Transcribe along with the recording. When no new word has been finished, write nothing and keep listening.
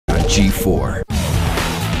G4.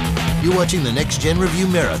 You're watching the Next Gen Review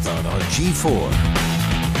Marathon on G4.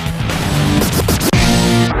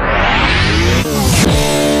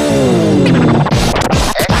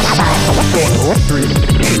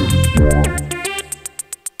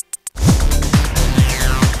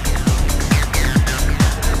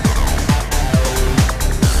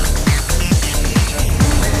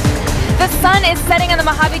 The sun is setting on the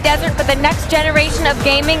Mojave Desert, but the next generation of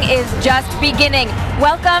gaming is just beginning.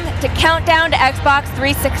 Welcome to Countdown to Xbox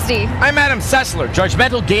 360. I'm Adam Sessler,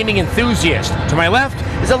 judgmental gaming enthusiast. To my left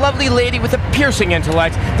is a lovely lady with a piercing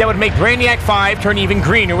intellect that would make Brainiac 5 turn even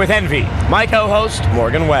greener with envy. My co-host,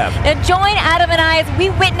 Morgan Webb. Now join Adam and I as we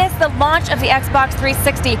witness the launch of the Xbox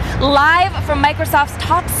 360 live from Microsoft's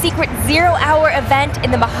top secret zero-hour event in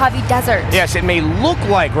the Mojave Desert. Yes, it may look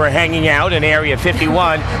like we're hanging out in Area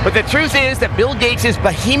 51, but the truth is that Bill Gates'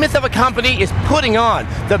 behemoth of a company is putting on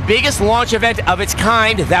the biggest launch event of its kind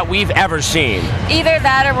that we've ever seen. Either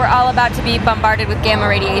that or we're all about to be bombarded with gamma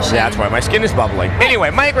radiation. That's why my skin is bubbling. Anyway,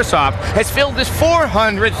 Microsoft has filled this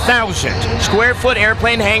 400,000 square foot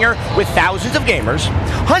airplane hangar with thousands of gamers,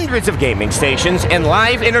 hundreds of gaming stations, and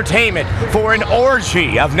live entertainment for an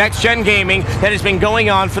orgy of next-gen gaming that has been going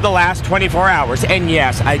on for the last 24 hours. And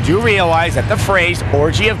yes, I do realize that the phrase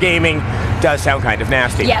orgy of gaming does sound kind of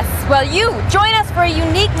nasty. Yes, well, you join us for a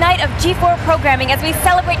unique night of G4 programming as we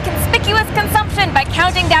celebrate conspicuous consumption by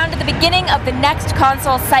counting down to the beginning of the next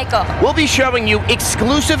console cycle. We'll be showing you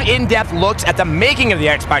exclusive in-depth looks at the making of the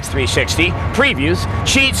Xbox 360, previews,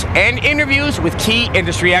 cheats, and interviews with key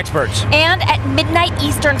industry experts. And at midnight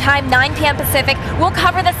Eastern Time, 9 p.m. Pacific, we'll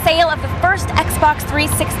cover the sale of the first Xbox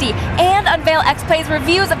 360 and unveil X-Play's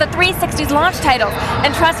reviews of the 360's launch titles.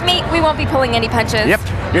 And trust me, we won't be pulling any punches. Yep,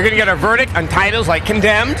 you're going to get a verdict on titles like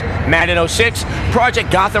Condemned, Madden 06,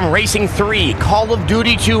 Project Gotham Racing 3, Call of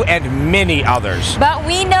Duty 2, and many others. But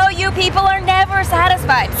we know you people are never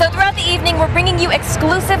satisfied. So throughout the evening, we're bringing you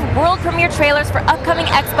exclusive world premiere trailers for upcoming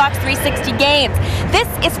Xbox 360 games. This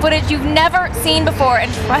is footage you've never seen before,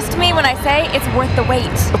 and trust me when I say it's worth the wait.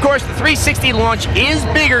 Of course, the 360 launch is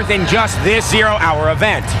bigger than just this zero-hour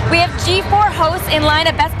event. We have G4 hosts in line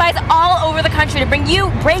at Best Buys all over the country to bring you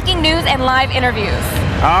breaking news and live interviews.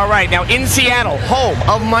 All right, now in Seattle, home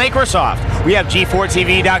of Microsoft, we have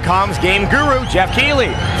G4TV.com's game guru, Geoff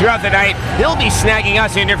Keighley. Throughout the night, he'll be snagging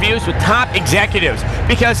us interviews with top executives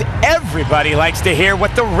because everybody likes to hear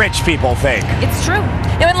what the rich people think. It's true.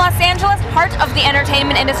 Now in Los Angeles, part of the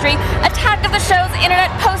entertainment industry, Attack of the Show's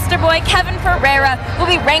internet poster boy, Kevin Pereira, will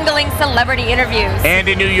be wrangling celebrity interviews. And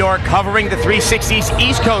in New York, covering the 360's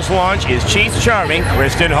East Coast launch is Chief Charming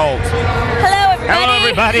Kristin Holt. Hello, everybody. Hello,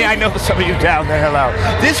 everybody. I know some of you down there. Hello.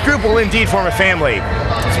 This group will indeed form a family.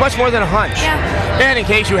 It's much more than a hunch. Yeah. And in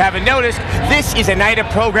case you haven't noticed, this is a night of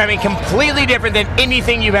programming completely different than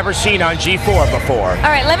anything you've ever seen on G4 before.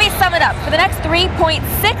 All right, let me sum it up. For the next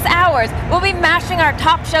 3.6 hours, we'll be mashing our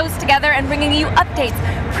top shows together and bringing you updates,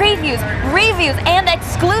 previews, reviews, and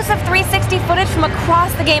exclusive 360 footage from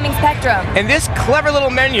across the gaming spectrum. And this clever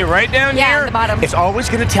little menu right down here, at the bottom, it's always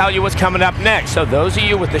going to tell you what's coming up next. So those of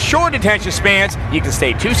you with the short attention spans, you can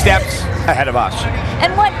stay 2 steps ahead of us.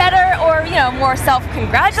 And what better or, more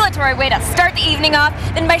self-congratulatory way to start the evening off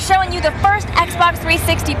than by showing you the first Xbox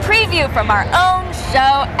 360 preview from our own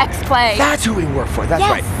show, X-Play. That's who we work for, that's yes.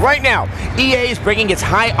 right. Right now, EA is bringing its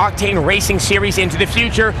high-octane racing series into the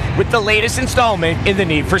future with the latest installment in the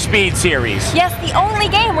Need for Speed series. Yes, the only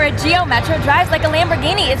game where a Geo Metro drives like a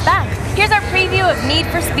Lamborghini is back. Here's our preview of Need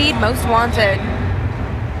for Speed Most Wanted.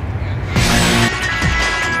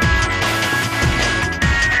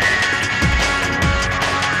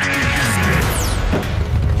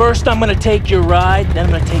 First, I'm gonna take your ride, then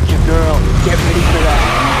I'm gonna take your girl. Get ready for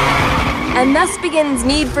that. And thus begins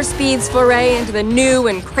Need for Speed's foray into the new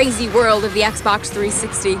and crazy world of the Xbox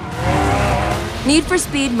 360. Need for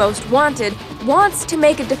Speed Most Wanted wants to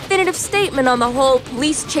make a definitive statement on the whole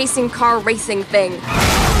police-chasing car racing thing.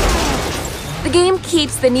 The game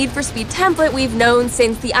keeps the Need for Speed template we've known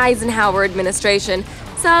since the Eisenhower administration,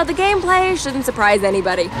 so the gameplay shouldn't surprise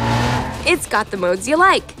anybody. It's got the modes you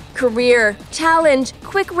like. Career, challenge,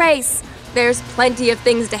 quick race. There's plenty of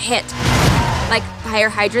things to hit, like fire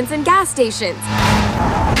hydrants and gas stations.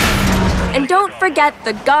 And don't forget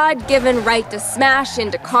the God-given right to smash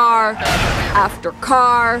into car after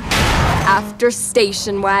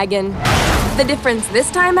station wagon. The difference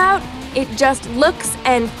this time out, it just looks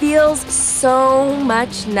and feels so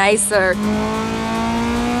much nicer.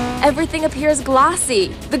 Everything appears glossy.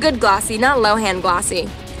 The good glossy, not low-hand glossy.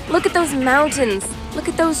 Look at those mountains. Look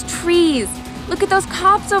at those trees. Look at those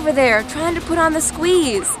cops over there trying to put on the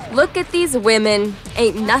squeeze. Look at these women.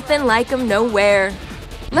 Ain't nothing like 'em nowhere.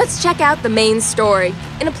 Let's check out the main story.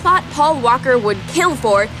 In a plot Paul Walker would kill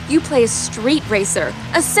for, you play a street racer,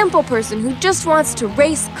 a simple person who just wants to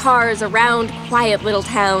race cars around quiet little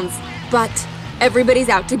towns. But everybody's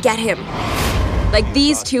out to get him. Like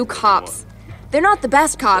these two cops. They're not the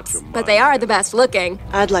best cops, but they are the best looking.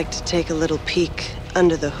 I'd like to take a little peek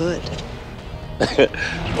under the hood.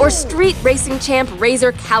 Or street racing champ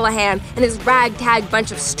Razor Callahan and his ragtag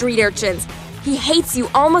bunch of street urchins. He hates you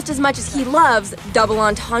almost as much as he loves double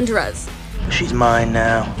entendres. She's mine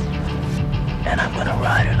now, and I'm gonna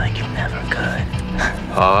ride her like you never could.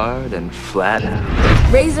 Hard and flat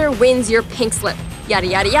out. Razor wins your pink slip. Yada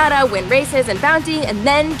yada yada, win races and bounty, and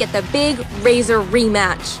then get the big Razor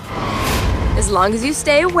rematch. As long as you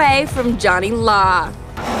stay away from Johnny Law.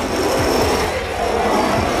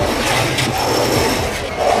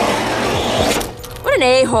 What an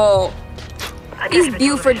a-hole. These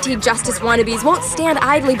Buford T. Justice wannabes won't stand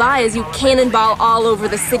idly by as you cannonball all over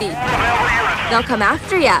the city. They'll come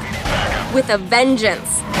after ya with a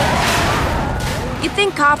vengeance. You'd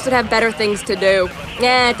think cops would have better things to do.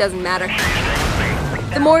 It doesn't matter.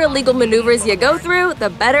 The more illegal maneuvers you go through, the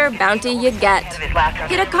better bounty you get.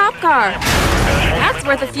 Hit a cop car. That's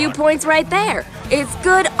worth a few points right there. It's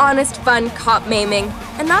good, honest, fun cop maiming,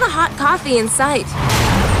 and not a hot coffee in sight.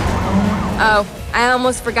 Oh, I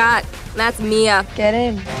almost forgot. That's Mia. Get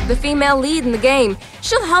in. The female lead in the game.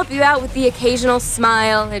 She'll help you out with the occasional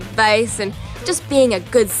smile, advice, and just being a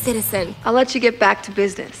good citizen. I'll let you get back to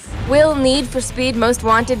business. Will Need for Speed Most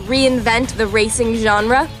Wanted reinvent the racing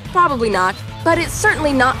genre? Probably not, but it's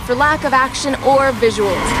certainly not for lack of action or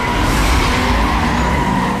visuals.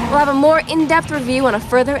 We'll have a more in-depth review on a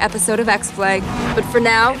further episode of X-Flag. But for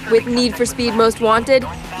now, with Need for Speed Most Wanted,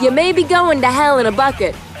 you may be going to hell in a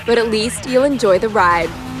bucket, but at least you'll enjoy the ride.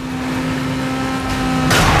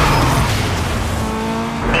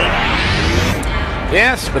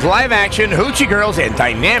 Yes, with live action, hoochie girls, and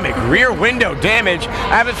dynamic rear window damage,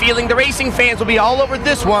 I have a feeling the racing fans will be all over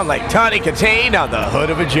this one like Tawny Katane on the hood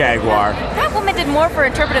of a Jaguar. That woman did more for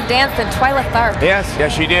interpretive dance than Twyla Tharp.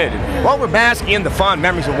 Yes, she did. And while we're basking in the fond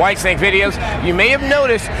memories of Whitesnake videos, you may have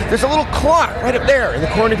noticed there's a little clock right up there in the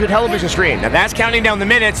corner of your television screen. Now that's counting down the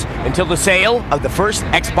minutes until the sale of the first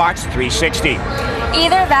Xbox 360.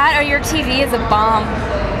 Either that or your TV is a bomb.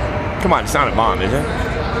 Come on, it's not a bomb, is it?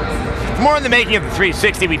 For more on the making of the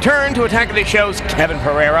 360, we turn to Attack of the Show's Kevin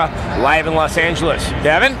Pereira, live in Los Angeles.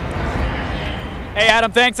 Kevin? Hey,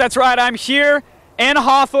 Adam, thanks. That's right. I'm here in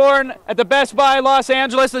Hawthorne at the Best Buy Los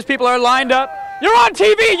Angeles. Those people are lined up. You're on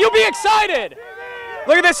TV. You'll be excited.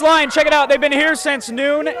 Look at this line. Check it out. They've been here since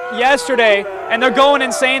noon yesterday, and they're going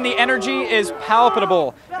insane. The energy is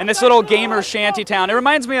palpable in this little gamer shanty town. It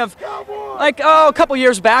reminds me of, a couple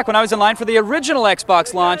years back when I was in line for the original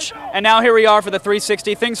Xbox launch, and now here we are for the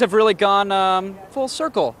 360. Things have really gone full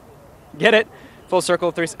circle. Get it? Full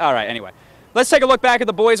circle. All right, anyway. Let's take a look back at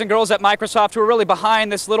the boys and girls at Microsoft who are really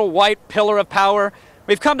behind this little white pillar of power.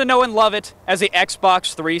 We've come to know and love it as the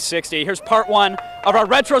Xbox 360. Here's part one of our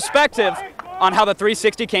retrospective on how the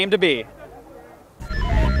 360 came to be.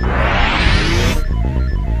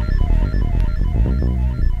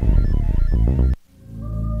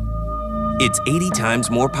 It's 80 times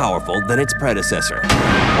more powerful than its predecessor.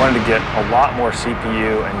 Wanted to get a lot more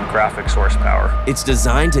CPU and graphics horsepower. It's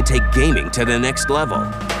designed to take gaming to the next level.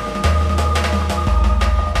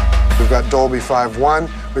 We've got Dolby 5.1,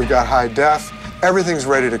 we've got high def. Everything's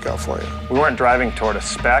ready to go for you. We weren't driving toward a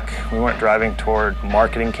spec, we weren't driving toward a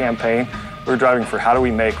marketing campaign. We're driving for how do we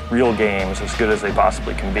make real games as good as they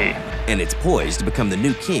possibly can be. And it's poised to become the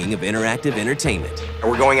new king of interactive entertainment.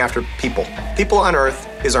 We're going after people. People on Earth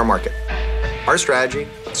is our market. Our strategy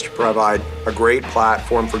is to provide a great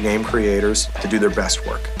platform for game creators to do their best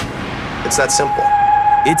work. It's that simple.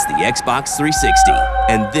 It's the Xbox 360,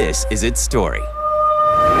 and this is its story.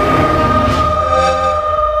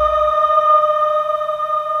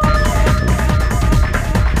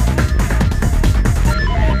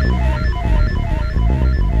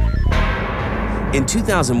 In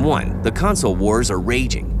 2001, the console wars are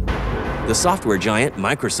raging. The software giant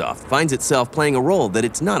Microsoft finds itself playing a role that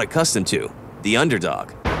it's not accustomed to, the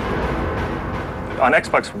underdog. On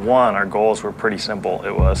Xbox One, our goals were pretty simple.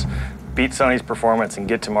 It was beat Sony's performance and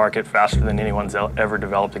get to market faster than anyone's ever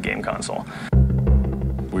developed a game console.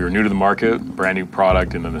 We were new to the market, brand new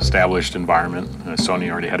product in an established environment.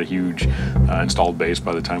 Sony already had a huge installed base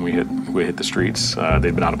by the time we hit the streets.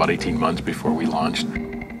 They'd been out about 18 months before we launched.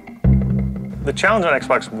 The challenge on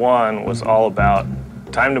Xbox One was all about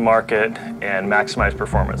time to market and maximize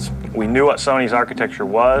performance. We knew what Sony's architecture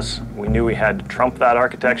was, we knew we had to trump that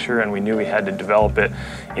architecture, and we knew we had to develop it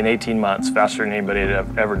in 18 months faster than anybody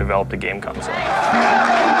had ever developed a game console.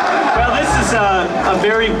 a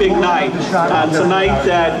very big night. It's a night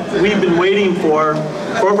that we've been waiting for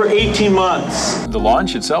over 18 months. The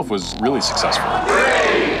launch itself was really successful.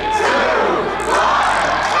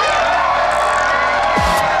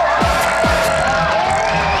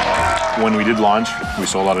 When we did launch, we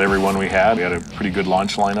sold out every one we had. We had a pretty good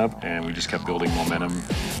launch lineup, and we just kept building momentum.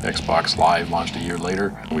 Xbox Live launched a year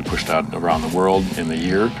later. We pushed out around the world in the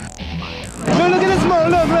year. Look at this smoke,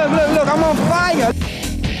 look, I'm on fire!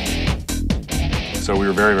 So we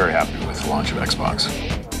were very, very happy with the launch of Xbox.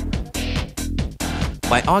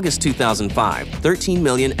 By August 2005, 13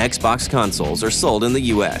 million Xbox consoles are sold in the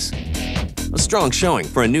US. A strong showing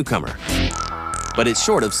for a newcomer. But it's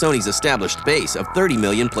short of Sony's established base of 30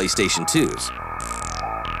 million PlayStation 2s.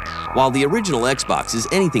 While the original Xbox is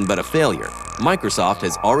anything but a failure, Microsoft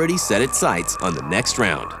has already set its sights on the next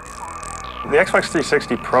round. The Xbox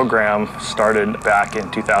 360 program started back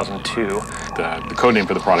in 2002. The code name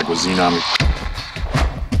for the product was Xenon.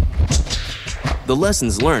 The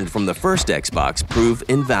lessons learned from the first Xbox prove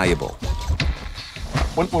invaluable.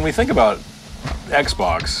 When we think about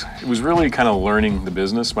Xbox, it was really kind of learning the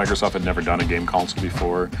business. Microsoft had never done a game console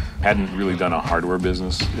before, hadn't really done a hardware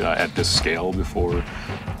business at this scale before.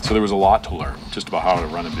 So there was a lot to learn, just about how to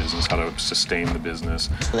run a business, how to sustain the business.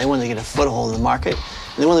 They wanted to get a foothold in the market,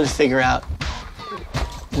 and they wanted to figure out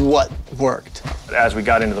what worked. As we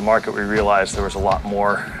got into the market, we realized there was a lot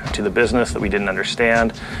more to the business that we didn't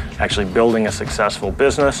understand. Actually building a successful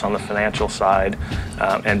business on the financial side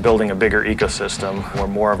and building a bigger ecosystem where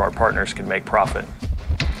more of our partners could make profit.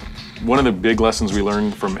 One of the big lessons we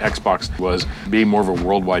learned from Xbox was being more of a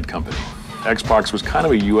worldwide company. Xbox was kind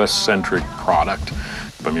of a US-centric product.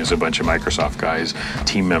 I mean, it's a bunch of Microsoft guys,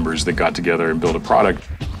 team members that got together and built a product.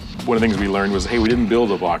 One of the things we learned was, hey, we didn't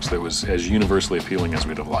build a box that was as universally appealing as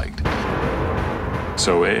we'd have liked.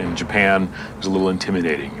 So in Japan, it was a little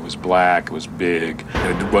intimidating. It was black, it was big,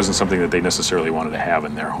 and it wasn't something that they necessarily wanted to have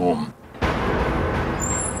in their home.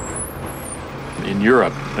 In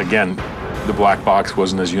Europe, again, the black box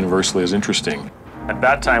wasn't as universally as interesting. At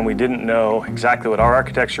that time, we didn't know exactly what our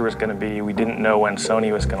architecture was going to be. We didn't know when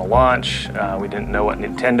Sony was going to launch. We didn't know what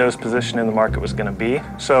Nintendo's position in the market was going to be.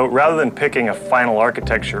 So rather than picking a final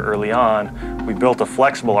architecture early on, we built a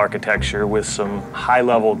flexible architecture with some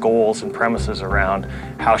high-level goals and premises around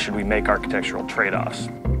how should we make architectural trade-offs.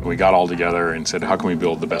 We got all together and said, how can we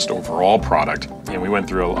build the best overall product? And we went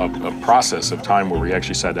through a process of time where we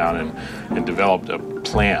actually sat down and developed a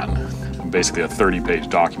plan, basically a 30-page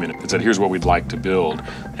document that said, here's what we'd like to build.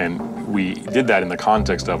 And we did that in the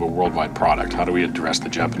context of a worldwide product. How do we address the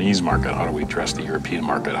Japanese market? How do we address the European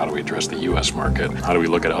market? How do we address the US market? How do we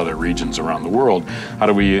look at other regions around the world? How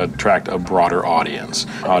do we attract a broader audience?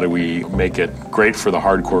 How do we make it great for the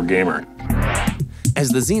hardcore gamer? As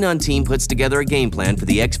the Xenon team puts together a game plan for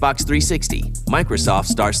the Xbox 360, Microsoft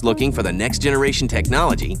starts looking for the next generation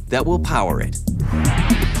technology that will power it.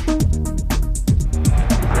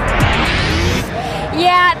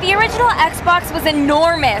 Yeah, the original Xbox was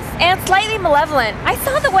enormous and slightly malevolent. I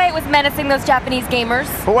saw the way it was menacing those Japanese gamers.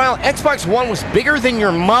 But while Xbox One was bigger than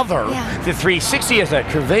your mother, the 360 is a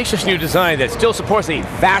curvaceous new design that still supports a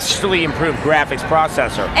vastly improved graphics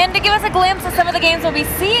processor. And to give us a glimpse of some of the games we'll be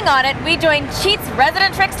seeing on it, we joined Cheat's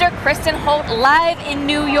resident trickster, Kristin Holt, live in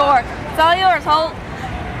New York. It's all yours, Holt.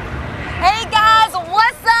 Hey guys,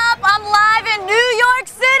 what's up? I'm live in New York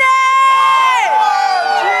City!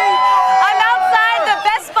 I'm outside the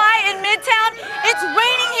Best Buy in Midtown. It's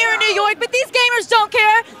raining here in New York, but these gamers don't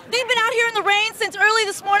care. They've been out here in the rain since early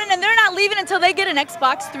this morning, and they're not leaving until they get an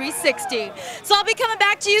Xbox 360. So I'll be coming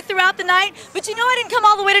back to you throughout the night, but you know I didn't come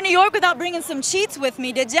all the way to New York without bringing some cheats with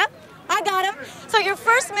me, did ya? I got them. So your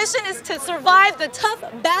first mission is to survive the tough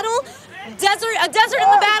battle. A desert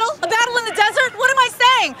in the battle? A battle in the desert? What am I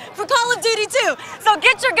saying? For Call of Duty 2. So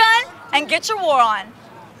get your gun and get your war on.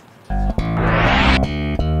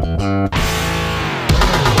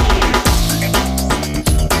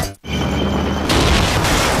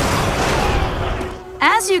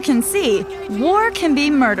 As you can see, war can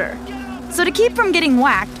be murder. So to keep from getting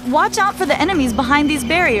whacked, watch out for the enemies behind these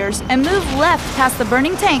barriers and move left past the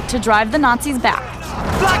burning tank to drive the Nazis back.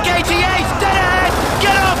 Black 88, dead ahead!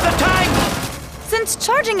 Get off the tank! Since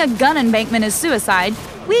charging a gun embankment is suicide,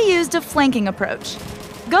 we used a flanking approach.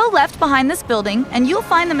 Go left behind this building and you'll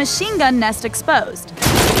find the machine gun nest exposed.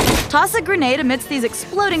 Toss a grenade amidst these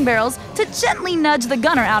exploding barrels to gently nudge the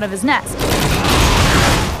gunner out of his nest.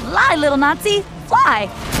 Fly, little Nazi, fly!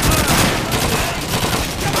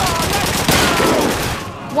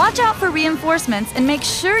 Watch out for reinforcements and make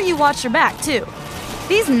sure you watch your back, too.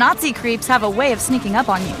 These Nazi creeps have a way of sneaking up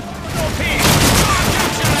on you.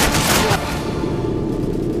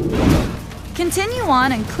 Continue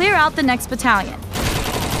on and clear out the next battalion.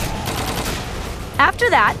 After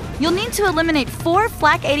that, you'll need to eliminate 4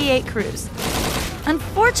 Flak 88 crews.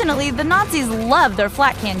 Unfortunately, the Nazis love their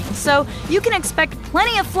flak canyons, so you can expect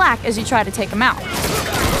plenty of flak as you try to take them out.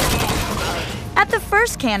 At the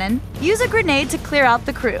first cannon, use a grenade to clear out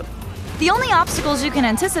the crew. The only obstacles you can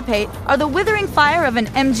anticipate are the withering fire of an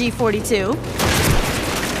MG42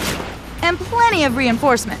 and plenty of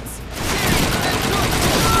reinforcements.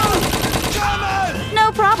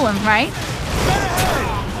 No problem, right?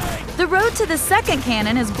 The road to the second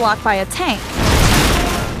cannon is blocked by a tank.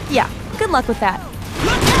 Yeah, good luck with that.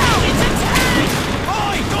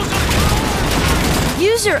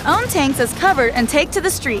 Use your own tanks as cover and take to the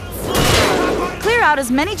streets. Clear out as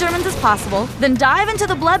many Germans as possible, then dive into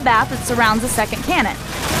the bloodbath that surrounds the second cannon.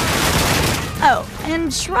 Oh,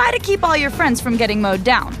 and try to keep all your friends from getting mowed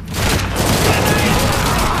down.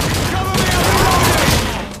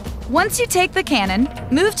 Once you take the cannon,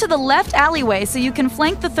 move to the left alleyway so you can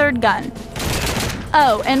flank the third gun.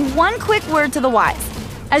 Oh, and one quick word to the wise.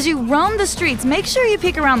 As you roam the streets, make sure you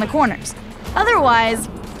peek around the corners. Otherwise,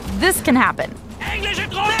 this can happen.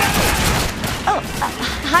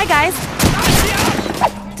 Hi guys.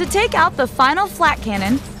 To take out the final flak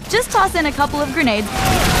cannon, just toss in a couple of grenades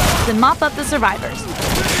and mop up the survivors.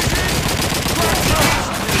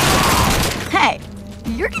 Hey,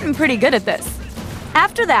 you're getting pretty good at this.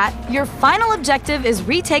 After that, your final objective is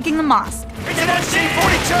retaking the mosque. It's an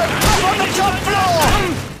SC-42! Up on the top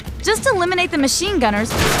floor! Just eliminate the machine gunners,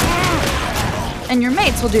 and your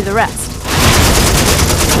mates will do the rest.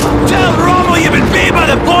 Tell Rommel you've been beat by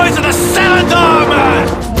the boys of the 7th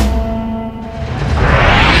Armor!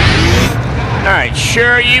 Alright,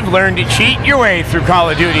 sure, you've learned to cheat your way through Call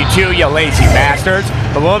of Duty 2, you lazy bastards.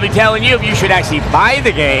 But we'll be telling you if you should actually buy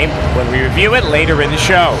the game when we review it later in the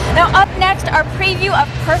show. Now up next, our preview of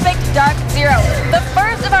Perfect Dark Zero, the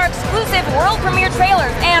first of our exclusive world premiere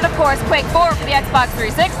trailers, and of course, Quake 4 for the Xbox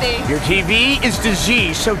 360. Your TV is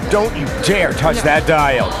diseased, so don't you dare touch that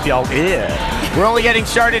dial. We're only getting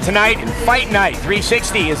started tonight, and Fight Night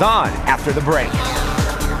 360 is on after the break.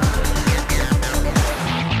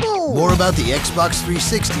 More about the Xbox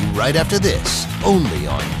 360 right after this, only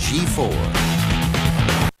on G4.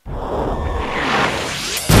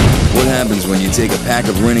 What happens when you take a pack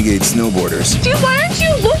of renegade snowboarders Dude, why aren't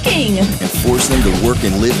you looking? and force them to work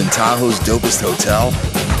and live in Tahoe's dopest hotel?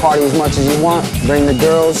 Party as much as you want, bring the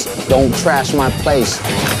girls, don't trash my place.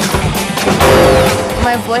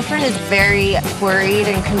 My boyfriend is very worried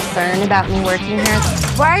and concerned about me working here.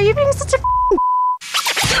 Why are you being such a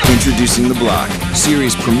Introducing The Block.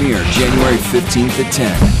 Series premiere January 15th at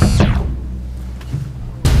 10.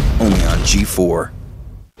 Only on G4.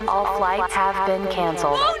 All flights have been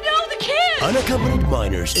canceled. Oh no, the kids! Unaccompanied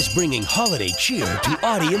Minors is bringing holiday cheer to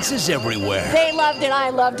audiences everywhere. They loved it, I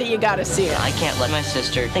loved it, you gotta see it. I can't let my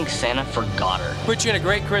sister think Santa forgot her. Put you in a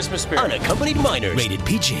great Christmas spirit. Unaccompanied Minors, rated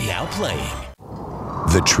PG, now playing.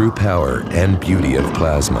 The true power and beauty of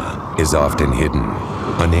plasma is often hidden,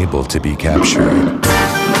 unable to be captured.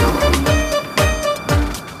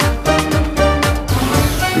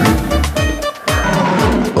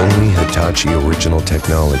 Only Hitachi original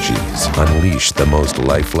technologies unleash the most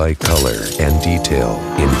lifelike color and detail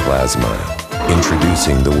in plasma.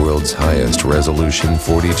 Introducing the world's highest resolution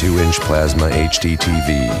 42-inch plasma HD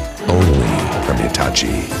TV, only from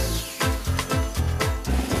Hitachi.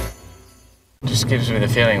 Just gives me the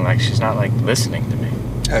feeling like she's not listening to me.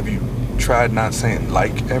 Have you tried not saying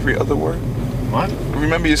every other word? What?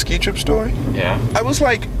 Remember your ski trip story? Yeah. I was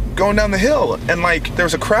going down the hill and there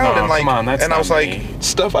was a crowd and come on, that's and I was not me.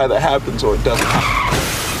 Stuff either happens or it doesn't.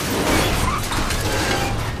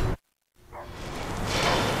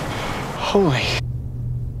 Holy.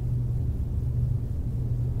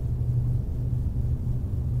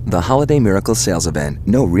 The Holiday Miracle Sales Event.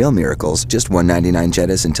 No real miracles, just $199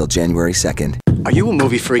 Jettas until January 2nd. Are you a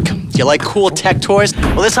movie freak? Do you like cool tech toys?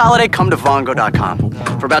 Well, this holiday, come to Vongo.com.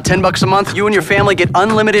 For about $10 a month, you and your family get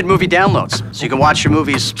unlimited movie downloads, so you can watch your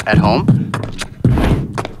movies at home,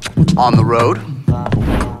 on the road,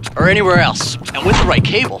 or anywhere else. And with the right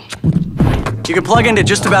cable, you can plug into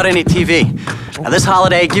just about any TV. Now this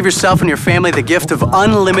holiday, give yourself and your family the gift of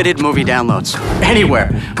unlimited movie downloads. Anywhere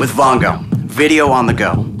with Vongo. Video on the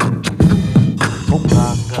go.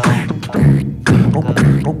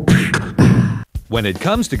 When it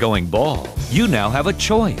comes to going bald, you now have a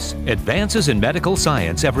choice. Advances in medical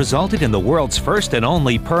science have resulted in the world's first and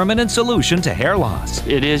only permanent solution to hair loss.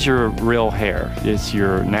 It is your real hair. It's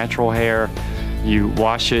your natural hair. You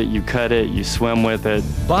wash it, you cut it, you swim with it.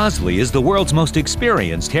 Bosley is the world's most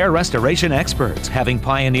experienced hair restoration experts, having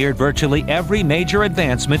pioneered virtually every major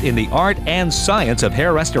advancement in the art and science of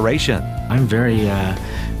hair restoration. I'm very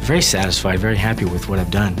satisfied, very happy with what I've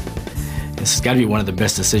done. This has got to be one of the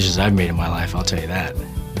best decisions I've made in my life, I'll tell you that.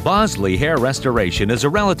 Bosley hair restoration is a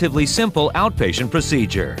relatively simple outpatient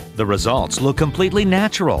procedure. The results look completely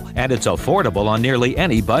natural, and it's affordable on nearly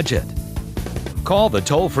any budget. Call the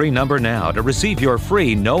toll-free number now to receive your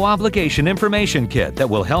free, no-obligation information kit that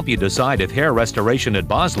will help you decide if hair restoration at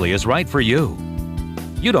Bosley is right for you.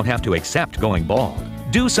 You don't have to accept going bald.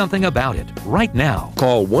 Do something about it right now.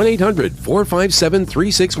 Call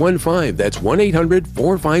 1-800-457-3615. That's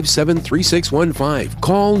 1-800-457-3615.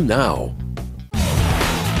 Call now.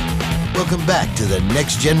 Welcome back to the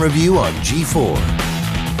Next Gen Review on G4.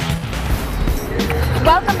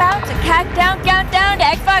 Welcome back to Countdown to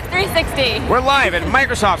Xbox 360. We're live at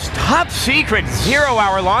Microsoft's top-secret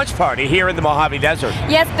zero-hour launch party here in the Mojave Desert.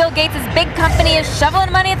 Yes, Bill Gates' big company is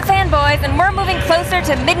shoveling money at the fanboys, and we're moving closer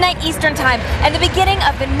to midnight Eastern time and the beginning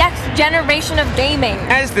of the next generation of gaming.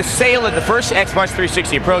 As the sale of the first Xbox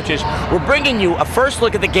 360 approaches, we're bringing you a first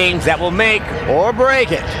look at the games that will make or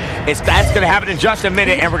break it. That's going to happen in just a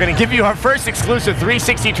minute, and we're going to give you our first exclusive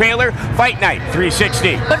 360 trailer, Fight Night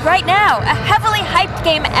 360. But right now, a heavily hyped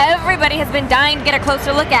game everybody has been dying to get a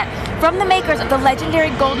closer look at. From the makers of the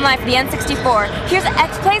legendary GoldenEye for the N64, here's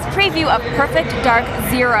X-Play's preview of Perfect Dark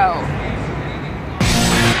Zero.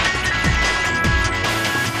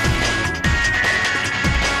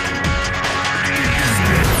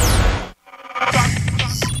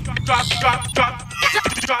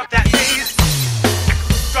 Drop that bass.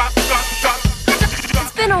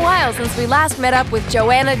 It's been a while since we last met up with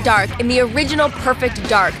Joanna Dark in the original Perfect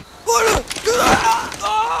Dark.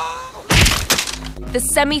 The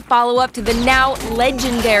semi-follow-up to the now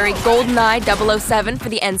legendary GoldenEye 007 for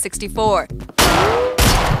the N64.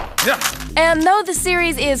 And though the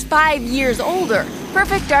series is 5 years older,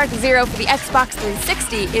 Perfect Dark Zero for the Xbox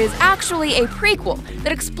 360 is actually a prequel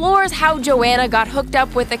that explores how Joanna got hooked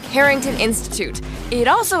up with the Carrington Institute. It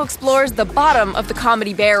also explores the bottom of the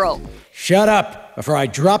comedy barrel. Shut up, before I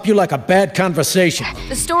drop you like a bad conversation.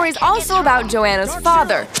 The story's also about Joanna's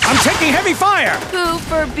father. I'm taking heavy fire! Who,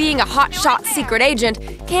 for being a hotshot secret agent,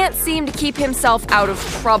 can't seem to keep himself out of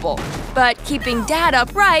trouble. But keeping Dad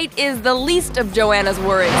upright is the least of Joanna's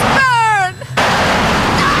worries. Burn!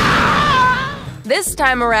 This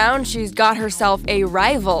time around, she's got herself a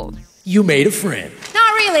rival. You made a friend.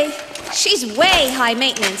 Not really. She's way high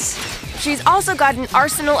maintenance. She's also got an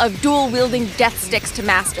arsenal of dual-wielding death sticks to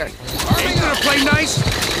master. Are you gonna play nice?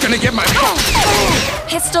 Gonna get my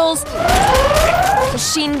Pistols,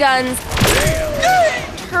 machine guns,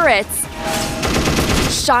 turrets,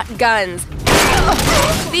 shotguns.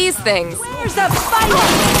 These things. Where's the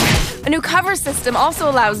fight? A new cover system also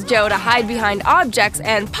allows Joe to hide behind objects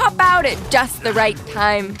and pop out at just the right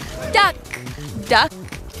time. Duck, duck,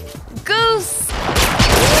 goose.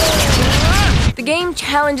 The game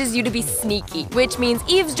challenges you to be sneaky, which means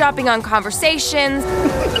eavesdropping on conversations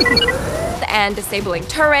and disabling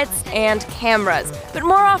turrets and cameras. But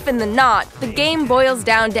more often than not, the game boils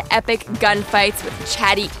down to epic gunfights with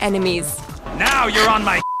chatty enemies. Now you're on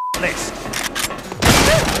my list.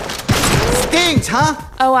 Stinks, huh?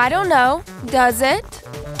 Oh, I don't know. Does it?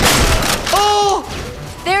 Oh!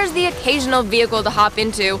 There's the occasional vehicle to hop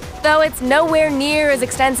into, though it's nowhere near as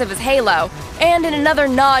extensive as Halo. And in another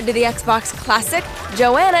nod to the Xbox Classic,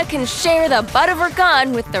 Joanna can share the butt of her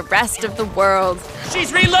gun with the rest of the world.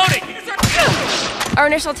 She's reloading! Our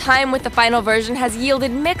initial time with the final version has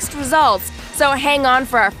yielded mixed results, so hang on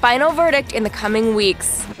for our final verdict in the coming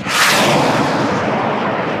weeks.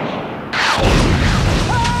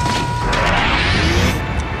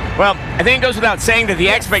 Well, I think it goes without saying that the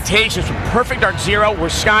expectations for Perfect Dark Zero were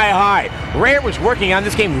sky high. Rare was working on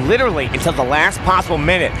this game literally until the last possible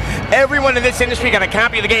minute. Everyone in this industry got a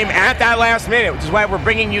copy of the game at that last minute, which is why we're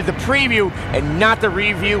bringing you the preview and not the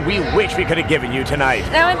review we wish we could have given you tonight.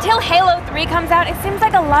 Now, until Halo 3 comes out, it seems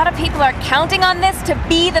like a lot of people are counting on this to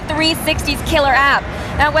be the 360's killer app.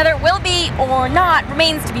 Now, whether it will be or not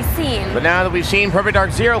remains to be seen. But now that we've seen Perfect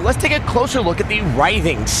Dark Zero, let's take a closer look at the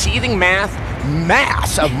writhing, seething mass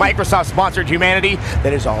of Microsoft-sponsored humanity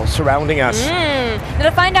that is all surrounding us. Now,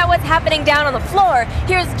 to find out what's happening down on the floor,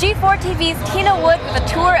 here's G4 TV's Tina Wood with a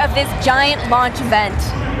tour of this giant launch event.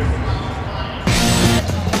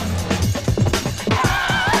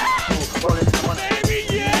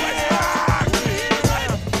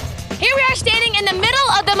 Here we are standing in the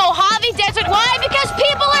middle of the Mojave Desert. Why? Because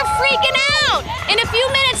people are freaking out. In a few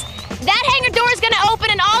minutes, that hangar door is going to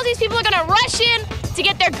open and all these people are going to rush in to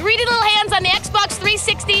get their their greedy little hands on the Xbox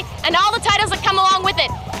 360 and all the titles that come along with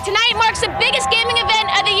it. Tonight marks the biggest gaming event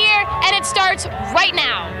of the year, and it starts right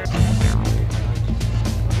now.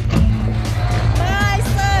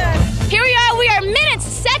 Here we are minutes,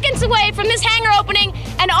 seconds away from this hangar opening,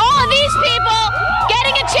 and all of these people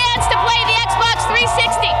getting a chance to play the Xbox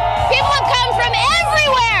 360. People have come from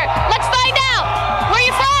everywhere. Let's find out. Where are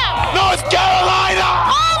you from? North Carolina!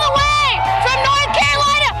 All the way from North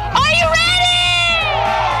Carolina. Are you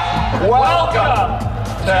ready? Welcome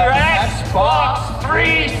to Xbox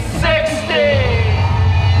 360!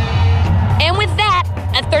 And with that,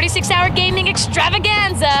 a 36-hour gaming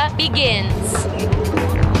extravaganza begins.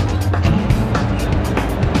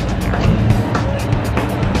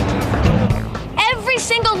 Every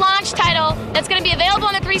single launch title that's going to be available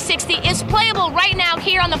on the 360 is playable right now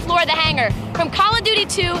here on the floor of the hangar. From Call of Duty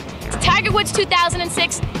 2 to Tiger Woods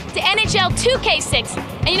 2006 to NHL 2K6.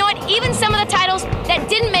 And you know what? Even some of the titles that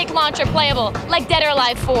didn't make launch are playable, like Dead or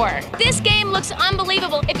Alive 4. This game looks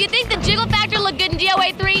unbelievable. If you think the jiggle factor looked good in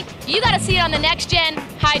DOA 3, you got to see it on the next-gen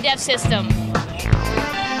high-def system.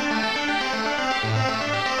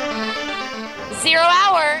 0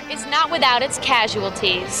 Hour is not without its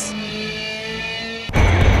casualties.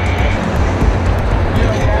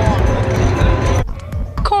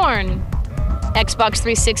 Corn. Xbox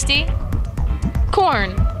 360.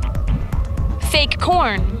 Corn. Fake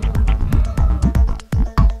corn.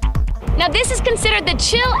 Now this is considered the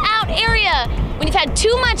chill out area. When you've had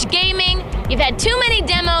too much gaming, you've had too many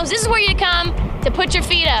demos, this is where you come to put your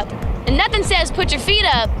feet up. And nothing says put your feet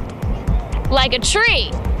up like a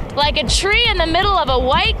tree. Like a tree in the middle of a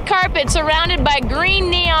white carpet surrounded by green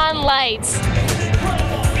neon lights.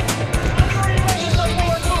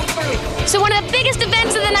 So one of the biggest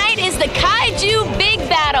events of the night is the Kaiju Big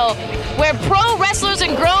Battle, where pro wrestlers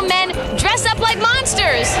and grown men dress up like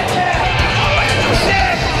monsters.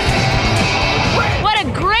 What a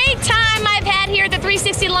great time I've had here at the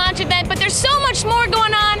 360 launch event, but there's so much more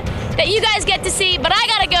going on that you guys get to see, but I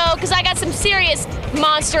gotta go because I got some serious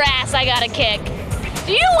monster ass I gotta kick.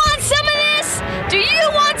 Do you want some of this? Do you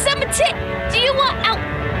want some of do you want, ow,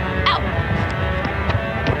 ow.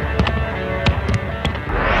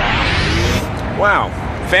 Wow,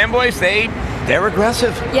 fanboys, they're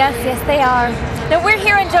aggressive. Yes, they are. Now we're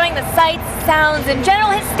here enjoying the sights, sounds, and general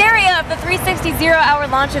hysteria of the 360 0-hour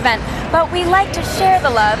launch event. But we like to share the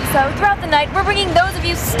love, so throughout the night, we're bringing those of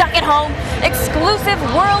you stuck at home exclusive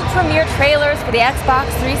world premiere trailers for the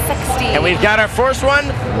Xbox 360. And we've got our first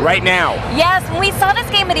one right now. Yes, when we saw this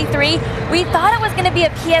game at E3, we thought it was going to be a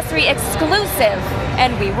PS3 exclusive,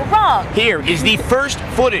 and we were wrong. Here is the first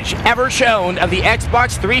footage ever shown of the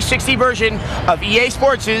Xbox 360 version of EA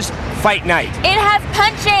Sports' Fight Night. It has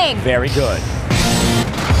punching. Very good.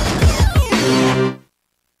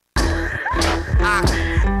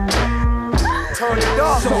 Turn it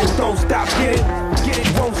up. So don't stop, get it,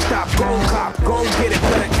 won't stop, go cop, go get it,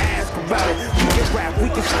 better ask about it. We can rap, we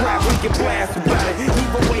can scrap, we can blast about it.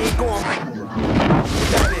 Either way it going.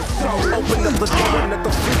 That is so. Open up the door and let the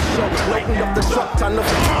fish show. Loading up the truck, time to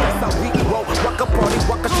that's how we roll. Rock a party,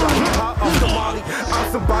 rock a shot, hot off the molly. I'm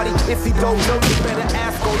somebody, if he don't know, you better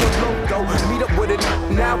ask on the logo. Meet up with it,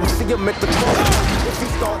 now we see him at the corner. If he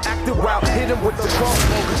start acting wild, hit him with the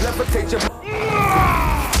crossbow. Levitate your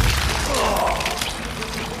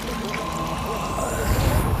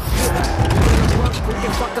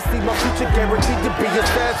if I could see my future guaranteed to be a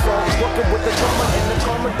sad song. Working with the drama and the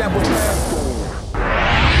karma that was passed.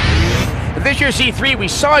 This year's E3, we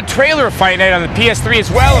saw a trailer of Fight Night on the PS3 as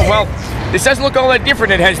well, and well, this doesn't look all that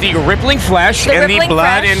different. It has the rippling flesh and the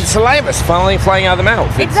blood and saliva flying out of the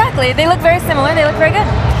mouth. Exactly. They look very similar. They look very good.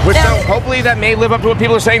 So hopefully that may live up to what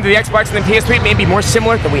people are saying to the Xbox and the PS3. May be more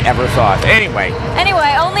similar than we ever thought. Anyway,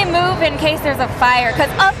 only move in case there's a fire, because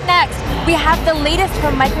up next, we have the latest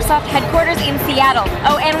from Microsoft headquarters in Seattle.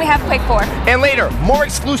 Oh, and we have Quake 4. And later, more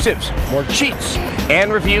exclusives, more cheats,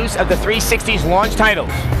 and reviews of the 360's launch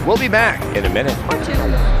titles. We'll be back in a minute or two.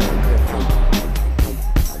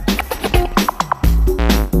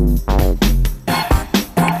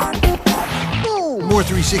 More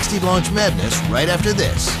 360 launch madness right after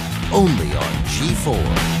this, only on G4.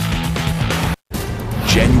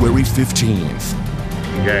 January 15th.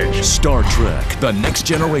 Engage. Star Trek: The Next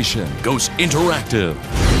Generation goes interactive.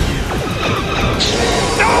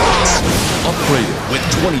 Upgraded with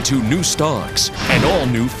 22 new stocks and all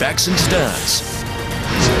new facts and stats.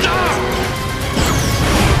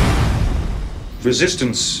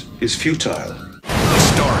 Resistance is futile.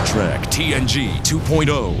 Star Trek TNG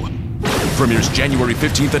 2.0. Premieres January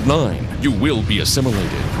 15th at 9. You will be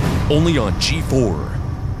assimilated. Only on G4.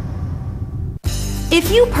 If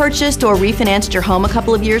you purchased or refinanced your home a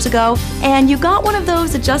couple of years ago and you got one of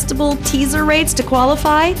those adjustable teaser rates to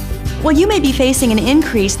qualify, well, you may be facing an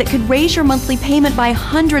increase that could raise your monthly payment by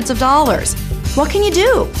hundreds of dollars. What can you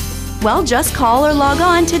do? Well, just call or log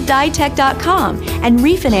on to ditech.com and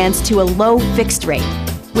refinance to a low fixed rate.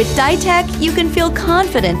 With Ditech, you can feel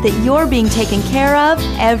confident that you're being taken care of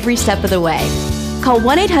every step of the way. Call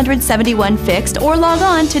 1-800-71-FIXED or log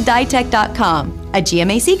on to ditech.com, a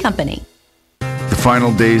GMAC company. The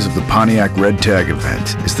final days of the Pontiac Red Tag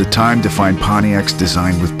event is the time to find Pontiacs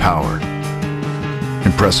designed with power,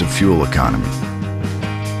 impressive fuel economy,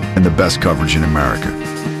 and the best coverage in America.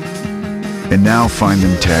 And now find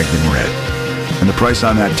them tagged in red. And the price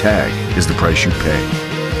on that tag is the price you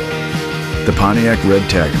pay. The Pontiac Red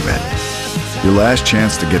Tag event. Your last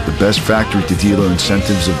chance to get the best factory-to-dealer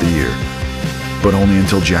incentives of the year, but only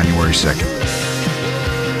until January 2nd.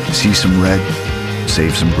 See some red,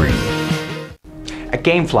 save some green. At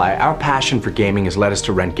Gamefly, our passion for gaming has led us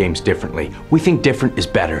to rent games differently. We think different is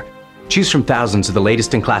better. Choose from thousands of the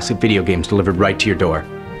latest and classic video games delivered right to your door.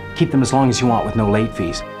 Keep them as long as you want with no late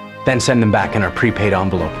fees. Then send them back in our prepaid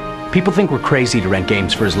envelope. People think we're crazy to rent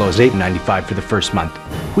games for as low as $8.95 for the first month.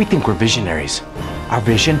 We think we're visionaries. Our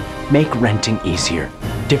vision? Make renting easier.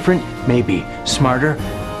 Different? Maybe. Smarter?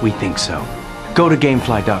 We think so. Go to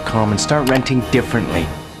Gamefly.com and start renting differently.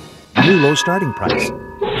 New low starting price.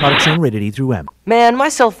 Products and rated E through M. Man, my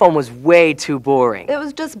cell phone was way too boring. It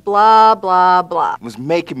was just blah, blah, blah. It was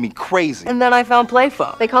making me crazy. And then I found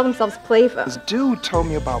Playphone. They call themselves Playphone. This dude told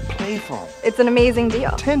me about Playphone. It's an amazing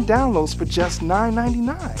deal. 10 downloads for just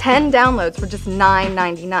 $9.99. 10 downloads for just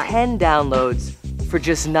 $9.99. 10 downloads for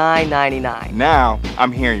just $9.99. Now,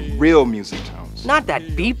 I'm hearing real music tones. Not that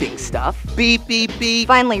beeping stuff. Beep, beep, beep.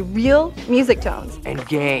 Finally, real music tones. And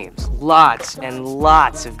games. Lots and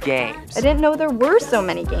lots of games. I didn't know there were so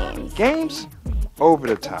many games. Games? Over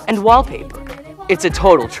the top. And wallpaper. It's a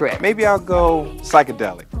total trip. Maybe I'll go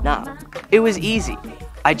psychedelic. No, it was easy.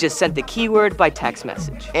 I just sent the keyword by text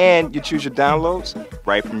message. And you choose your downloads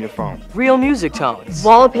right from your phone. Real music tones.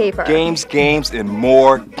 Wallpaper. Games, games, and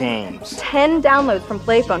more games. 10 downloads from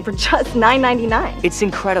Playphone for just $9.99. It's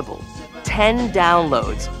incredible. 10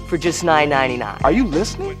 downloads for just $9.99. Are you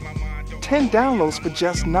listening? 10 downloads for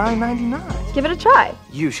just $9.99. Give it a try.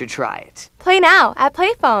 You should try it. Play now at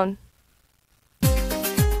Playphone.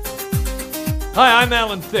 Hi, I'm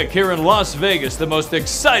Alan Thicke here in Las Vegas, the most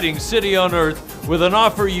exciting city on earth, with an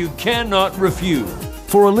offer you cannot refuse.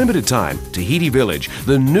 For a limited time, Tahiti Village,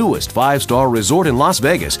 the newest 5-star resort in Las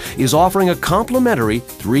Vegas, is offering a complimentary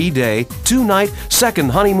 3-day, 2-night, second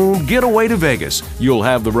honeymoon getaway to Vegas. You'll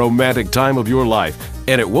have the romantic time of your life,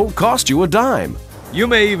 and it won't cost you a dime. You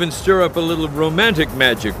may even stir up a little romantic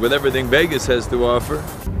magic with everything Vegas has to offer.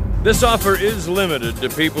 This offer is limited to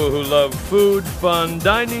people who love food, fun,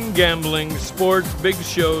 dining, gambling, sports, big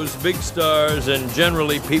shows, big stars, and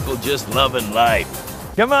generally people just loving life.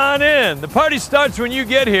 Come on in. The party starts when you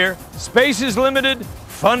get here. Space is limited,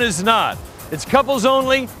 fun is not. It's couples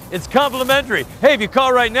only, it's complimentary. Hey, if you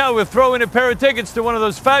call right now, we'll throw in a pair of tickets to one of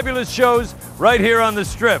those fabulous shows right here on the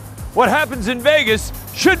Strip. What happens in Vegas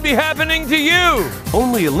should be happening to you.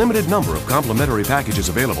 Only a limited number of complimentary packages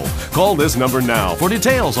available. Call this number now for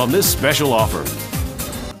details on this special offer.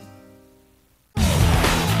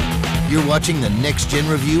 You're watching the Next Gen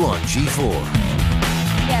Review on G4.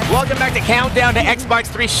 Welcome back to Countdown to Xbox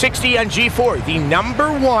 360 on G4, the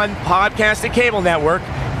 #1 podcasted cable network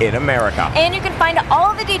in America. And you can find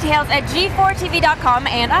all of the details at G4TV.com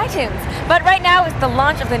and iTunes. But right now is the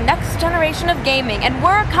launch of the next generation of gaming, and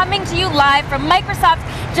we're coming to you live from Microsoft's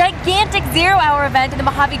gigantic zero-hour event in the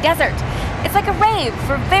Mojave Desert. It's like a rave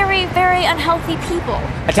for very, very unhealthy people.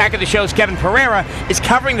 Attack of the Show's Kevin Pereira is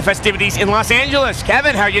covering the festivities in Los Angeles.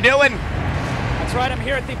 Kevin, how you doing? That's right, I'm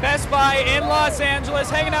here at the Best Buy in Los Angeles,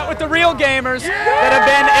 hanging out with the real gamers that have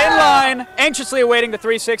been in line, anxiously awaiting the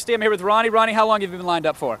 360. I'm here with Ronnie. Ronnie, how long have you been lined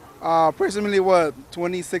up for? Approximately, what,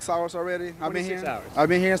 26 hours already? I've been here. Hours. I've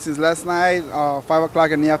been here since last night, 5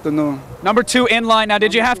 o'clock in the afternoon. #2 in line. Now,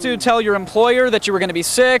 did you have to tell your employer that you were going to be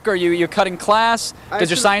sick, or you're cutting class? Does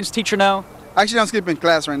your science teacher know? Actually, I'm skipping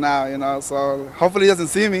class right now, you know, so hopefully he doesn't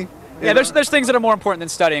see me. Yeah, there's things that are more important than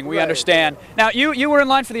studying. We understand. Now, you were in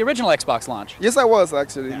line for the original Xbox launch. Yes, I was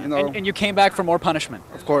actually. You know, and you came back for more punishment.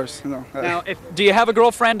 Of course, you know. Now, do you have a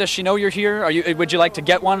girlfriend? Does she know you're here? Would you like to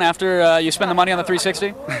get one after you spend the money on the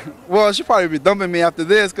 360? Well, she'll probably be dumping me after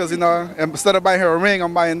this because, you know, instead of buying her a ring,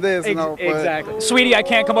 I'm buying this. You know. Exactly. Sweetie, I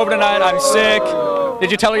can't come over tonight. I'm sick. Did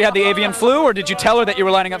you tell her you had the avian flu, or did you tell her that you were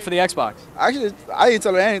lining up for the Xbox? Actually, I didn't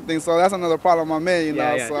tell her anything, so that's another problem I made, you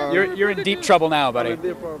know. Yeah. So. You're in deep trouble now, buddy.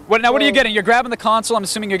 What are you getting? You're grabbing the console. I'm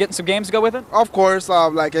assuming you're getting some games to go with it? Of course,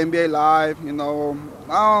 like NBA Live, you know,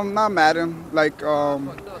 not Madden, like.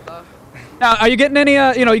 Now, are you getting any,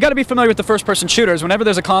 you got to be familiar with the first-person shooters. Whenever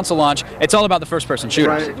there's a console launch, it's all about the first-person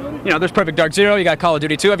shooters. Right. You know, there's Perfect Dark Zero, you got Call of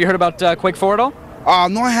Duty 2. Have you heard about Quake 4 at all?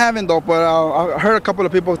 No, I haven't though, but I heard a couple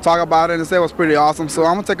of people talk about it and say it was pretty awesome, so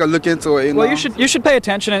I'm gonna take a look into it. Well, you should pay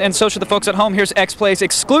attention, and so should the folks at home. Here's XPlay's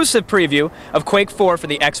exclusive preview of Quake 4 for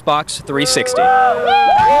the Xbox 360.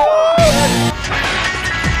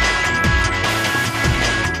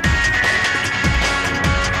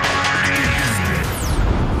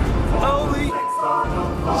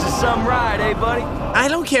 Some ride, eh, buddy? I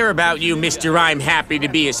don't care about you, Mr. I'm happy to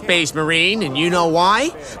be a space marine, and you know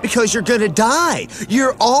why? Because you're gonna die.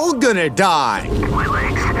 You're all gonna die. My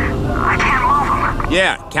legs. I can't move them.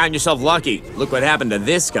 Yeah, count yourself lucky. Look what happened to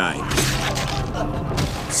this guy.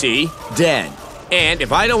 See? Dead. And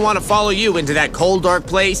if I don't want to follow you into that cold, dark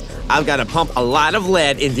place, I've got to pump a lot of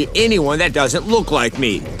lead into anyone that doesn't look like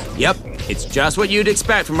me. Yep, it's just what you'd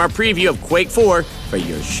expect from our preview of Quake 4 for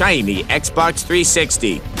your shiny Xbox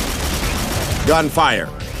 360. Gunfire.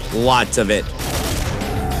 Lots of it.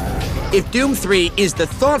 If Doom 3 is the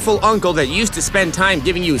thoughtful uncle that used to spend time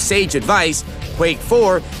giving you sage advice, Quake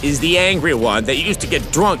 4 is the angry one that used to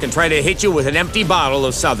get drunk and try to hit you with an empty bottle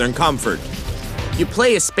of Southern Comfort. You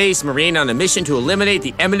play a space marine on a mission to eliminate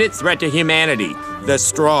the imminent threat to humanity, the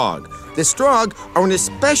Strogg. The Strogg are an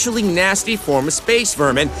especially nasty form of space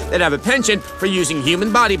vermin that have a penchant for using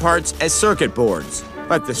human body parts as circuit boards.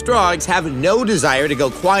 But the Stroggs have no desire to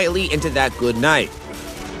go quietly into that good night.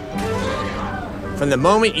 From the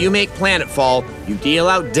moment you make planetfall, you deal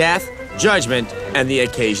out death, judgment, and the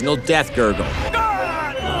occasional death gurgle.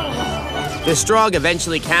 The Strogg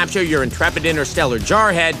eventually capture your intrepid interstellar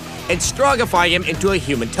jarhead and Stroggify him into a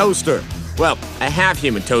human toaster. Well, a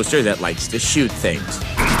half-human toaster that likes to shoot things.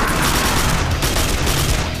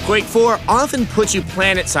 Quake 4 often puts you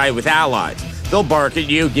planet-side with allies. They'll bark at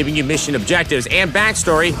you, giving you mission objectives and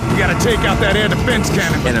backstory. You gotta take out that air defense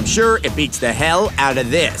cannon. And I'm sure it beats the hell out of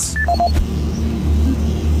this.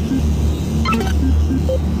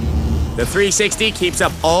 The 360 keeps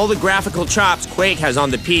up all the graphical chops Quake has on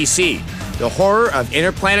the PC. The horror of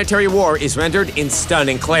interplanetary war is rendered in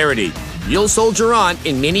stunning clarity. You'll soldier on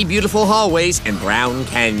in many beautiful hallways and brown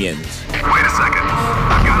canyons. Wait a second.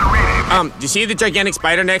 I've got a reading. Do you see the gigantic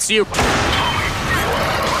spider next to you?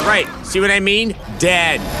 Right, see what I mean?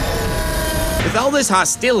 Dead. With all this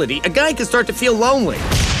hostility, a guy can start to feel lonely.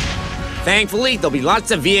 Thankfully, there'll be lots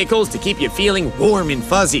of vehicles to keep you feeling warm and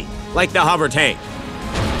fuzzy, like the hover tank.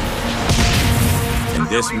 And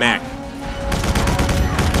this mech.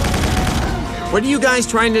 What are you guys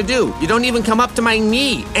trying to do? You don't even come up to my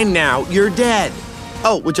knee, and now you're dead.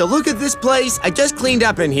 Oh, would you look at this place? I just cleaned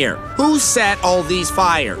up in here. Who set all these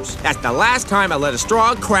fires? That's the last time I let a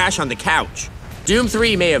Strogg crash on the couch. Doom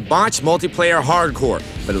 3 may have botched multiplayer hardcore,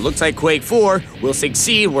 but it looks like Quake 4 will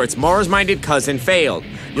succeed where its Mars-minded cousin failed.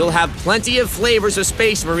 You'll have plenty of flavors of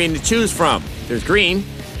Space Marine to choose from. There's green,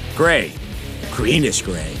 gray, greenish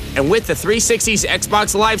gray. And with the 360's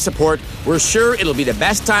Xbox Live support, we're sure it'll be the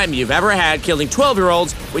best time you've ever had killing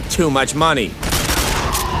 12-year-olds with too much money.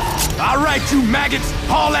 All right, you maggots,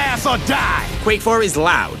 haul ass or die! Quake 4 is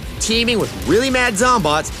loud, teeming with really mad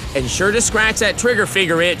zombots, and sure to scratch that trigger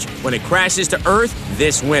finger itch when it crashes to Earth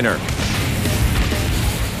this winter.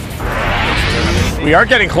 We are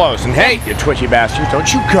getting close, and hey, you twitchy bastards,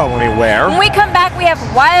 don't you go anywhere. When we come back, we have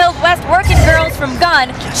Wild West Working Girls from Gun,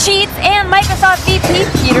 Cheats, and Microsoft VP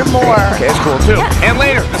Peter Moore. Okay, that's cool too. Yeah. And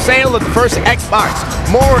later, the sale of the first Xbox.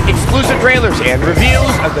 More exclusive trailers and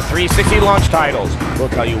reviews of the 360 launch titles. We'll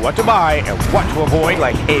tell you what to buy and what to avoid,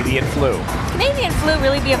 like avian flu. Can avian flu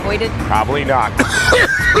really be avoided? Probably not.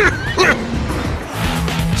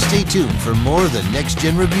 Stay tuned for more of the Next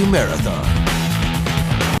Gen Review Marathon.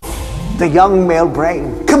 The young male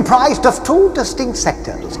brain, comprised of two distinct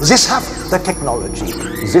sectors. This half, the technology.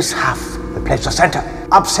 This half, the pleasure center.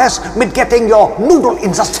 Obsessed with getting your noodle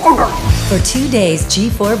in the stronger. For 2 days,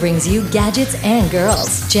 G4 brings you gadgets and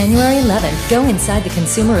girls. January 11th, go inside the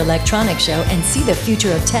Consumer Electronics Show and see the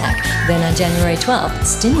future of tech. Then on January 12th,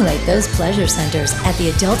 stimulate those pleasure centers at the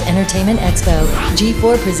Adult Entertainment Expo.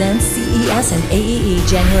 G4 presents CES and AEE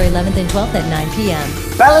January 11th and 12th at 9 p.m.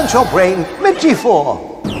 Balance your brain with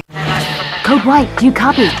G4. Code White, do you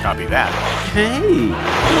copy? Copy that. Hey!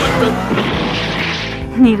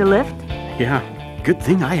 Need a lift? Yeah. Good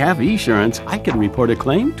thing I have Esurance. I can report a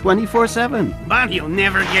claim 24/7. But he'll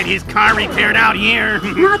never get his car repaired out here.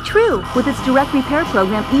 Not true. With its direct repair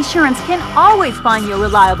program, Esurance can always find you a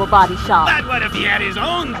reliable body shop. But what if he had his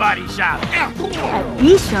own body shop? At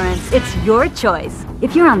Esurance, it's your choice.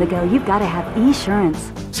 If you're on the go, you've got to have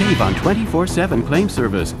Esurance. Save on 24/7 claim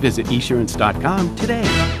service. Visit esurance.com today.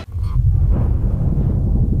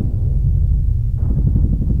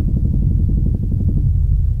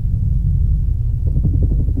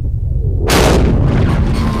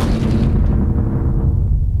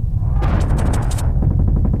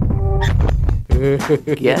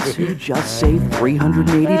 Guess who just saved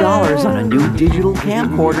 $380 on a new digital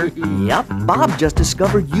camcorder? Yup, Bob just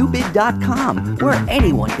discovered ubid.com, where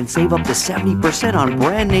anyone can save up to 70% on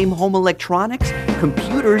brand name home electronics,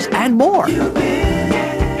 computers, and more.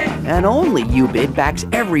 And only Ubid backs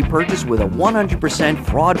every purchase with a 100%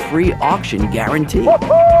 fraud-free auction guarantee.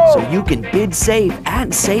 So you can bid safe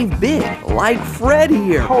and save big, like Fred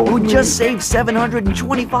here, who just saved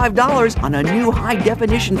 $725 on a new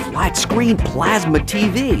high-definition flat-screen plasma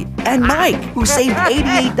TV. And Mike, who saved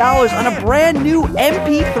 $88 on a brand new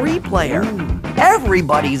MP3 player.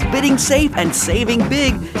 Everybody's bidding safe and saving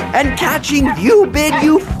big and catching Ubid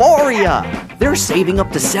euphoria. They're saving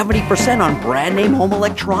up to 70% on brand name home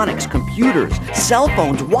electronics, computers, cell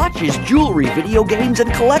phones, watches, jewelry, video games,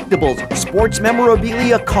 and collectibles, sports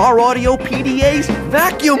memorabilia, car audio, PDAs,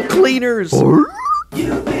 vacuum cleaners.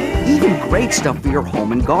 Even great stuff for your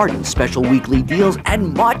home and garden, special weekly deals,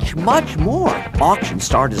 and much, much more. Auctions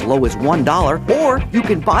start as low as $1, or you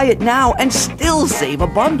can buy it now and still save a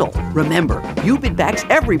bundle. Remember, Ubid backs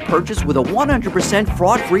every purchase with a 100%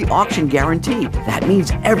 fraud-free auction guarantee. That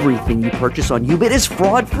means everything you purchase on Ubid is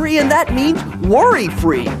fraud-free, and that means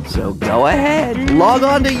worry-free. So go ahead, log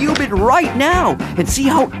on to Ubid right now and see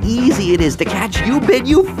how easy it is to catch Ubid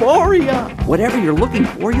euphoria. Whatever you're looking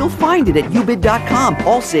for, you'll find it at ubid.com.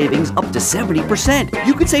 All savings up to 70%.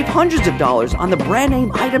 You could save hundreds of dollars on the brand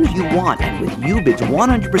name items you want, and with Ubid's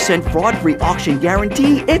 100% fraud-free auction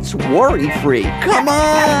guarantee, it's worry-free. Come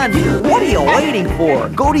on! What are you waiting for?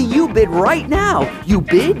 Go to Ubid right now. You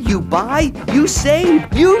bid, you buy, you save,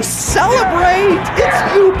 you celebrate! It's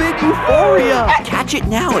Ubid euphoria! Catch it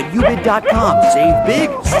now at ubid.com. Save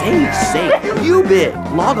big, save safe. Ubid.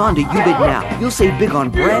 Log on to Ubid now. You'll save big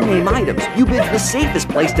on brand name items. Ubid's the safest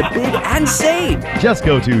place to bid and save. Just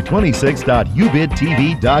go to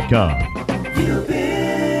 26.ubidtv.com.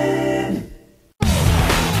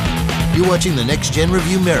 You're watching the Next Gen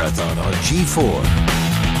Review Marathon on G4.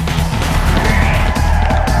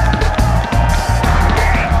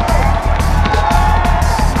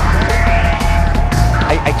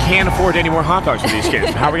 I can't afford any more hot dogs for these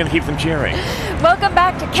kids. How are we going to keep them cheering? Welcome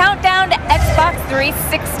back to Countdown to Xbox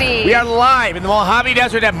 360. We are live in the Mojave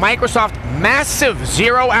Desert at Microsoft's massive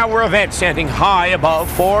zero-hour event, standing high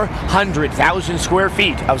above 400,000 square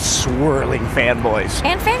feet of swirling fanboys.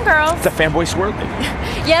 And fangirls. It's a fanboy swirling.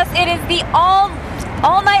 Yes, it is the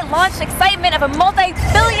all-night launch excitement of a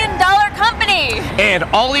multi-billion-dollar company. And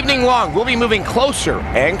all evening long, we'll be moving closer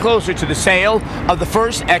and closer to the sale of the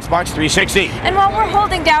first Xbox 360. And while we're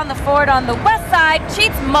holding down the fort on the west side,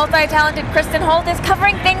 Cheat's multi-talented Kristin Holt is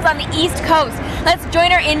covering things on the East Coast. Let's join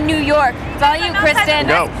her in New York. It's all you, Kristin.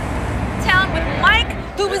 Go. Town with Mike,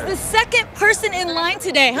 who was the second person in line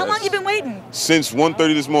today. How long have you been waiting? Since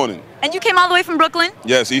 1:30 this morning. And you came all the way from Brooklyn?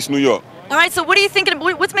 Yes, East New York. All right, so what are you thinking?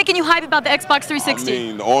 What's making you hype about the Xbox 360? I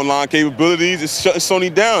mean, the online capabilities, it's shutting Sony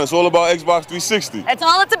down. It's all about Xbox 360. That's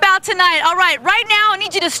all it's about tonight. All right, right now I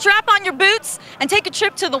need you to strap on your boots and take a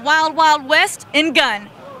trip to the Wild Wild West in Gun.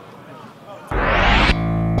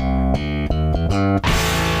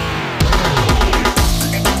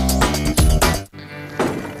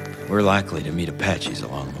 We're likely to meet Apaches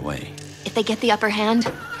along the way. If they get the upper hand,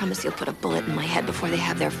 I promise you'll put a bullet in my head before they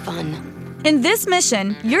have their fun. In this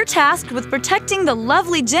mission, you're tasked with protecting the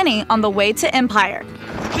lovely Jenny on the way to Empire.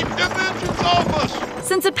 Keep them engines off us!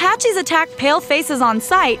 Since Apaches attack pale faces on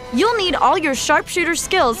sight, you'll need all your sharpshooter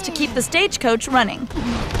skills to keep the stagecoach running.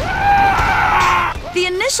 The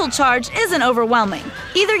initial charge isn't overwhelming.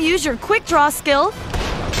 Either use your quick draw skill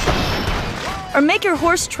or make your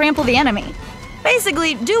horse trample the enemy.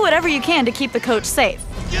 Basically, do whatever you can to keep the coach safe.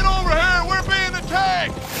 Get over here! We're being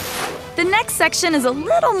attacked! The next section is a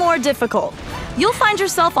little more difficult. You'll find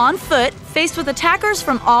yourself on foot, faced with attackers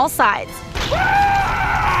from all sides.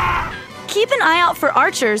 Keep an eye out for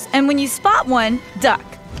archers, and when you spot one, duck.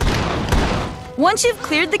 Once you've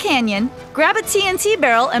cleared the canyon, grab a TNT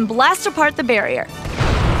barrel and blast apart the barrier.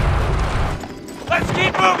 Let's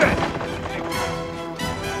keep moving!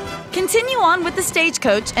 Continue on with the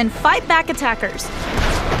stagecoach and fight back attackers.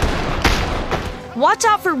 Watch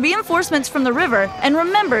out for reinforcements from the river, and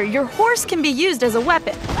remember, your horse can be used as a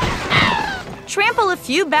weapon. Trample a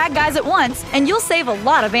few bad guys at once, and you'll save a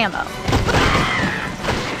lot of ammo.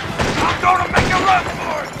 I'm gonna make a run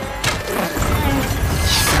for it!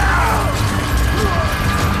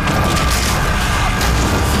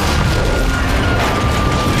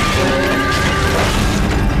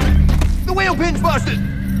 The wheel pin's busted!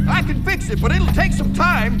 I can fix it, but it'll take some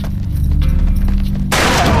time.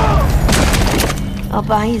 I'll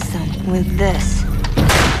buy you some with this.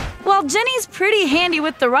 While Jenny's pretty handy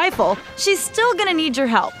with the rifle, she's still gonna need your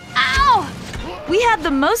help. Ow! We had the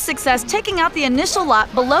most success taking out the initial lot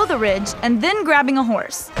below the ridge and then grabbing a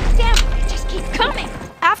horse. Damn, it just keeps coming.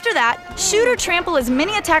 After that, shoot or trample as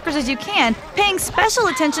many attackers as you can, paying special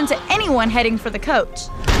attention to anyone heading for the coach.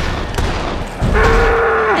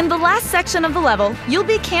 In the last section of the level, you'll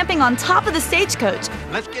be camping on top of the stagecoach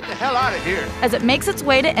Let's get the hell out of here. as it makes its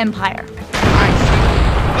way to Empire.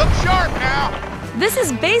 Look sharp now. This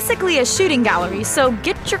is basically a shooting gallery, so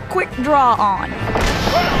get your quick draw on.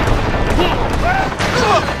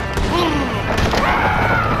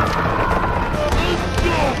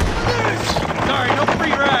 Sorry, no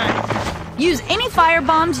free ride. Use any fire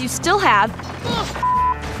bombs you still have,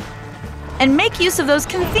 and make use of those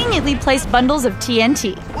conveniently placed bundles of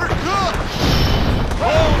TNT. We're good.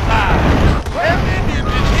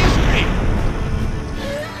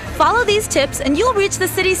 Follow these tips and you'll reach the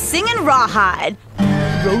city singing rawhide.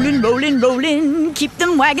 Rollin', rollin', rollin', keep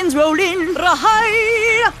them wagons rollin',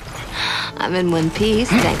 rawhide. I'm in one piece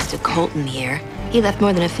thanks to Colton here. He left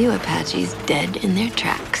more than a few Apaches dead in their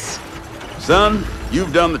tracks. Son,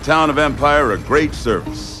 you've done the town of Empire a great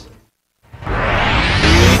service.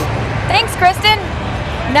 Thanks, Kristin.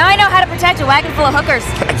 Now I know how to protect a wagon full of hookers.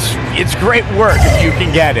 It's great work if you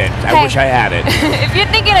can get it. I wish I had it. If you're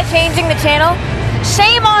thinking of changing the channel,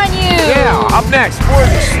 shame on you! Yeah, up next, more of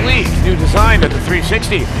the sleek new design of the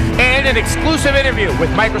 360 and an exclusive interview with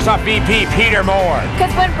Microsoft VP Peter Moore.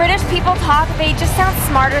 Because when British people talk, they just sound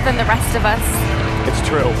smarter than the rest of us. It's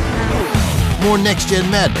true. More Next Gen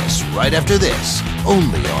Madness right after this,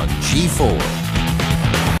 only on G4.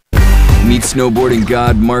 Meet snowboarding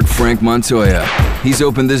god Mark Frank Montoya. He's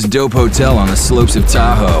opened this dope hotel on the slopes of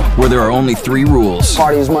Tahoe, where there are only 3 rules.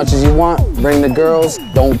 Party as much as you want, bring the girls,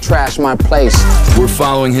 don't trash my place. We're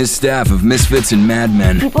following his staff of misfits and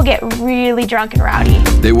madmen. People get really drunk and rowdy.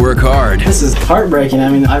 They work hard. This is heartbreaking.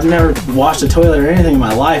 I mean, I've never washed a toilet or anything in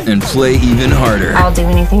my life. And play even harder. I'll do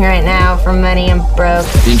anything right now for money. I'm broke.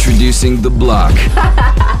 Introducing The Block.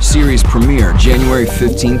 Series premiere January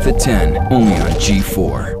 15th at 10, only on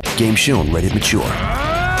G4. Game shown, rated mature.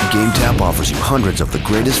 GameTap offers you hundreds of the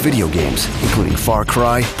greatest video games, including Far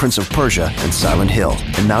Cry, Prince of Persia, and Silent Hill.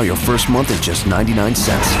 And now your first month is just 99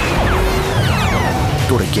 cents.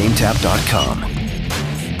 Go to GameTap.com.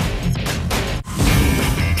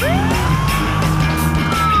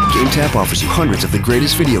 GameTap offers you hundreds of the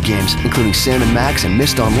greatest video games, including Sam & Max and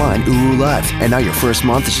Myst Online Uru Live. And now your first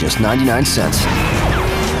month is just 99 cents.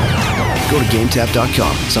 Go to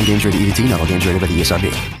GameTap.com. Some games rated EDT, not all games rated by the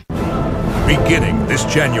ESRB. Beginning this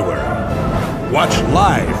January, watch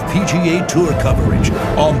live PGA Tour coverage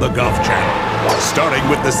on the Golf Channel, starting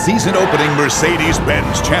with the season-opening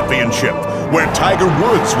Mercedes-Benz Championship, where Tiger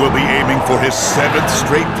Woods will be aiming for his 7th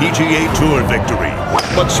straight PGA Tour victory.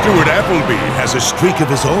 But Stuart Appleby has a streak of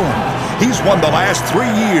his own. He's won the last 3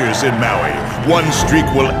 years in Maui. One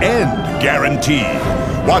streak will end, guaranteed.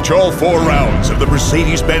 Watch all 4 rounds of the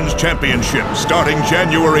Mercedes-Benz Championship starting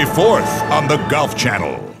January 4th on the Golf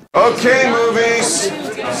Channel. Okay, movies.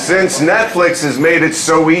 Since Netflix has made it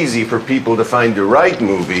so easy for people to find the right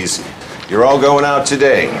movies, you're all going out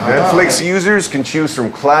today. Netflix users can choose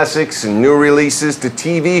from classics and new releases to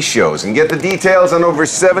TV shows and get the details on over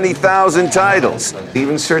 70,000 titles.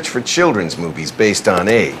 Even search for children's movies based on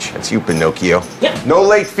age. That's you, Pinocchio. Yep. No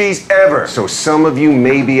late fees ever, so some of you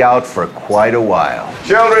may be out for quite a while.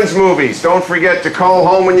 Children's movies, don't forget to call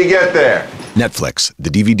home when you get there. Netflix, the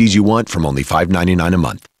DVDs you want from only $5.99 a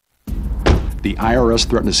month. The IRS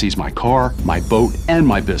threatened to seize my car, my boat, and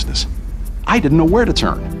my business. I didn't know where to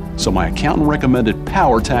turn, so my accountant recommended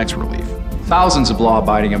Power Tax Relief. Thousands of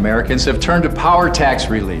law-abiding Americans have turned to Power Tax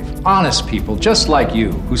Relief. Honest people just like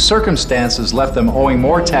you, whose circumstances left them owing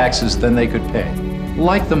more taxes than they could pay.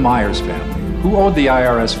 Like the Myers family, who owed the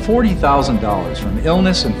IRS $40,000 from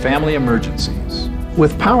illness and family emergencies.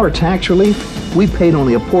 With Power Tax Relief, we paid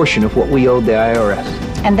only a portion of what we owed the IRS.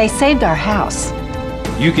 And they saved our house.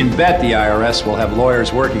 You can bet the IRS will have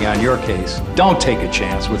lawyers working on your case. Don't take a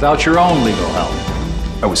chance without your own legal help.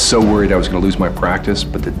 I was so worried I was going to lose my practice,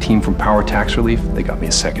 but the team from Power Tax Relief, they got me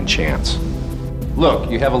a second chance.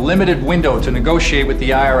 Look, you have a limited window to negotiate with the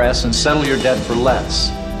IRS and settle your debt for less.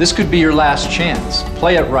 This could be your last chance.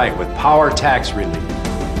 Play it right with Power Tax Relief.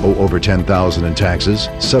 Owe over $10,000 in taxes?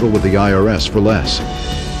 Settle with the IRS for less.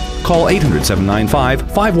 Call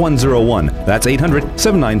 800-795-5101. That's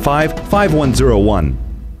 800-795-5101.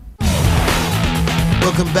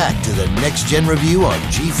 Welcome back to the Next Gen Review on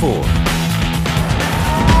G4.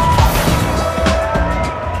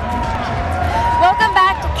 Welcome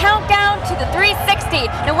back to Countdown to the 360.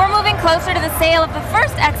 Now we're moving closer to the sale of the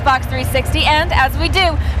first Xbox 360, and as we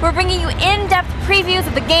do, we're bringing you in-depth previews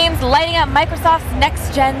of the games lighting up Microsoft's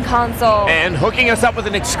next-gen console. And hooking us up with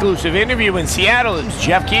an exclusive interview in Seattle is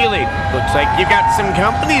Geoff Keighley. Looks like you got some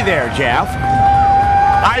company there, Geoff.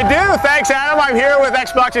 I do. Thanks, Adam. I'm here with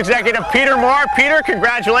Xbox executive Peter Moore. Peter,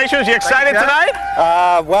 congratulations. You excited tonight?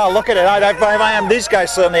 Well, look at it. I am. These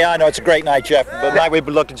guys certainly are. I know it's a great night, Geoff. The night we've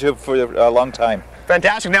been looking to for a long time.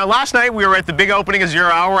 Fantastic. Now, last night we were at the big opening of 0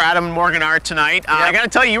 Hour. Adam and Morgan are tonight. I got to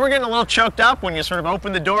tell you, you were getting a little choked up when you sort of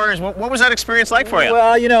opened the doors. What was that experience like for you?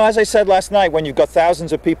 Well, you know, as I said last night, when you've got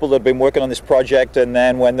thousands of people that have been working on this project, and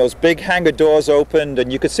then when those big hangar doors opened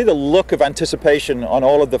and you could see the look of anticipation on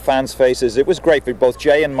all of the fans' faces, it was great for both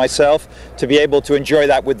Jay and myself to be able to enjoy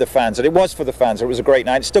that with the fans. And it was for the fans. It was a great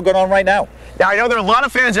night. It's still going on right now. Now, I know there are a lot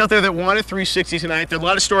of fans out there that want a 360 tonight. There are a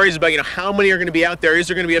lot of stories about, how many are going to be out there? Is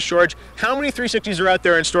there going to be a shortage? How many 360s are out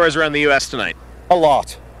there in stores around the U.S. tonight? A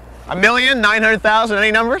lot. 1,900,000?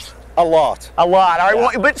 Any numbers? A lot. A lot. All right.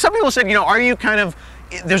 Well, but some people said, are you kind of,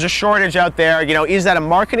 there's a shortage out there, is that a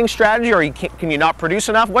marketing strategy, or can you not produce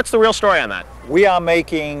enough? What's the real story on that? We are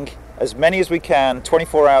making as many as we can,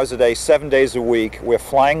 24 hours a day, 7 days a week. We're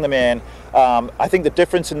flying them in. I think the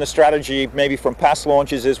difference in the strategy maybe from past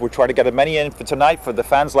launches is we're trying to get as many in for tonight for the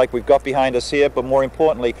fans like we've got behind us here, but more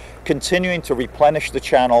importantly, continuing to replenish the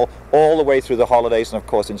channel all the way through the holidays and of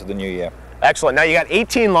course into the new year. Excellent. Now you got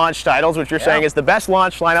 18 launch titles, which you're saying is the best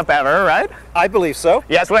launch lineup ever, right? I believe so.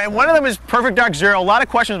 Yes, and one of them is Perfect Dark Zero. A lot of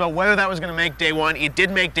questions about whether that was going to make day one. It did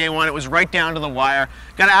make day one. It was right down to the wire.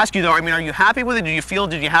 Got to ask you though, are you happy with it?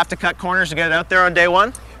 Did you have to cut corners to get it out there on day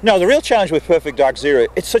one? No, the real challenge with Perfect Dark Zero,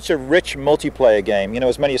 it's such a rich multiplayer game.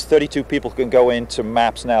 As many as 32 people can go into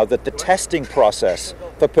maps now, that the testing process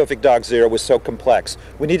for Perfect Dark Zero was so complex.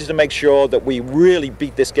 We needed to make sure that we really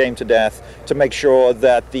beat this game to death to make sure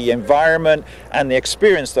that the environment and the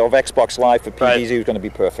experience of Xbox Live for PDZ was going to be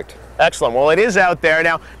perfect. Excellent. Well, it is out there.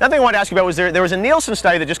 Now, another thing I wanted to ask you about was there was a Nielsen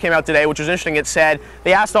study that just came out today, which was interesting. It said,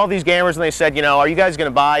 they asked all these gamers and they said, are you guys going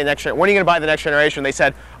to buy when are you going to buy the next generation? They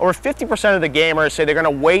said over 50% of the gamers say they're going to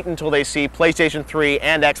wait until they see PlayStation 3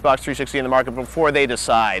 and Xbox 360 in the market before they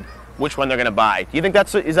decide which one they're going to buy. Do you think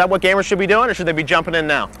is that what gamers should be doing, or should they be jumping in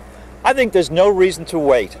now? I think there's no reason to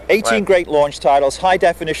wait. 18 great launch titles, high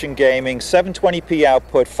definition gaming, 720p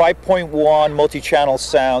output, 5.1 multi-channel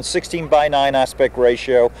sound, 16:9 aspect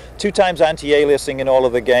ratio, 2 times anti-aliasing in all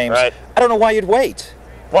of the games. I don't know why you'd wait.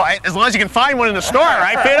 Well, as long as you can find one in the store,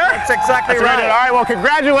 right, Peter? That's exactly right. All right, well,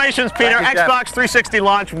 congratulations, Peter. You, Xbox 360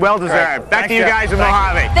 launch, well deserved. Back to you guys in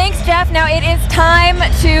Mojave. Thanks, Geoff. Now it is time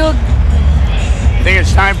to... I think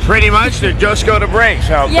it's time pretty much to just go to break.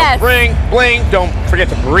 So don't blink, don't forget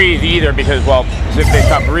to breathe either, because, well, if they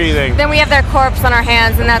stop breathing, then we have their corpse on our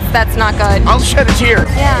hands, and that's not good. I'll shed a tear.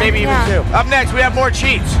 Yeah, maybe even two. Up next, we have more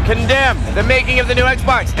cheats, Condemn, the making of the new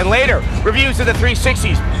Xbox, and later, reviews of the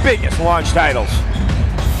 360's biggest launch titles.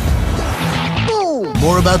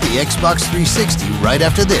 More about the Xbox 360 right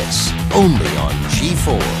after this, only on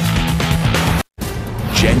G4.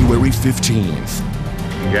 January 15th.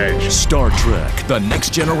 Engage. Star Trek, The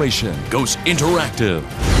Next Generation goes interactive.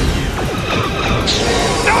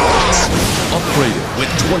 Upgraded with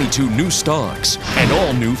 22 new stocks and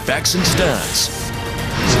all new facts and stats.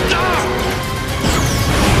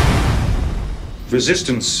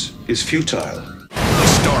 Resistance is futile.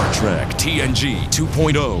 Star Trek TNG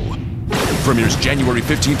 2.0 premieres January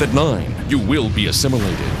 15th at 9. You will be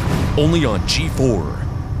assimilated. Only on G4.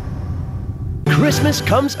 Christmas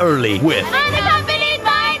comes early with Unaccompanied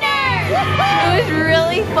minor! It was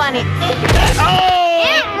really funny. Oh!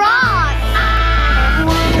 It rocked!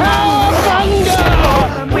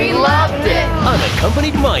 We loved it!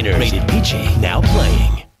 Unaccompanied Minors. Rated PG. Now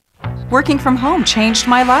playing. Working from home changed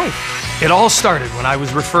my life. It all started when I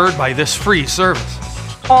was referred by this free service.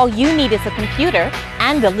 All you need is a computer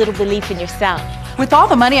and a little belief in yourself. With all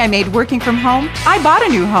the money I made working from home, I bought a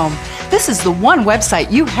new home. This is the one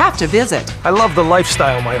website you have to visit. I love the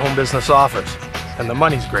lifestyle my home business offers. And the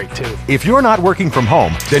money's great too. If you're not working from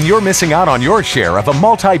home, then you're missing out on your share of a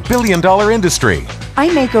multi-billion-dollar industry.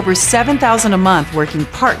 I make over $7,000 a month working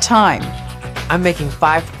part-time. I'm making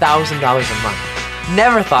 $5,000 a month.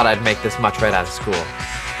 Never thought I'd make this much right out of school.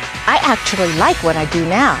 I actually like what I do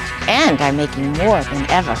now, and I'm making more than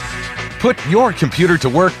ever. Put your computer to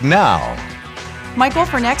work now. My goal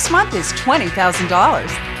for next month is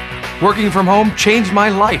 $20,000. Working from home changed my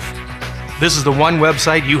life. This is the one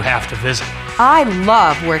website you have to visit. I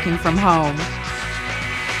love working from home.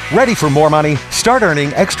 Ready for more money? Start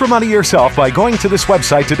earning extra money yourself by going to this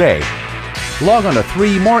website today. Log on to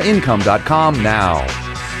 3moreincome.com now.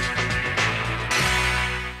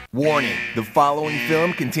 Warning, the following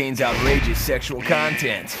film contains outrageous sexual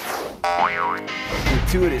content,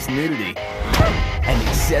 gratuitous nudity, and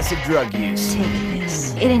excessive drug use. Take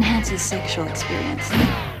this. It enhances sexual experience.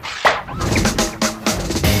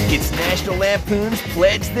 It's National Lampoon's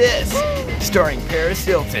Pledge This, starring Paris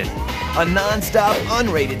Hilton, a non-stop,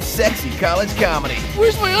 unrated, sexy college comedy.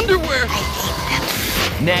 Where's my underwear?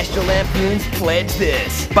 National Lampoon's Pledge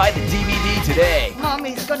This. Buy the DVD today.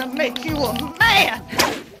 Mommy's gonna make you a man!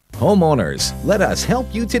 Homeowners, let us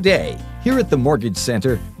help you today. Here at the Mortgage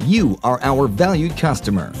Center, you are our valued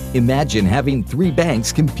customer. Imagine having 3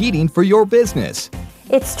 banks competing for your business.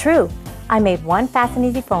 It's true. I made one fast and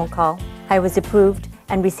easy phone call. I was approved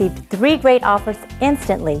and received 3 great offers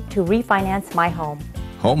instantly to refinance my home.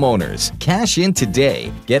 Homeowners, cash in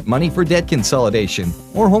today. Get money for debt consolidation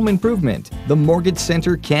or home improvement. The Mortgage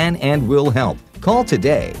Center can and will help. Call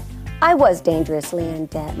today. I was dangerously in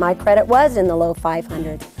debt. My credit was in the low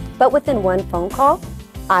 500s. But within one phone call,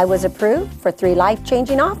 I was approved for 3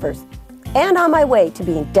 life-changing offers and on my way to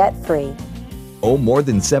being debt-free. Owe more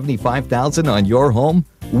than $75,000 on your home?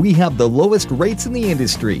 We have the lowest rates in the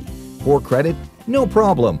industry. Poor credit? No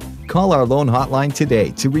problem. Call our loan hotline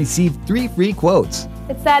today to receive 3 free quotes.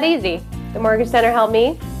 It's that easy. The Mortgage Center helped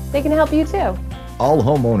me. They can help you too. All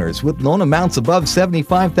homeowners with loan amounts above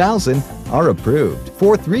 $75,000 are approved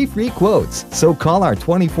for 3 free quotes. So call our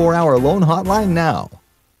 24-hour loan hotline now.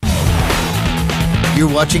 You're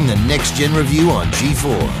watching the Next Gen Review on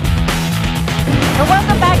G4. And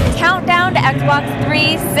welcome back to Countdown to Xbox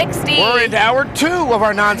 360. We're into hour 2 of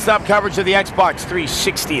our non-stop coverage of the Xbox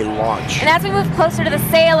 360 launch. And as we move closer to the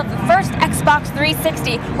sale of the first Xbox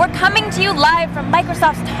 360, we're coming to you live from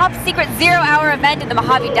Microsoft's top secret 0-hour event in the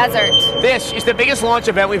Mojave Desert. This is the biggest launch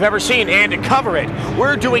event we've ever seen, and to cover it,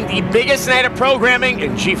 we're doing the biggest night of programming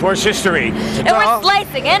in G4's history. And we're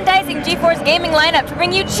slicing and dicing G4's gaming lineup to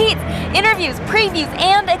bring you cheats, interviews, previews,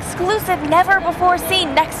 and exclusive,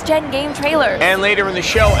 never-before-seen next-gen game trailers. And later in the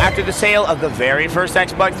show, after the sale of the very first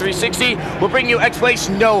Xbox 360, we'll bring you X-Play's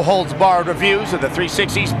no-holds-barred reviews of the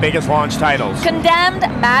 360's biggest launch titles. Condemned,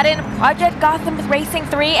 Madden, Project Gotham Racing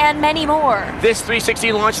 3, and many more. This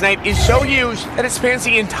 360 launch night is so huge that it spans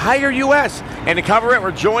the entire U.S. And to cover it,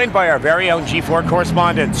 we're joined by our very own G4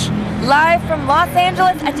 correspondents. Live from Los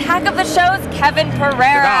Angeles, Attack of the Show's Kevin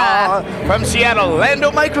Pereira. From Seattle, Lando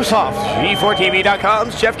Microsoft,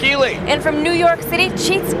 G4TV.com's Geoff Keighley. And from New York City,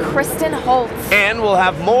 Cheats Kristin Holt. And we'll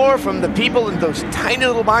have more from the people in those tiny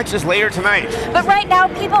little boxes later tonight. But right now,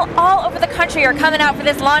 people all over the country are coming out for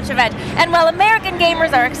this launch event. And while American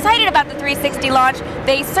gamers are excited about the 360 launch,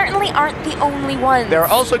 they certainly aren't the only ones. There are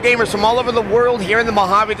also gamers from all over the world here in the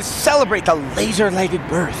Mojave to celebrate the laser-lighted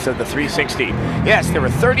birth of the 360. Yes, there were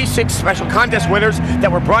 36 special contest winners that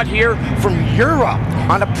were brought here from Europe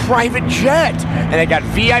on a private jet. And they got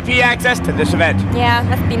VIP access to this event. Yeah,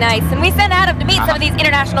 must be nice. And we sent Adam to meet some of these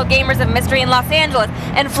international gamers of mystery in Los Angeles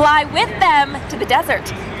and fly with them to the desert.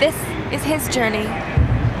 This is his journey.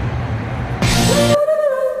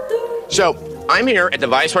 So, I'm here at the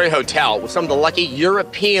Viceroy Hotel with some of the lucky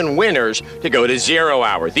European winners to go to 0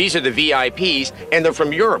 Hour. These are the VIPs, and they're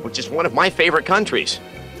from Europe, which is one of my favorite countries.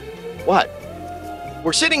 What?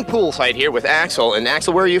 We're sitting poolside here with Axel, and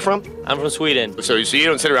Axel, where are you from? I'm from Sweden. So you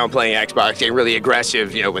don't sit around playing Xbox, getting really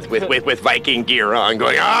aggressive, you know, with Viking gear on,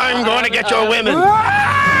 going, I'm going to get your women.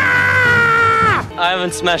 I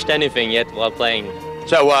haven't smashed anything yet while playing.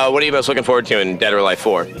 So what are you most looking forward to in Dead or Alive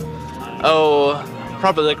 4? Oh,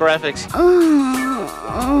 probably the graphics.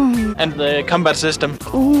 And the combat system.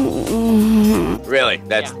 Really?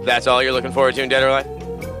 That's all you're looking forward to in Dead or Alive?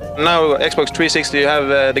 Now, Xbox 360, you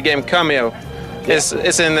have the game Cameo. It's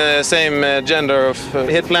in the same gender of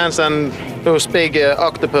hit plants and those big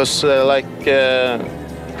octopus-like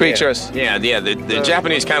creatures. Yeah, the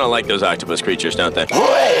Japanese kind of like those octopus creatures, don't they?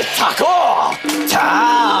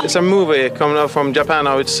 It's a movie coming out from Japan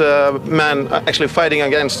now. It's a man actually fighting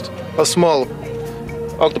against a small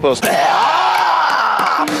octopus.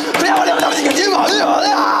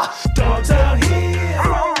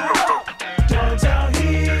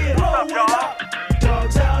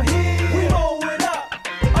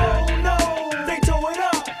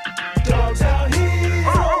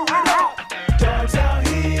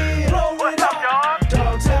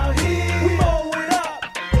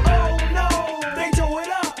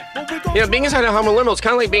 You know, being inside a Hummer limo is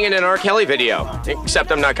kind of like being in an R. Kelly video,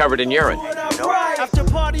 except I'm not covered in urine.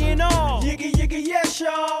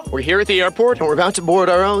 We're here at the airport, and we're about to board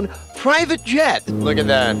our own private jet. Look at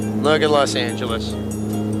that. Look at Los Angeles.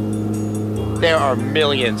 There are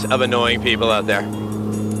millions of annoying people out there.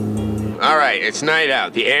 All right, it's night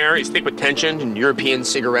out. The air is thick with tension and European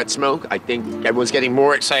cigarette smoke. I think everyone's getting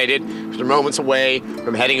more excited because they're moments away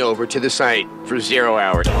from heading over to the site for 0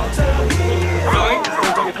 hours.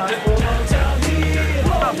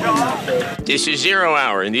 This is 0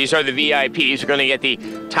 hour, and these are the VIPs. We're going to get the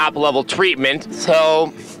top-level treatment.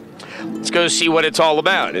 So let's go see what it's all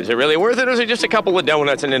about. Is it really worth it, or is it just a couple of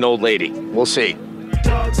donuts and an old lady? We'll see.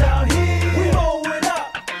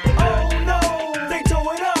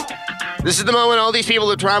 This is the moment all these people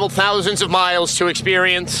have traveled thousands of miles to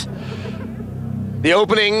experience the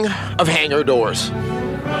opening of hangar doors.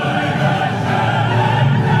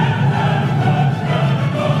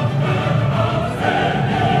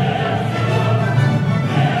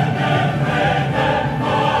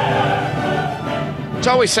 It's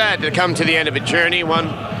always sad to come to the end of a journey, one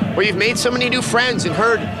where you've made so many new friends and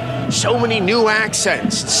heard so many new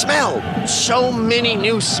accents, smelled so many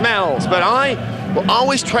new smells, but I will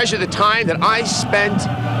always treasure the time that I spent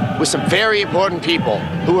with some very important people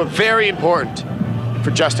who were very important for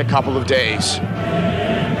just a couple of days.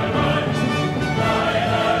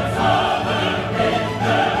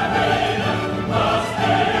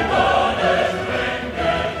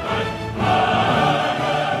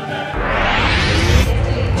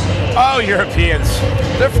 Oh, Europeans,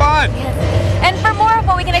 they're fun. And for more of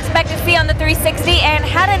what we can expect to see on the 360 and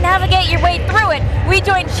how to navigate your way through it, we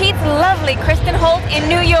joined Cheat's lovely Kristin Holt in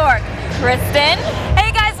New York. Kristin?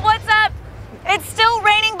 Hey guys, what's up? It's still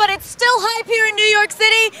raining, but it's still hype here in New York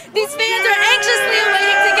City. These fans are anxiously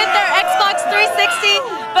awaiting to get their Xbox 360.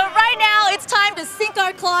 But right now, it's time to sink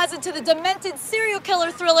our claws into the demented serial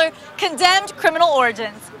killer thriller, Condemned: Criminal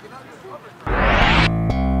Origins.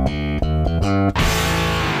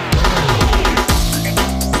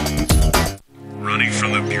 Running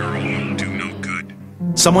from the Bureau will do no good.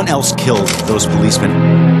 Someone else killed those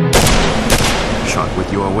policemen. Shot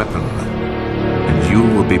with your weapon, and you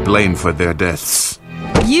will be blamed for their deaths.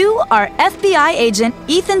 You are FBI agent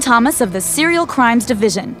Ethan Thomas of the Serial Crimes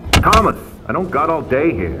Division. Thomas, I don't got all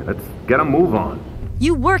day here. Let's get a move on.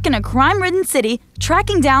 You work in a crime-ridden city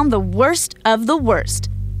tracking down the worst of the worst,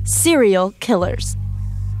 serial killers.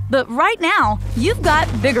 But right now, you've got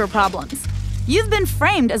bigger problems. You've been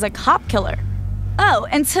framed as a cop killer. Oh,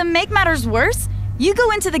 and to make matters worse, you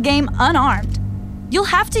go into the game unarmed. You'll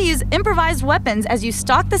have to use improvised weapons as you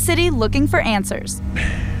stalk the city looking for answers.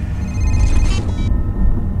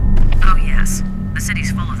 Oh yes, the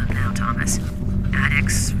city's full of them now, Thomas.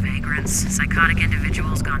 Addicts, vagrants, psychotic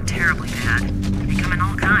individuals gone terribly bad. They come in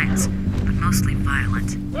all kinds, but mostly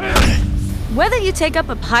violent. Whether you take up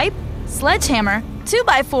a pipe, sledgehammer,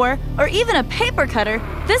 2x4, or even a paper cutter,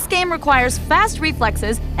 this game requires fast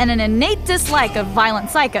reflexes and an innate dislike of violent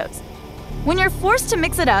psychos. When you're forced to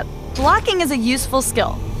mix it up, blocking is a useful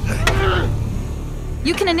skill.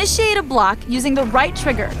 You can initiate a block using the right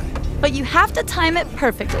trigger, but you have to time it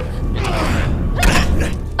perfectly.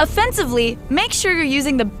 Offensively, make sure you're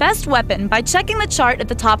using the best weapon by checking the chart at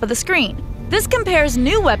the top of the screen. This compares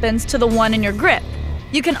new weapons to the one in your grip.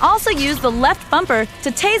 You can also use the left bumper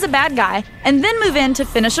to tase a bad guy and then move in to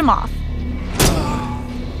finish him off.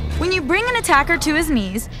 When you bring an attacker to his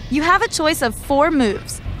knees, you have a choice of 4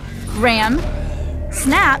 moves: ram,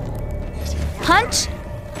 snap, punch,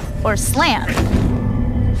 or slam.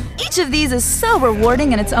 Each of these is so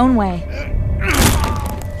rewarding in its own way.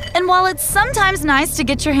 And while it's sometimes nice to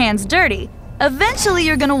get your hands dirty, eventually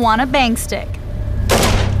you're gonna want a bang stick.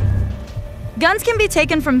 Guns can be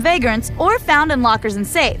taken from vagrants or found in lockers and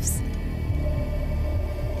safes.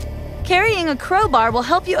 Carrying a crowbar will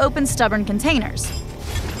help you open stubborn containers.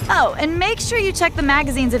 Oh, and make sure you check the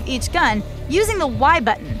magazines of each gun using the Y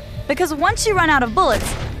button, because once you run out of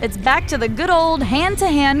bullets, it's back to the good old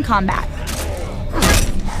hand-to-hand combat.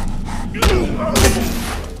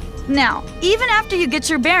 Now, even after you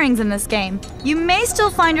get your bearings in this game, you may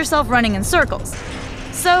still find yourself running in circles.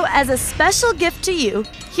 So, as a special gift to you,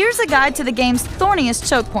 here's a guide to the game's thorniest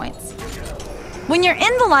choke points. When you're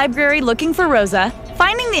in the library looking for Rosa,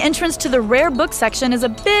 finding the entrance to the rare book section is a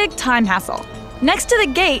big time hassle. Next to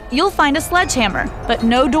the gate, you'll find a sledgehammer, but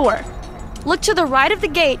no door. Look to the right of the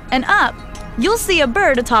gate and up, you'll see a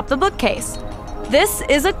bird atop the bookcase. This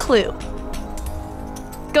is a clue.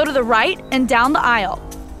 Go to the right and down the aisle.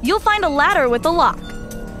 You'll find a ladder with a lock.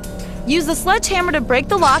 Use the sledgehammer to break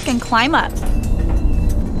the lock and climb up.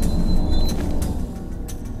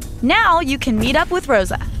 Now you can meet up with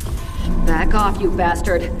Rosa. Back off, you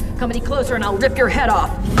bastard. Come any closer and I'll rip your head off.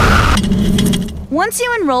 Once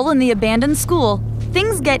you enroll in the abandoned school,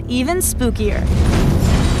 things get even spookier.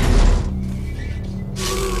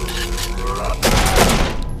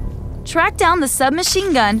 Track down the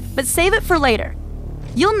submachine gun, but save it for later.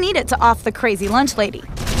 You'll need it to off the crazy lunch lady.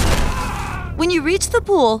 When you reach the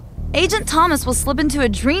pool, Agent Thomas will slip into a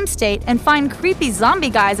dream state and find creepy zombie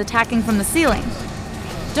guys attacking from the ceiling.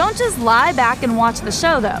 Don't just lie back and watch the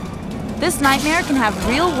show, though. This nightmare can have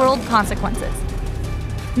real-world consequences.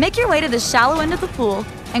 Make your way to the shallow end of the pool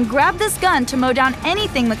and grab this gun to mow down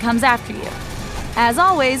anything that comes after you. As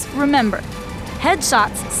always, remember,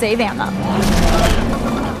 headshots save ammo.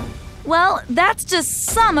 Well, that's just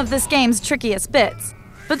some of this game's trickiest bits.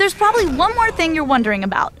 But there's probably one more thing you're wondering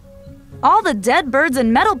about. All the dead birds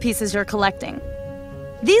and metal pieces you're collecting.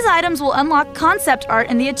 These items will unlock concept art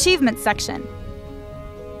in the achievements section.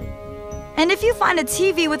 And if you find a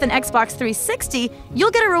TV with an Xbox 360,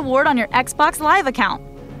 you'll get a reward on your Xbox Live account.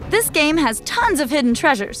 This game has tons of hidden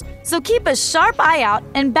treasures, so keep a sharp eye out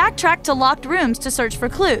and backtrack to locked rooms to search for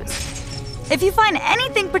clues. If you find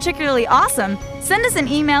anything particularly awesome, send us an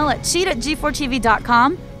email at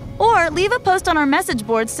cheat@g4tv.com or leave a post on our message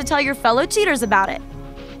boards to tell your fellow cheaters about it.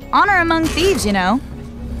 Honor among thieves, you know.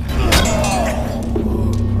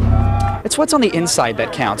 It's what's on the inside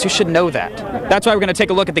that counts. You should know that. That's why we're going to take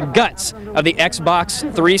a look at the guts of the Xbox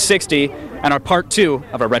 360 and our part 2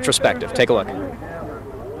 of our retrospective. Take a look.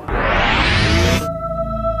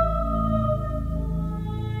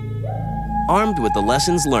 Armed with the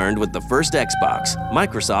lessons learned with the first Xbox,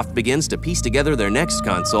 Microsoft begins to piece together their next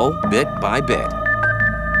console bit by bit.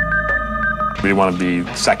 We didn't want to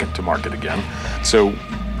be second to market again. So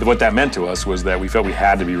what that meant to us was that we felt we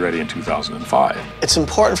had to be ready in 2005. It's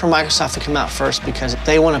important for Microsoft to come out first because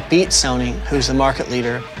they want to beat Sony, who's the market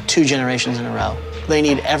leader, 2 generations in a row. They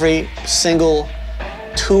need every single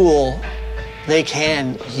tool they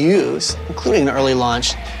can use, including an early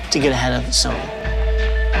launch, to get ahead of Sony.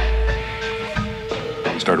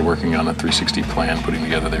 We started working on a 360 plan, putting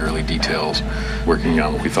together the early details, working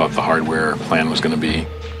on what we thought the hardware plan was going to be.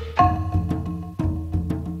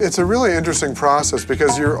 It's a really interesting process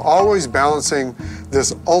because you're always balancing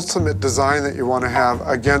this ultimate design that you want to have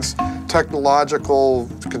against technological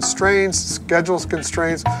constraints, schedules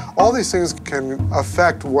constraints. All these things can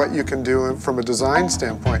affect what you can do from a design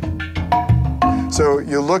standpoint. So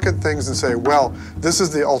you look at things and say, well, this is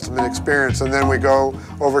the ultimate experience. And then we go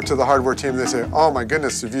over to the hardware team and they say, oh my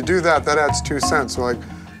goodness, if you do that, that adds 2 cents. We're like,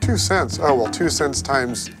 2 cents? Oh, well, 2 cents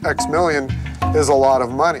times X million is a lot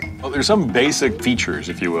of money. Well, there's some basic features,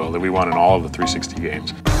 if you will, that we want in all of the 360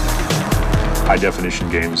 games. High definition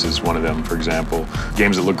games is one of them, for example.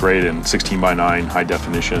 Games that look great in 16:9 high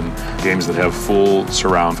definition. Games that have full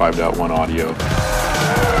surround 5.1 audio.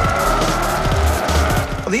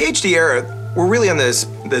 The HD era, we're really on this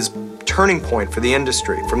turning point for the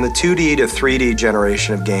industry. From the 2D to 3D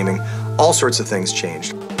generation of gaming, all sorts of things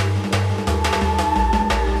changed.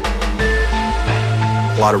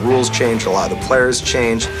 A lot of rules changed, a lot of the players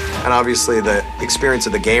changed, and obviously the experience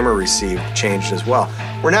of the gamer received changed as well.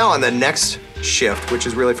 We're now on the next shift, which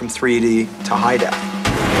is really from 3D to high def.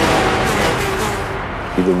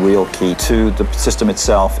 The real key to the system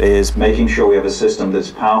itself is making sure we have a system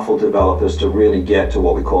that's powerful to developers to really get to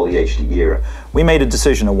what we call the HD era. We made a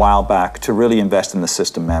decision a while back to really invest in the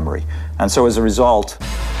system memory, and so as a result,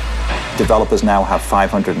 developers now have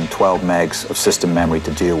 512 megs of system memory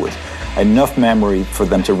to deal with. Enough memory for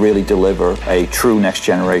them to really deliver a true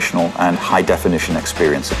next-generational and high-definition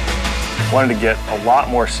experience. Wanted to get a lot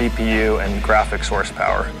more CPU and graphics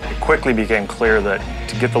horsepower. It quickly became clear that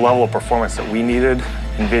to get the level of performance that we needed,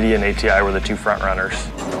 NVIDIA and ATI were the 2 front runners.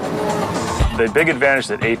 The big advantage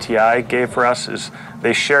that ATI gave for us is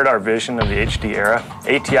they shared our vision of the HD era.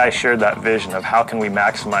 ATI shared that vision of how can we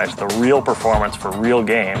maximize the real performance for real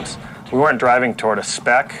games. We weren't driving toward a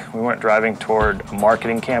spec, we weren't driving toward a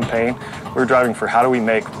marketing campaign, we were driving for how do we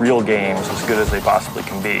make real games as good as they possibly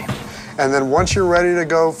can be. And then once you're ready to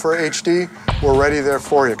go for HD, we're ready there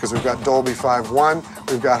for you because we've got Dolby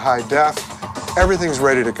 5.1, we've got high def, everything's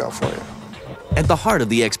ready to go for you. At the heart of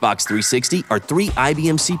the Xbox 360 are 3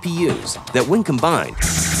 IBM CPUs that, when combined,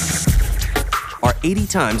 are 80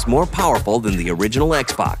 times more powerful than the original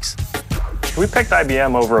Xbox. We picked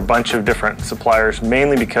IBM over a bunch of different suppliers,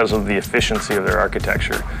 mainly because of the efficiency of their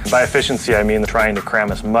architecture. By efficiency, I mean trying to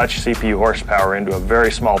cram as much CPU horsepower into a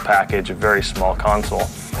very small package, a very small console.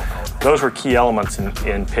 Those were key elements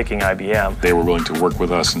in picking IBM. They were willing to work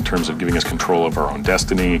with us in terms of giving us control of our own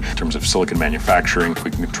destiny, in terms of silicon manufacturing, we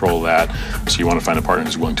can control that. So you want to find a partner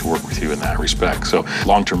who's willing to work with you in that respect. So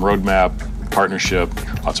long-term roadmap, partnership,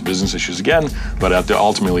 lots of business issues again, but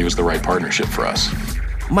ultimately it was the right partnership for us.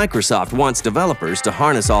 Microsoft wants developers to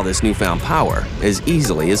harness all this newfound power as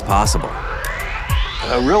easily as possible.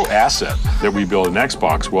 A real asset that we built in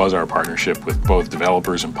Xbox was our partnership with both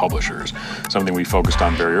developers and publishers, something we focused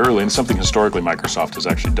on very early and something historically Microsoft has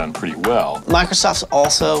actually done pretty well. Microsoft's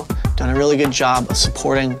also done a really good job of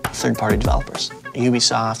supporting third-party developers.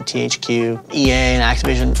 Ubisoft, THQ, EA, and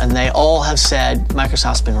Activision, and they all have said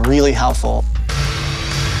Microsoft's been really helpful.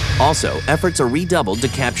 Also, efforts are redoubled to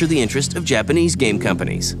capture the interest of Japanese game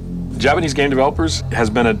companies. Japanese game developers has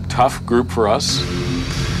been a tough group for us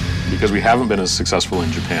because we haven't been as successful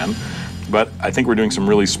in Japan. But I think we're doing some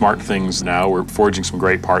really smart things now. We're forging some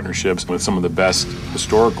great partnerships with some of the best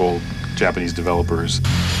historical Japanese developers.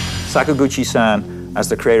 Sakaguchi-san, as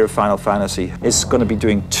the creator of Final Fantasy, is going to be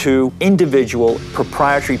doing 2 individual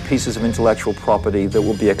proprietary pieces of intellectual property that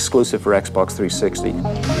will be exclusive for Xbox 360.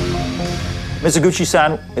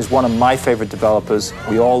 Mizuguchi-san is one of my favorite developers.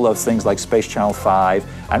 We all love things like Space Channel 5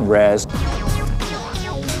 and Rez.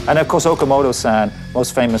 And of course, Okamoto-san,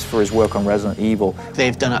 most famous for his work on Resident Evil.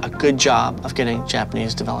 They've done a good job of getting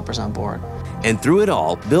Japanese developers on board. And through it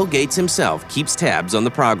all, Bill Gates himself keeps tabs on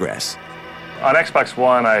the progress. On Xbox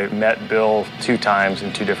One, I met Bill 2 times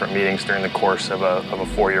in 2 different meetings during the course of a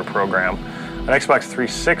 4-year program. On Xbox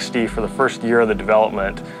 360, for the first year of the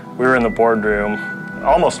development, we were in the boardroom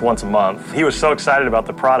almost once a month. He was so excited about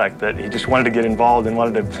the product that he just wanted to get involved and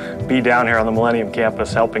wanted to be down here on the Millennium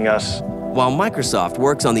campus helping us. While Microsoft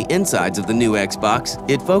works on the insides of the new Xbox,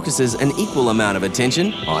 it focuses an equal amount of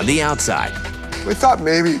attention on the outside. We thought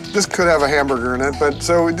maybe this could have a hamburger in it, but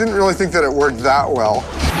so we didn't really think that it worked that well.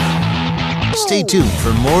 Stay tuned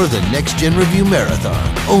for more of the Next Gen Review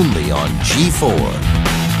Marathon, only on G4.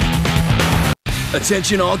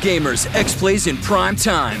 Attention all gamers, X plays in prime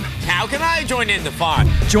time. How can I join in the fun?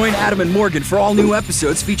 Join Adam and Morgan for all new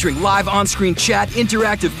episodes featuring live on-screen chat,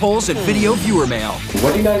 interactive polls, and video viewer mail.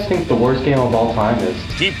 What do you guys think the worst game of all time is?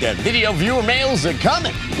 Keep the video viewer mails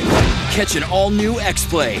coming. Catch an all-new X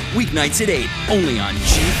Play, weeknights at 8, only on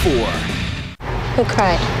G4. Who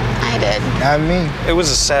cried? I did. Not me. It was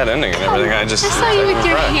a sad ending and everything. I saw you with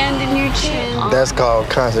your hand in your chin. That's called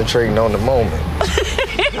concentrating on the moment.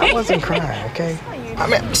 I wasn't crying, okay? I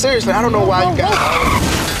mean, seriously, I don't know why you got...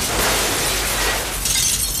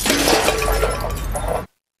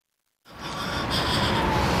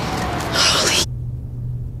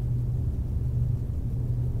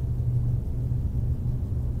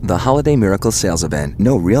 The Holiday Miracle Sales Event.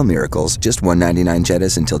 No real miracles, just $199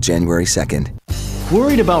 Jettas until January 2nd.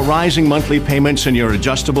 Worried about rising monthly payments in your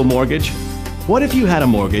adjustable mortgage? What if you had a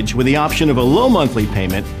mortgage with the option of a low monthly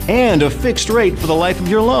payment and a fixed rate for the life of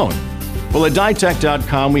your loan? Well, at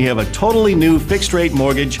Ditech.com, we have a totally new fixed rate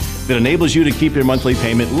mortgage that enables you to keep your monthly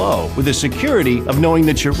payment low with the security of knowing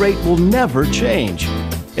that your rate will never change.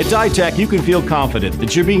 At Ditech, you can feel confident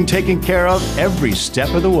that you're being taken care of every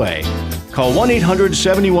step of the way. Call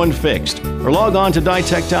 1-800-71-FIXED or log on to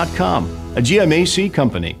Ditech.com, a GMAC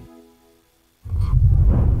company.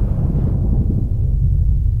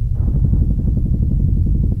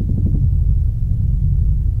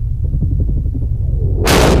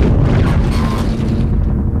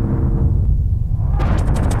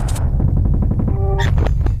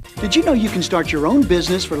 Did you know you can start your own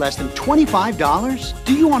business for less than $25?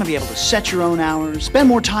 Do you want to be able to set your own hours, spend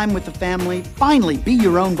more time with the family, finally be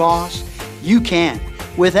your own boss? You can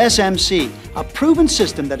with SMC, a proven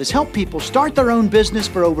system that has helped people start their own business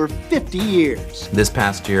for over 50 years. This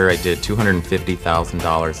past year, I did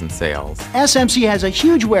 $250,000 in sales. SMC has a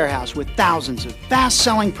huge warehouse with thousands of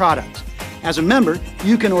fast-selling products. As a member,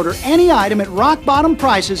 you can order any item at rock-bottom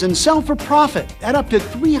prices and sell for profit at up to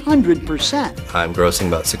 300%. I'm grossing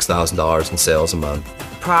about $6,000 in sales a month.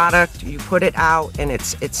 Product, you put it out, and it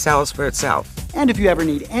sells for itself. And if you ever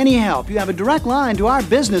need any help, you have a direct line to our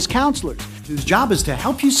business counselors, whose job is to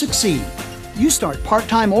help you succeed. You start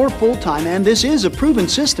part-time or full-time, and this is a proven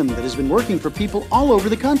system that has been working for people all over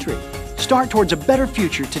the country. Start towards a better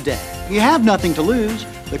future today. You have nothing to lose.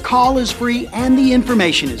 The call is free, and the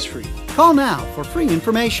information is free. Call now for free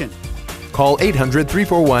information. Call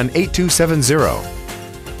 800-341-8270.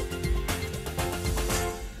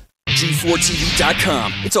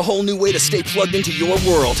 G4TV.com. It's a whole new way to stay plugged into your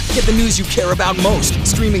world. Get the news you care about most,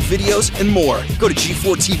 streaming videos, and more. Go to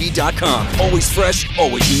G4TV.com. Always fresh,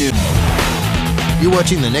 always new. You're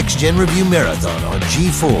watching the Next Gen Review Marathon on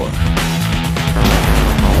G4.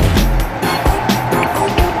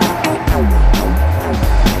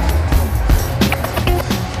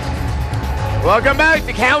 Welcome back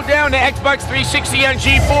to Countdown to Xbox 360 on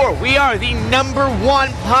G4. We are the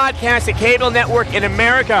 #1 podcast at cable network in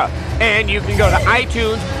America. And you can go to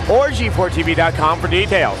iTunes or G4TV.com for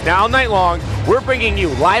details. Now, all night long, we're bringing you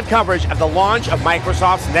live coverage of the launch of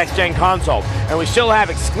Microsoft's next-gen console. And we still have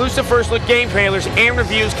exclusive first-look game trailers and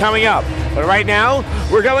reviews coming up. But right now,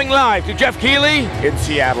 we're going live to Geoff Keighley in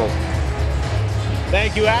Seattle.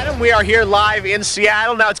 Thank you, Adam. We are here live in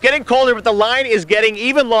Seattle. Now, it's getting colder, but the line is getting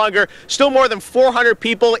even longer. Still more than 400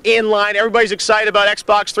 people in line. Everybody's excited about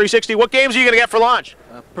Xbox 360. What games are you going to get for launch?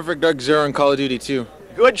 Perfect Dark Zero and Call of Duty 2.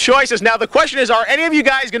 Good choices. Now, the question is, are any of you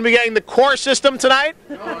guys going to be getting the core system tonight?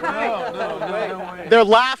 No. They're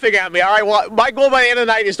laughing at me. All right, well, my goal by the end of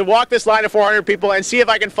the night is to walk this line of 400 people and see if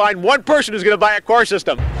I can find one person who's going to buy a core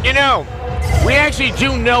system. You know, we actually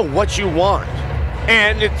do know what you want.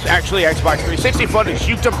 And it's actually Xbox 360 footage.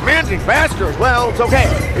 You demanding faster as well. It's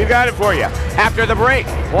okay. We've got it for you. After the break.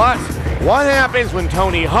 Plus, what happens when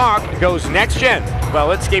Tony Hawk goes next gen?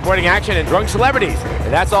 Well, it's skateboarding action and drunk celebrities.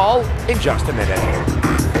 And that's all in just a minute.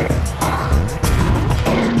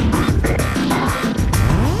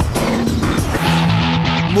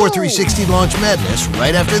 More 360 launch madness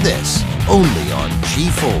right after this, only on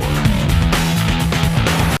G4.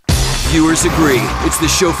 Viewers agree, it's the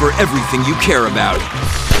show for everything you care about.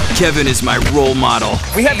 Kevin is my role model.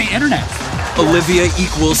 We have the internet. Olivia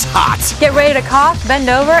equals hot. Get ready to cough, bend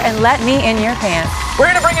over, and let me in your pants. We're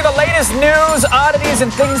going to bring you the latest news, oddities,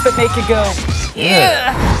 and things that make you go,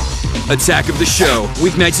 yeah. Attack of the Show,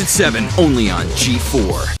 weeknights at 7, only on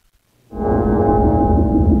G4.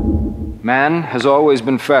 Man has always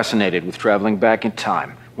been fascinated with traveling back in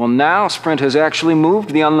time. Well, now Sprint has actually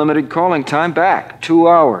moved the unlimited calling time back 2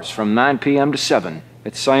 hours from 9 p.m. to 7.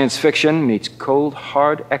 It's science fiction meets cold,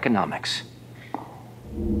 hard economics.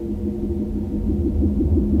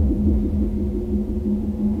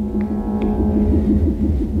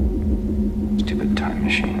 Stupid time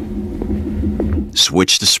machine.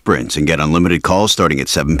 Switch to Sprint and get unlimited calls starting at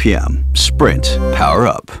 7 p.m. Sprint. Power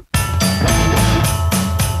up.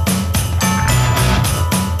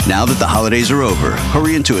 Now that the holidays are over,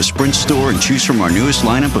 hurry into a Sprint store and choose from our newest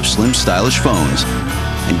lineup of slim, stylish phones.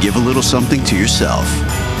 And give a little something to yourself.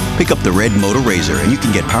 Pick up the Red Moto Razr and you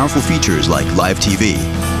can get powerful features like live TV,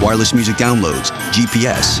 wireless music downloads,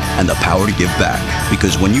 GPS, and the power to give back.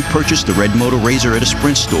 Because when you purchase the Red Moto Razr at a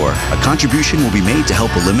Sprint store, a contribution will be made to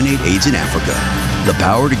help eliminate AIDS in Africa. The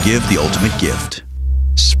power to give the ultimate gift.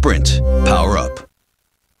 Sprint. Power up.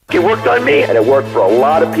 It worked on me, and it worked for a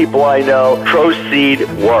lot of people I know. Proceed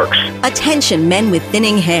works. Attention, men with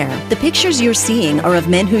thinning hair. The pictures you're seeing are of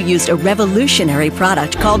men who used a revolutionary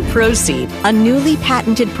product called Proceed, a newly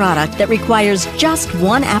patented product that requires just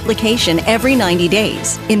one application every 90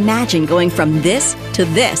 days. Imagine going from this to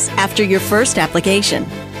this after your first application.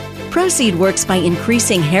 Proceed works by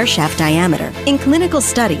increasing hair shaft diameter. In clinical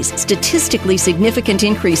studies, statistically significant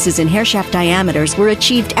increases in hair shaft diameters were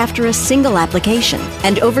achieved after a single application.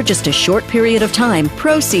 And over just a short period of time,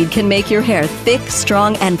 Proceed can make your hair thick,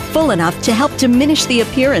 strong, and full enough to help diminish the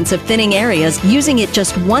appearance of thinning areas using it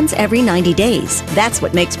just once every 90 days. That's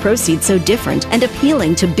what makes Proceed so different and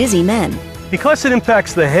appealing to busy men. Because it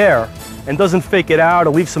impacts the hair and doesn't fake it out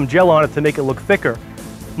or leave some gel on it to make it look thicker,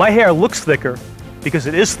 my hair looks thicker because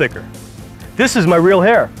it is thicker. This is my real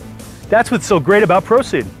hair. That's what's so great about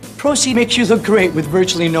Proceed. Proceed makes you look great with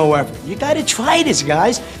virtually no effort. You gotta try this,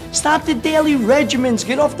 guys. Stop the daily regimens.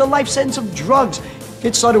 Get off the life sentence of drugs.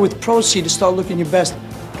 Get started with Proceed to start looking your best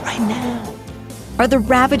right now. Are the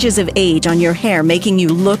ravages of age on your hair making you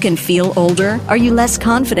look and feel older? Are you less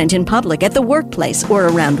confident in public, at the workplace, or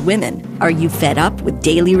around women? Are you fed up with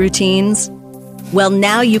daily routines? Well,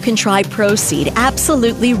 now you can try Proceed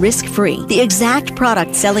absolutely risk-free. The exact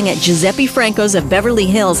product selling at Giuseppe Franco's of Beverly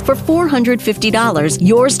Hills for $450,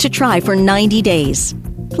 yours to try for 90 days.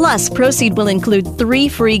 Plus, Proceed will include 3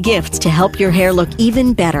 free gifts to help your hair look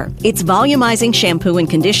even better. It's volumizing shampoo and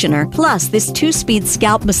conditioner, plus this 2-speed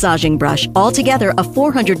scalp massaging brush, altogether a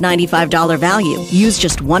 $495 value. Use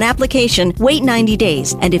just one application, wait 90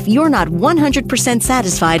 days, and if you're not 100%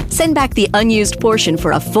 satisfied, send back the unused portion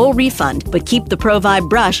for a full refund, but keep the Pro Vibe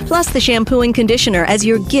brush plus the shampoo and conditioner as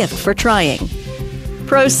your gift for trying.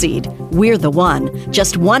 Proceed. We're the one.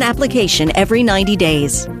 Just one application every 90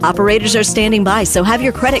 days. Operators are standing by, so have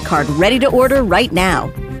your credit card ready to order right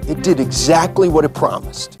now. It did exactly what it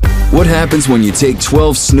promised. What happens when you take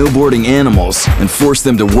 12 snowboarding animals and force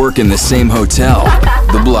them to work in the same hotel?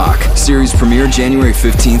 The Block. Series premiere January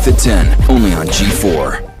 15th at 10, only on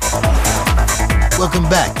G4. Welcome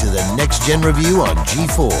back to the Next Gen Review on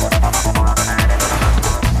G4.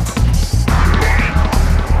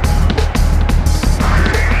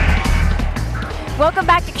 Welcome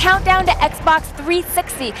back to Countdown to Xbox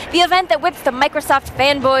 360, the event that whips the Microsoft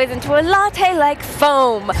fanboys into a latte-like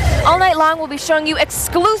foam. All night long, we'll be showing you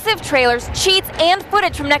exclusive trailers, cheats, and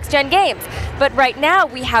footage from next-gen games. But right now,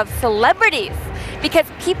 we have celebrities, because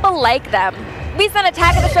people like them. We sent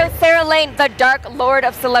Attack of the Show Sarah Lane, the Dark Lord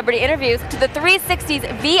of celebrity interviews, to the 360's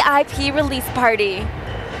VIP release party.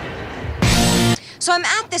 So I'm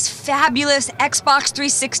at this fabulous Xbox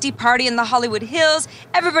 360 party in the Hollywood Hills.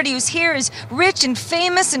 Everybody who's here is rich and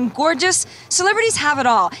famous and gorgeous. Celebrities have it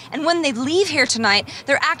all. And when they leave here tonight,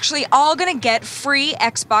 they're actually all gonna get free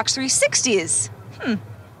Xbox 360s.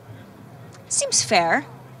 Seems fair.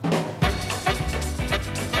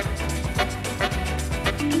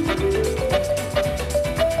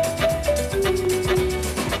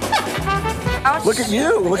 Look at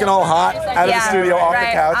you, looking all hot out of the studio, off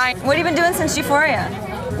the couch. What have you been doing since Euphoria?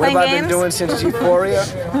 What have I been doing since Euphoria?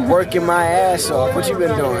 Working my ass off. What you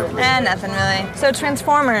been doing? Nothing really. So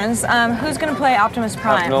Transformers, who's gonna play Optimus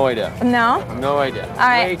Prime? I have no idea. No? No idea. All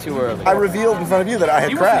right. Way too early. I revealed in front of you that I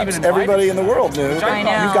had crabs. Everybody in the world knew. I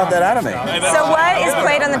know. You got that out of me. So what is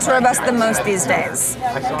played on the tour bus the most these days?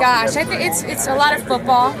 Gosh, I think it's a lot of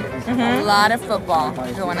football. A lot of football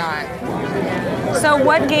going on. So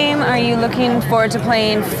what game are you looking forward to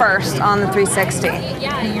playing first on the 360?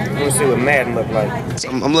 We'll see what Madden look like.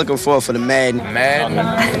 I'm looking forward for the Madden. Madden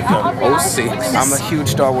 06. I'm a huge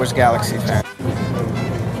Star Wars Galaxy fan.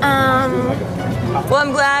 Well,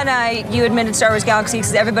 I'm glad you admitted Star Wars Galaxy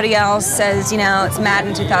because everybody else says, you know, it's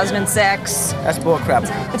Madden 2006. That's bullcrap.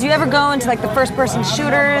 But do you ever go into like the first-person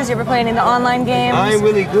shooters? You ever play any of the online games? I ain't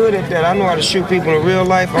really good at that. I know how to shoot people in real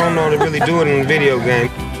life. I don't know how to really do it in a video game.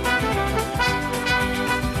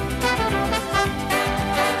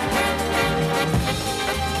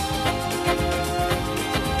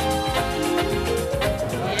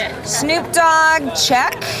 Snoop Dogg,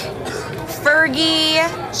 check. Fergie,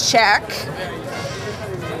 check.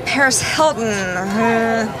 Paris Hilton,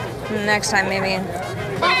 next time maybe.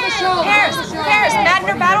 Paris, Madden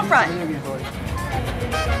or Battlefront?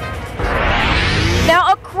 Now,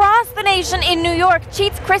 across the nation in New York,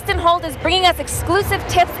 Cheat's Kristin Holt is bringing us exclusive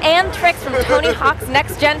tips and tricks from Tony Hawk's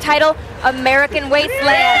next-gen title, American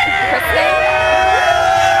Wasteland. Kristin?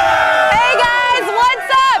 Hey guys, what's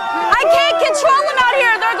up? I can't control them out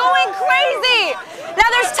here. They're going crazy. Now,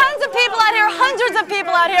 there's tons of people out here, hundreds of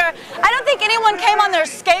people out here. I don't think anyone came on their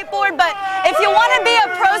skateboard, but if you want to be a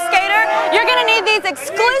pro skater, you're going to need these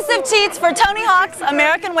exclusive cheats for Tony Hawk's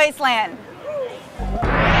American Wasteland.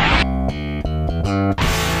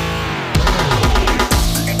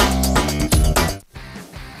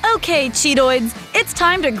 Okay, Cheatoids, it's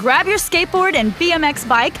time to grab your skateboard and BMX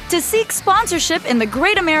bike to seek sponsorship in the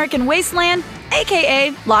Great American Wasteland,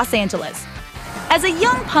 aka Los Angeles. As a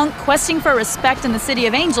young punk questing for respect in the City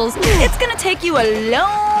of Angels, it's gonna take you a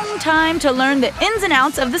long time to learn the ins and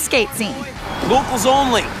outs of the skate scene. Locals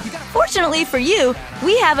only. Fortunately for you,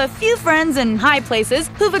 we have a few friends in high places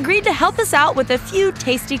who've agreed to help us out with a few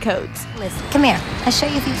tasty codes. Listen, come here. I'll show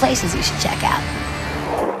you a few places you should check out.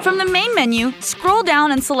 From the main menu, scroll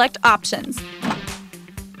down and select Options.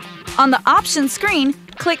 On the Options screen,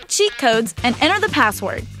 click Cheat Codes and enter the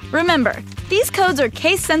password. Remember, these codes are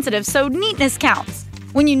case sensitive, so neatness counts.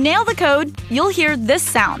 When you nail the code, you'll hear this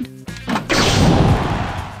sound.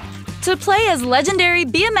 To play as legendary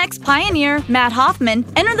BMX pioneer Matt Hoffman,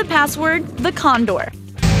 enter the password, The Condor.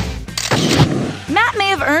 Matt may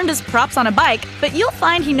have earned his props on a bike, but you'll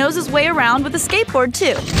find he knows his way around with a skateboard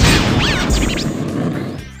too.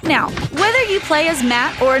 Now, whether you play as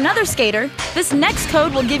Matt or another skater, this next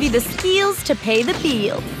code will give you the skills to pay the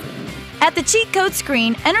bill. At the cheat code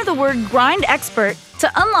screen, enter the word Grind Expert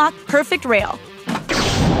to unlock Perfect Rail.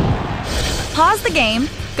 Pause the game,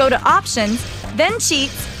 go to Options, then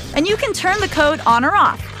Cheats, and you can turn the code on or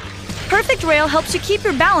off. Perfect Rail helps you keep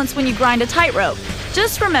your balance when you grind a tightrope.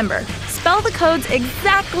 Just remember, spell the codes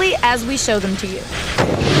exactly as we show them to you.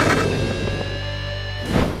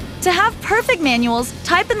 To have perfect manuals,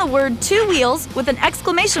 type in the word 2 wheels with an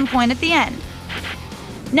exclamation point at the end.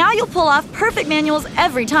 Now you'll pull off perfect manuals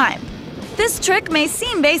every time. This trick may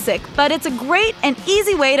seem basic, but it's a great and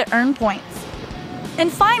easy way to earn points. And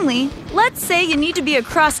finally, let's say you need to be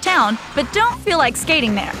across town, but don't feel like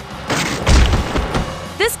skating there.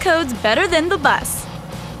 This code's better than the bus.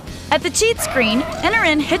 At the cheat screen, enter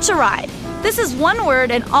in Hitch a Ride. This is one word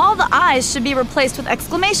and all the I's should be replaced with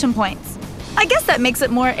exclamation points. I guess that makes it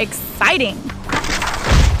more exciting.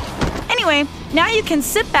 Anyway, now you can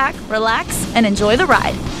sit back, relax, and enjoy the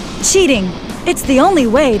ride. Cheating. It's the only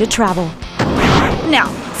way to travel. Now,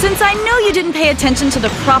 since I know you didn't pay attention to the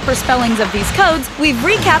proper spellings of these codes, we've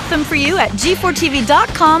recapped them for you at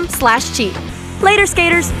G4TV.com/cheat. Later,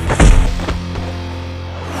 skaters.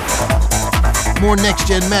 More Next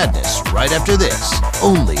Gen Madness right after this,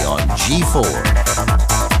 only on G4.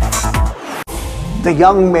 The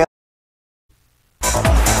young man.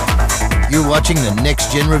 You're watching the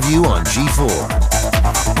Next Gen Review on G4.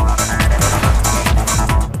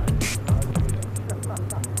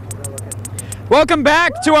 Welcome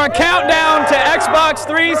back to our countdown to Xbox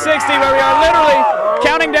 360, where we are literally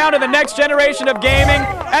counting down to the next generation of gaming.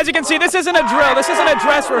 As you can see, this isn't a drill, this isn't a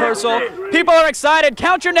dress rehearsal. People are excited.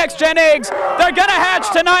 Count your next gen eggs. They're gonna hatch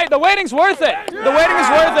tonight. The waiting's worth it. The waiting is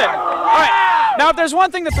worth it. All right, now if there's one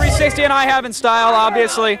thing the 360 and I have in style,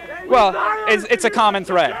 obviously, well, it's a common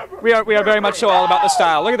thread. We are very much so all about the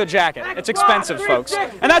style. Look at the jacket. It's expensive, folks.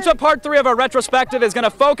 And that's what part 3 of our retrospective is going to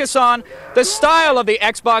focus on, the style of the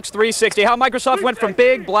Xbox 360, how Microsoft went from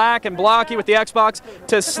big, black, and blocky with the Xbox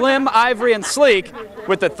to slim, ivory, and sleek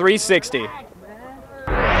with the 360.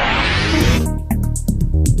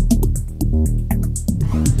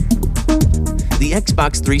 The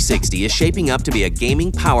Xbox 360 is shaping up to be a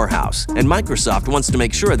gaming powerhouse, and Microsoft wants to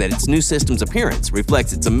make sure that its new system's appearance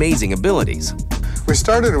reflects its amazing abilities. We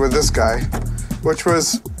started with this guy, which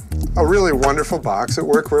was a really wonderful box. It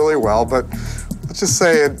worked really well, but let's just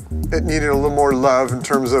say it needed a little more love in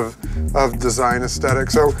terms of design aesthetic.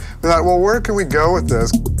 So we thought, well, where can we go with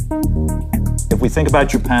this? If we think about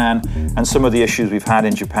Japan and some of the issues we've had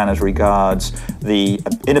in Japan as regards the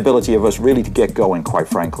inability of us really to get going, quite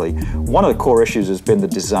frankly, one of the core issues has been the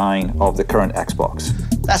design of the current Xbox.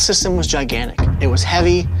 That system was gigantic. It was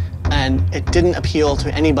heavy, and it didn't appeal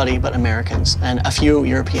to anybody but Americans and a few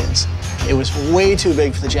Europeans. It was way too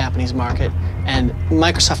big for the Japanese market, and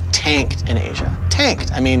Microsoft tanked in Asia.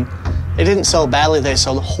 Tanked. I mean, they didn't sell badly, they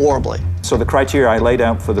sold horribly. So the criteria I laid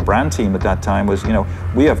out for the brand team at that time was,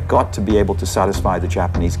 we have got to be able to satisfy the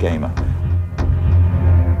Japanese gamer.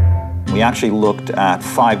 We actually looked at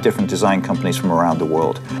 5 different design companies from around the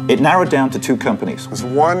world. It narrowed down to 2 companies.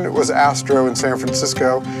 One was Astro in San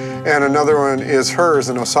Francisco, and another one is HERS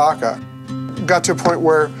in Osaka. Got to a point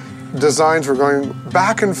where designs were going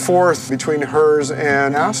back and forth between HERS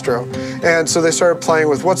and Astro. And so they started playing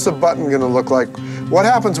with, what's the button going to look like? What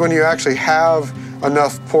happens when you actually have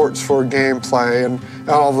enough ports for gameplay and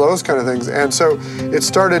all those kind of things? And so it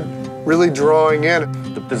started really drawing in.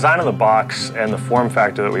 The design of the box and the form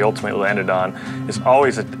factor that we ultimately landed on is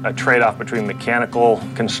always a trade-off between mechanical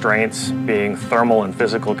constraints, being thermal and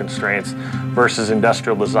physical constraints, versus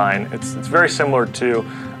industrial design. It's very similar to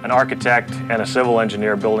an architect and a civil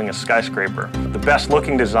engineer building a skyscraper. The best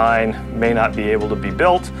looking design may not be able to be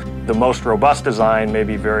built. The most robust design may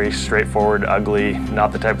be very straightforward, ugly,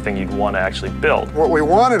 not the type of thing you'd want to actually build. What we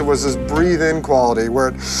wanted was this breathe-in quality, where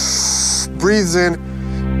it breathes in.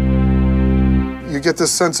 You get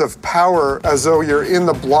this sense of power as though you're in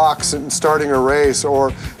the blocks and starting a race,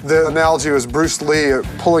 or the analogy was Bruce Lee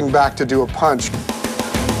pulling back to do a punch.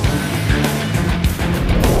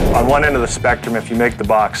 On one end of the spectrum, if you make the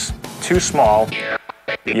box too small,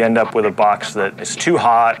 you end up with a box that is too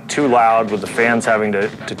hot, too loud, with the fans having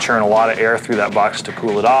to churn a lot of air through that box to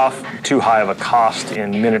cool it off, too high of a cost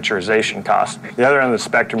in miniaturization cost. The other end of the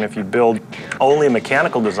spectrum, if you build only a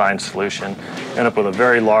mechanical design solution, you end up with a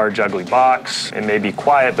very large, ugly box. It may be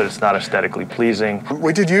quiet, but it's not aesthetically pleasing.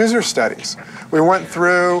 We did user studies. We went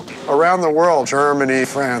through around the world, Germany,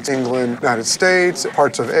 France, England, United States,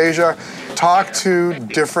 parts of Asia, talked to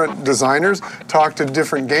different designers, talked to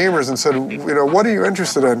different gamers and said, what are you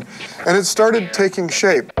interested in? And it started taking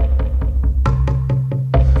shape.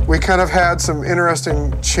 We kind of had some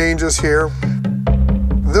interesting changes here.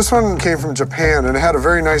 This one came from Japan, and it had a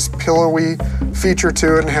very nice pillowy feature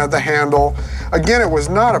to it and had the handle. Again, it was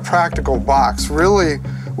not a practical box. Really,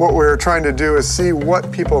 what we were trying to do is see what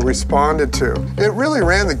people responded to. It really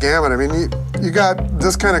ran the gamut. I mean, you got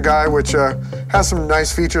this kind of guy, which has some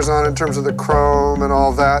nice features on it in terms of the chrome and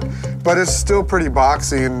all that, but it's still pretty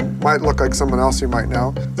boxy and might look like someone else you might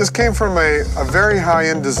know. This came from a very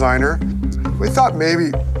high-end designer. We thought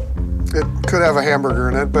maybe it could have a hamburger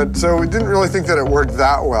in it, but so we didn't really think that it worked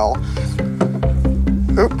that well.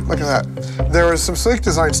 Oop, look at that. There were some sleek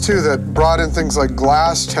designs too that brought in things like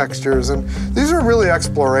glass textures, and these are really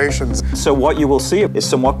explorations. So what you will see is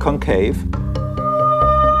somewhat concave.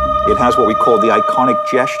 It has what we call the iconic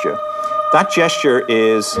gesture. That gesture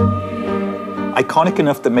is iconic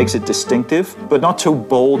enough that makes it distinctive, but not too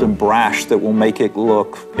bold and brash that will make it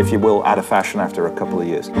look, if you will, out of fashion after a couple of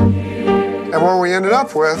years. And what we ended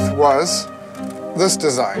up with was this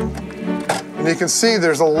design. And you can see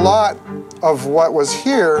there's a lot of what was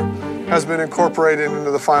here has been incorporated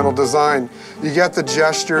into the final design. You get the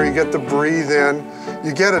gesture, you get the breathe in,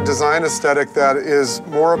 you get a design aesthetic that is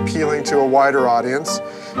more appealing to a wider audience.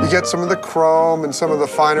 You get some of the chrome and some of the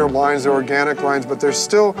finer lines, the organic lines, but there's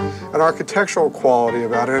still an architectural quality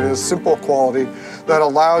about it, and a simple quality that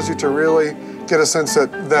allows you to really get a sense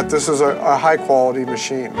that this is a high quality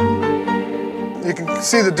machine. You can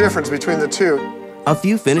see the difference between the two. A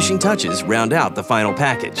few finishing touches round out the final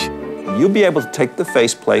package. You'll be able to take the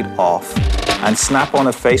faceplate off and snap on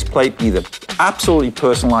a faceplate either absolutely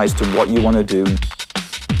personalized to what you want to do.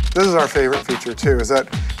 This is our favorite feature too, is that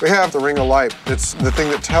we have the ring of light. It's the thing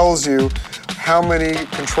that tells you how many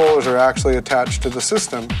controllers are actually attached to the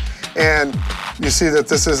system. And you see that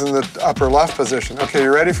this is in the upper left position. Okay,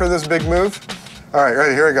 you ready for this big move? All right,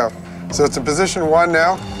 ready, here we go. So it's in position 1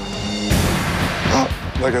 now.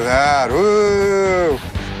 Oh, look at that, woo!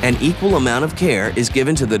 An equal amount of care is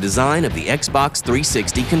given to the design of the Xbox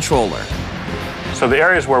 360 controller. So the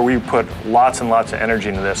areas where we put lots and lots of energy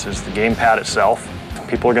into this is the gamepad itself.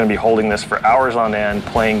 People are going to be holding this for hours on end,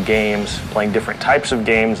 playing games, playing different types of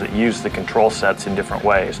games that use the control sets in different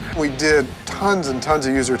ways. We did tons and tons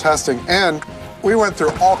of user testing, and we went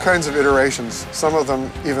through all kinds of iterations, some of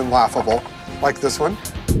them even laughable, like this one.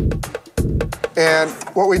 And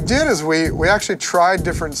what we did is we actually tried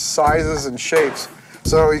different sizes and shapes.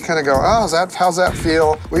 So you kind of go, oh, how's that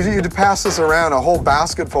feel? You'd pass this around, a whole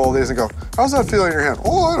basket full of these, and go, how's that feel in your hand?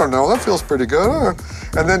 Oh, I don't know, that feels pretty good.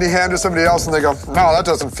 And then you hand it to somebody else and they go, no, that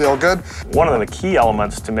doesn't feel good. One of the key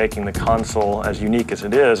elements to making the console as unique as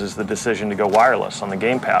it is the decision to go wireless on the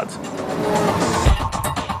gamepads.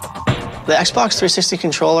 The Xbox 360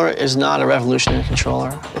 controller is not a revolutionary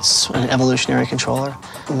controller. It's an evolutionary controller.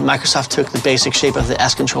 Microsoft took the basic shape of the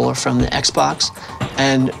S controller from the Xbox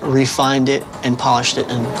and refined it and polished it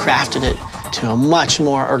and crafted it to a much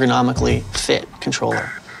more ergonomically fit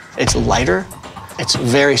controller. It's lighter, it's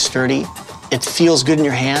very sturdy, it feels good in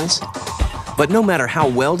your hands. But no matter how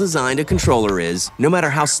well designed a controller is, no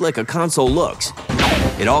matter how slick a console looks,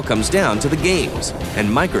 it all comes down to the games, and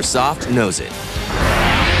Microsoft knows it.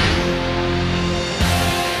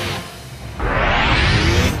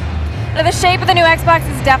 The shape of the new Xbox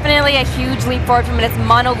is definitely a huge leap forward from its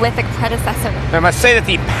monolithic predecessor. I must say that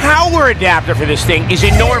the power adapter for this thing is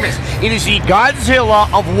enormous. It is the Godzilla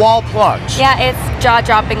of wall plugs. Yeah, it's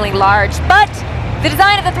jaw-droppingly large, but the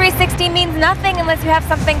design of the 360 means nothing unless you have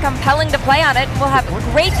something compelling to play on it. We'll have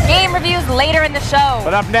great game reviews later in the show.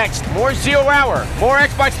 But up next, more Zero Hour, more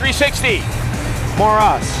Xbox 360, more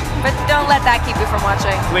us. But don't let that keep you from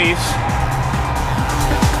watching. Please.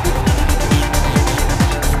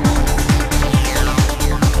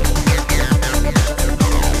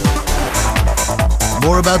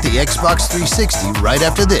 More about the Xbox 360 right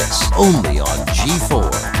after this, only on G4.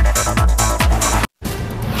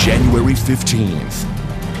 January 15th.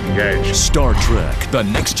 Engage. Star Trek: The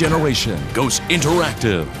Next Generation goes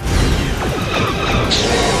interactive.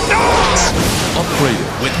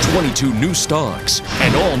 Upgraded with 22 new stocks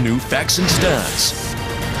and all new facts and stats.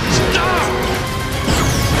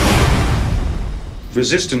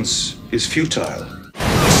 Resistance is futile.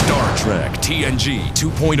 Star Trek TNG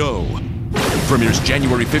 2.0. Premieres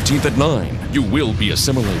January 15th at 9. You will be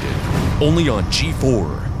assimilated. Only on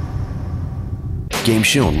G4. Game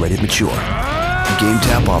shown, rated mature.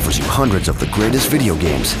 GameTap offers you hundreds of the greatest video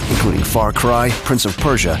games, including Far Cry, Prince of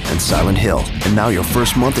Persia, and Silent Hill. And now your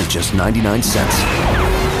first month is just 99 cents.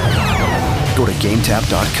 Go to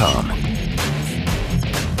GameTap.com.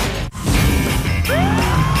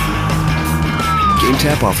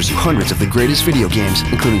 GameTap offers you hundreds of the greatest video games,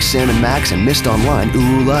 including Sam & Max and Myst Online,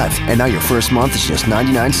 Uru Live. And now your first month is just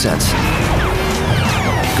 99 cents.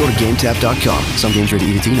 Go to GameTap.com. Some games rated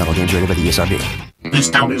EDT, not all games rated by the ESRB.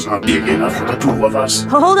 This town is not big enough for the two of us.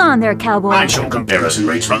 Hold on there, cowboy. I show comparison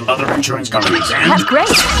rates from other insurance companies and... That's great.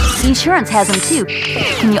 Esurance has them too.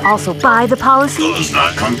 Can you also buy the policy? Does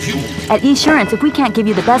not compute. At Esurance, if we can't give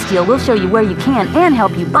you the best deal, we'll show you where you can and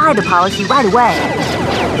help you buy the policy right away.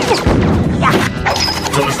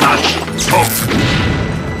 Does not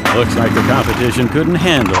smoke. Looks like the competition couldn't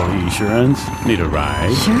handle Esurance. Need a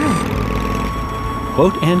ride? Sure.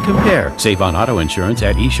 Quote and compare. Save on auto insurance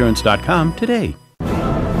at esurance.com today.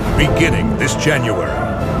 Beginning this January.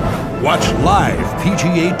 Watch live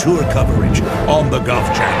PGA Tour coverage on the Golf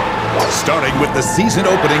Channel. Starting with the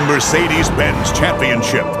season-opening Mercedes-Benz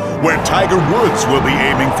Championship, where Tiger Woods will be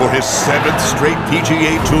aiming for his 7th straight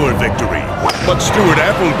PGA Tour victory. But Stuart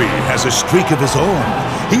Appleby has a streak of his own.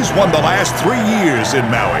 He's won the last 3 years in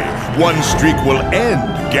Maui. One streak will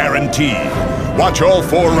end, guaranteed. Watch all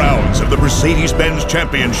 4 rounds of the Mercedes-Benz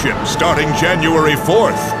Championship starting January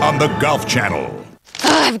 4th on the Golf Channel.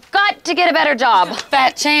 I I've got to get a better job.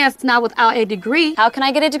 Fat chance, not without a degree. How can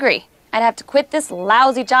I get a degree? I'd have to quit this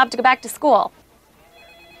lousy job to go back to school.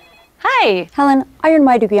 Hi. Helen, I earned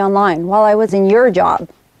my degree online while I was in your job.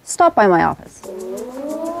 Stop by my office.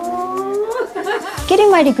 Getting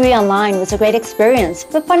my degree online was a great experience,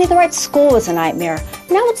 but finding the right school was a nightmare.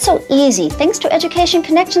 Now it's so easy, thanks to Education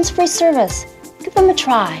Connection's free service. Give them a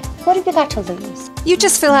try. What have you got to lose? You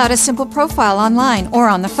just fill out a simple profile online or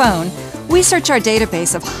on the phone. We search our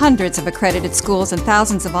database of hundreds of accredited schools and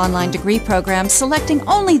thousands of online degree programs, selecting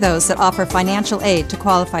only those that offer financial aid to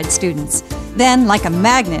qualified students. Then, like a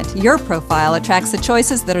magnet, your profile attracts the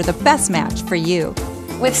choices that are the best match for you.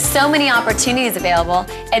 With so many opportunities available,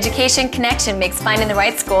 Education Connection makes finding the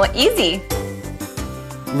right school easy.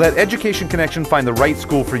 Let Education Connection find the right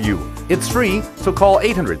school for you. It's free, so call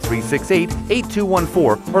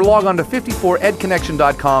 800-368-8214 or log on to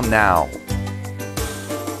 54edconnection.com now.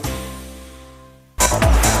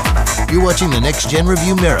 You're watching the Next Gen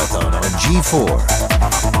Review Marathon on G4.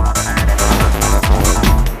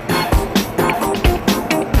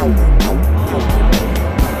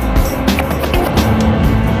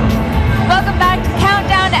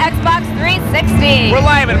 We're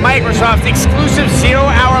live at Microsoft's exclusive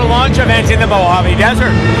zero-hour launch event in the Mojave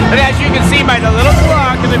Desert. And as you can see by the little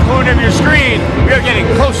clock in the corner of your screen, we are getting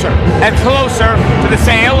closer and closer to the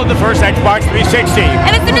sale of the first Xbox 360.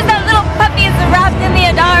 And as soon as that little puppy is wrapped in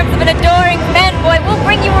the arms of an adoring fanboy, we'll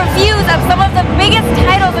bring you reviews of some of the biggest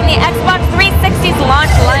titles in the Xbox 360's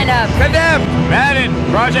launch lineup. Condemned, Madden,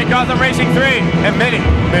 Project Gotham Racing 3, and many,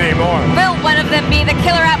 many more. Will one of them be the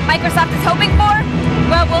killer app Microsoft is hoping for?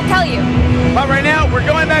 Well, we'll tell you. But right now, we're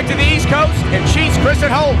going back to the East Coast and Cheats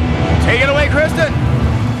Kristin Holt. Take it away, Kristin.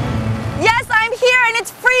 Yes, I'm here and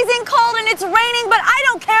it's freezing cold and it's raining, but I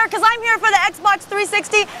don't care because I'm here for the Xbox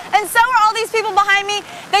 360 and so are all these people behind me.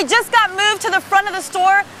 They just got moved to the front of the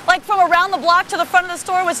store, like from around the block to the front of the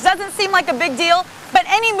store, which doesn't seem like a big deal, but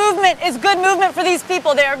any movement is good movement for these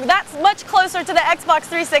people. That's much closer to the Xbox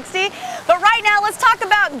 360. But right now, let's talk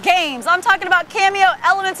about games. I'm talking about Cameo,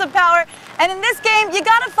 Elements of Power, and in this game, you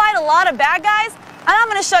gotta fight a lot of bad guys, and I'm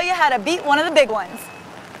gonna show you how to beat one of the big ones.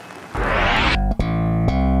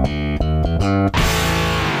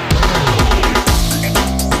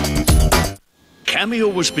 Cameo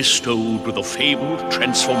was bestowed with a fabled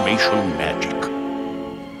transformation magic.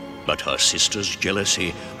 But her sister's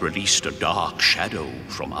jealousy released a dark shadow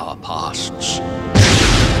from our pasts.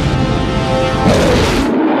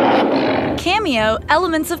 Cameo,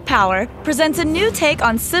 Elements of Power, presents a new take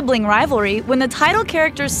on sibling rivalry when the title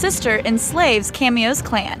character's sister enslaves Cameo's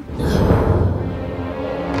clan.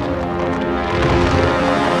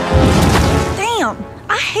 Damn!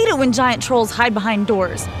 I hate it when giant trolls hide behind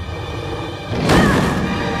doors.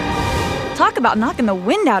 Talk about knocking the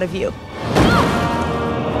wind out of you.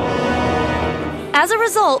 As a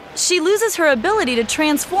result, she loses her ability to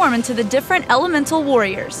transform into the different elemental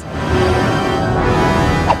warriors.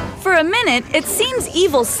 For a minute, it seems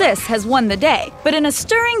evil Sis has won the day, but in a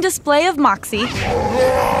stirring display of moxie,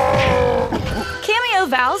 Cameo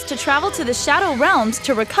vows to travel to the Shadow Realms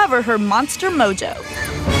to recover her monster mojo.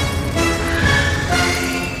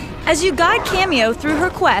 As you guide Cameo through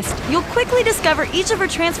her quest, you'll quickly discover each of her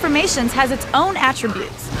transformations has its own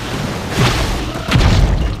attributes.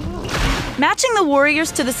 Matching the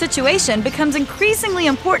warriors to the situation becomes increasingly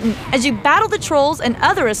important as you battle the trolls and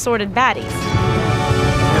other assorted baddies.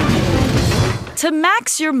 To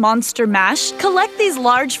max your monster mash, collect these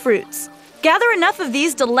large fruits. Gather enough of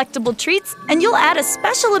these delectable treats, and you'll add a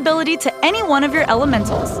special ability to any one of your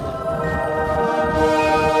elementals.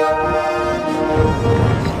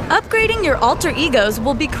 Upgrading your alter egos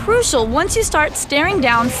will be crucial once you start staring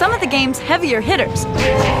down some of the game's heavier hitters.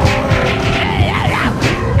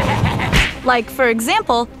 Like, for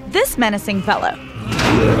example, this menacing fellow.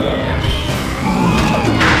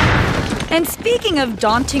 And speaking of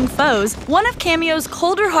daunting foes, one of Cameo's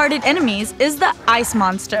colder-hearted enemies is the Ice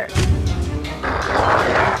Monster.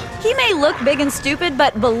 He may look big and stupid,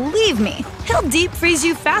 but believe me, he'll deep freeze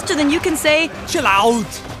you faster than you can say, "Chill out."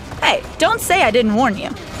 Hey, don't say I didn't warn you.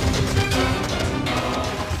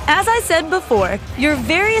 As I said before, your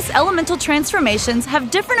various elemental transformations have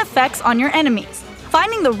different effects on your enemies.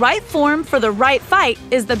 Finding the right form for the right fight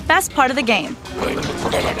is the best part of the game.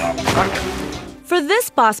 For this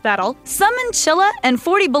boss battle, summon Chilla and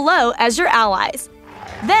 40 Below as your allies.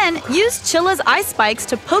 Then, use Chilla's ice spikes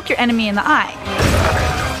to poke your enemy in the eye.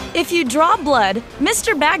 If you draw blood,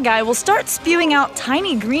 Mr. Bad Guy will start spewing out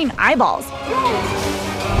tiny green eyeballs.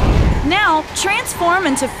 Now, transform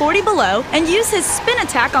into 40 Below and use his spin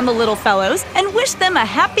attack on the little fellows and wish them a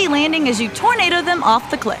happy landing as you tornado them off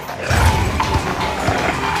the cliff.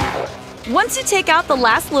 Once you take out the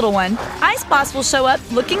last little one, Icebox will show up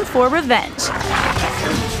looking for revenge.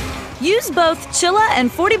 Use both Chilla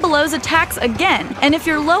and 40 Below's attacks again, and if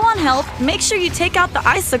you're low on health, make sure you take out the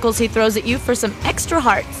icicles he throws at you for some extra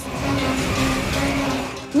hearts.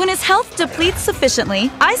 When his health depletes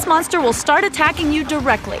sufficiently, Ice Monster will start attacking you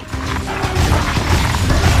directly.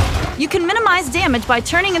 You can minimize damage by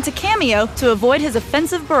turning into Cameo to avoid his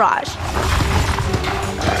offensive barrage.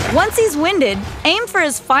 Once he's winded, aim for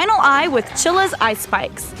his final eye with Chilla's Ice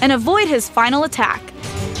Spikes and avoid his final attack.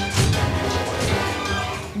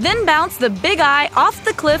 Then bounce the big eye off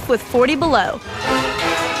the cliff with 40 Below.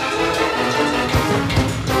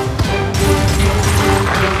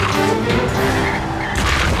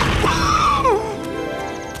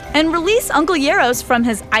 And release Uncle Yaros from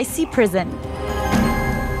his icy prison.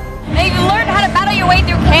 Now you've learned how to battle your way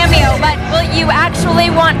through Cameo, but will you actually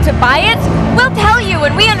want to buy it? We'll tell you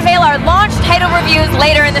when we unveil our launch title reviews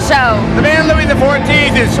later in the show. The man Louis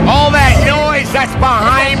XIV is all that noise that's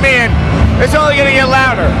behind me, and it's only going to get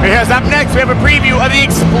louder, because up next we have a preview of the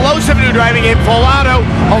explosive new driving game Full Auto,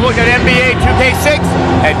 a look at NBA 2K6,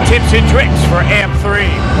 and tips and tricks for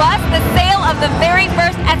AMP3. Plus the sale of the very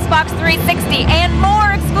first Xbox 360 and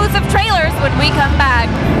more exclusive trailers when we come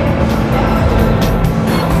back.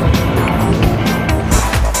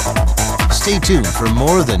 Stay tuned for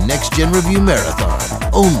more of the Next Gen Review Marathon,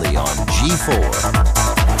 only on G4.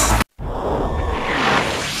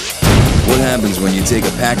 What happens when you take a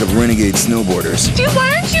pack of renegade snowboarders Dude,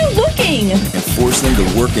 why aren't you looking? and force them to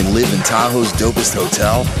work and live in Tahoe's dopest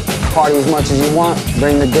hotel? Party as much as you want,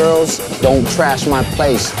 bring the girls, don't trash my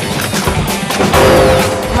place.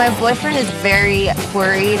 My boyfriend is very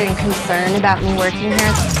worried and concerned about me working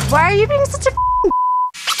here. Why are you being such a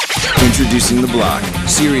Introducing The Block,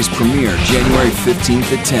 series premiere January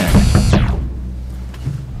 15th at 10.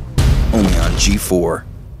 Only on G4.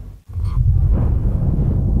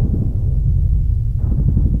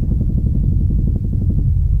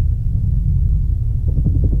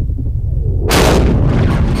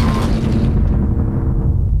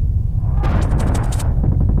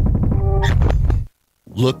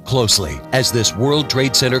 Look closely as this World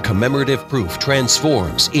Trade Center commemorative proof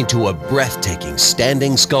transforms into a breathtaking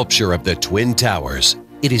standing sculpture of the Twin Towers.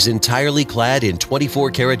 It is entirely clad in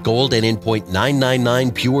 24-karat gold and in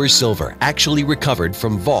 .999 pure silver, actually recovered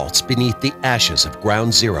from vaults beneath the ashes of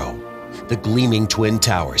Ground Zero. The gleaming Twin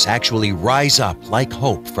Towers actually rise up like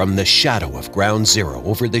hope from the shadow of Ground Zero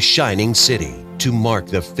over the shining city. To mark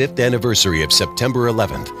the 5th anniversary of September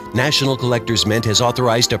 11th, National Collectors Mint has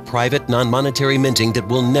authorized a private, non-monetary minting that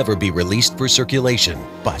will never be released for circulation.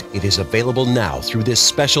 But it is available now through this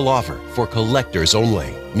special offer for collectors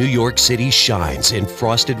only. New York City shines in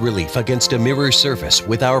frosted relief against a mirror surface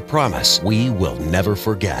with our promise we will never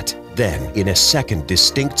forget. Then, in a second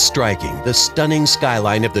distinct striking, the stunning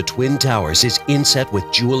skyline of the Twin Towers is inset with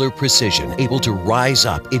jeweler precision, able to rise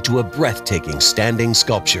up into a breathtaking standing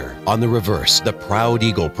sculpture. On the reverse, the proud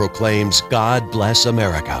eagle proclaims, "God bless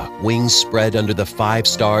America," wings spread under the 5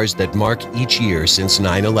 stars that mark each year since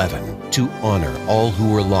 9/11. To honor all who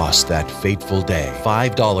were lost that fateful day,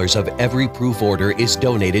 $5 of every proof order is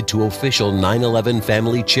donated to official 9/11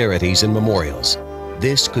 family charities and memorials.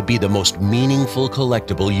 This could be the most meaningful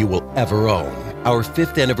collectible you will ever own. Our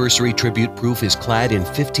 5th anniversary tribute proof is clad in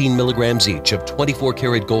 15 milligrams each of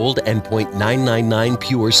 24-karat gold and .999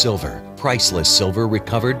 pure silver. Priceless silver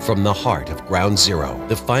recovered from the heart of Ground Zero.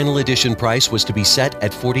 The final edition price was to be set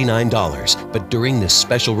at $49, but during this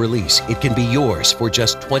special release, it can be yours for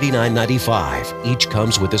just $29.95. Each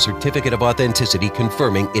comes with a certificate of authenticity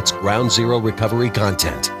confirming its Ground Zero recovery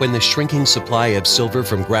content. When the shrinking supply of silver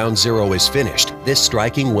from Ground Zero is finished, this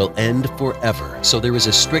striking will end forever. So there is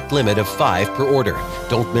a strict limit of 5 per order.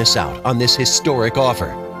 Don't miss out on this historic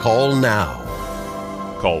offer. Call now.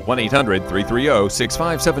 Call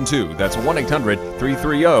 1-800-330-6572. That's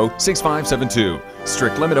 1-800-330-6572.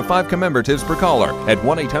 Strict limit of 5 commemoratives per caller at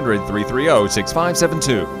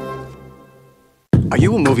 1-800-330-6572. Are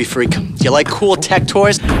you a movie freak? Do you like cool tech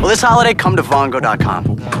toys? Well, this holiday, come to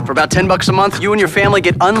Vongo.com. For about $10 a month, you and your family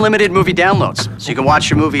get unlimited movie downloads, so you can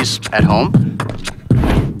watch your movies at home,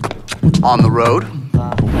 on the road,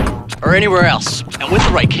 or anywhere else. And with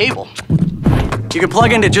the right cable, you can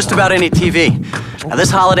plug into just about any TV. Now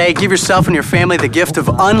this holiday, give yourself and your family the gift of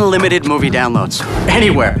unlimited movie downloads.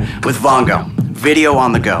 Anywhere with Vongo. Video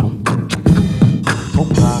on the go.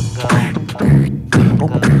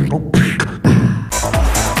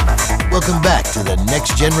 Welcome back to the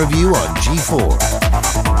Next Gen Review on G4.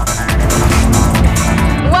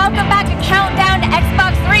 Welcome back to Countdown to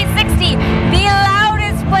Xbox 360, the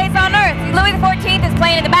loudest place on Earth. Louis XIV is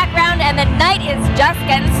playing in the background, and the night is just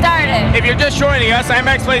getting started. If you're just joining us, I'm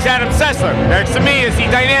X-Play's Adam Sessler. Next to me is the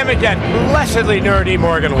dynamic yet blessedly nerdy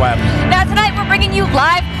Morgan Webb. Now tonight we're bringing you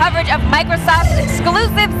live coverage of Microsoft's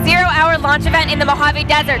exclusive 0-hour launch event in the Mojave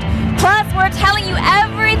Desert. Plus, we're telling you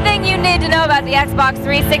everything you need to know about the Xbox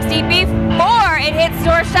 360 before it hits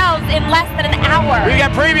store shelves in less than an hour. We got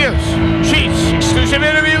previews, cheats, exclusive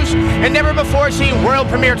interviews, and never-before-seen world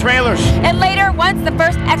premiere trailers. And later, once the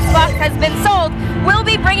first Xbox has been sold, we'll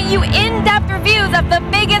be bringing you in-depth reviews of the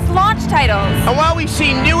biggest launch titles. And while we've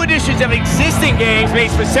seen new editions of existing games made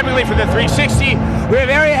specifically for the 360, we're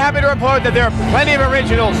very happy to report that there are plenty of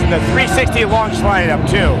originals in the 360 launch lineup,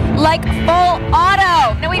 too. Like Full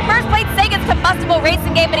Auto. Now, we first played Sega's combustible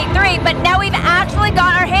racing game at E3, but now we've actually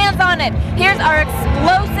got our hands on it. Here's our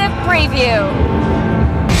explosive preview.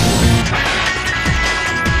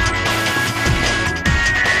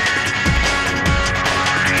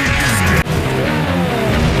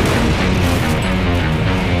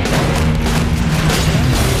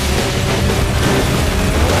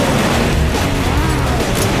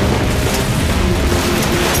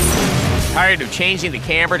 Tired of changing the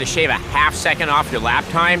camera to shave a half-second off your lap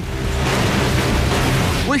time?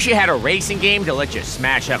 Wish you had a racing game to let you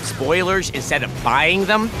smash up spoilers instead of buying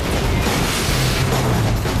them?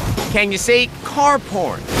 Can you say car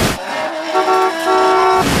porn?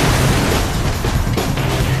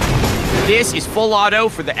 This is Full Auto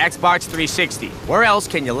for the Xbox 360. Where else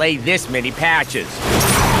can you lay this many patches?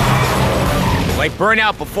 Like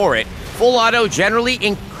Burnout before it, Full Auto generally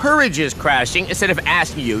encourages crashing instead of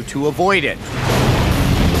asking you to avoid it.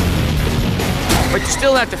 But you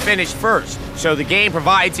still have to finish first, so the game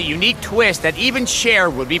provides a unique twist that even Cher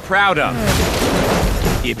would be proud of.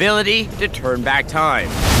 The ability to turn back time.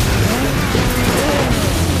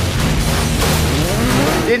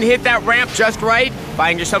 Didn't hit that ramp just right?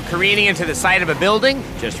 Find yourself careening into the side of a building?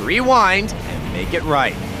 Just rewind and make it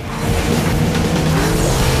right.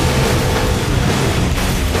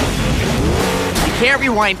 You can't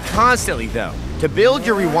rewind constantly, though. To build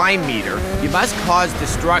your rewind meter, you must cause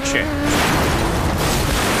destruction.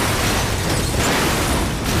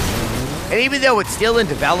 And even though it's still in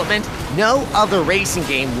development, no other racing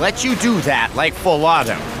game lets you do that like Full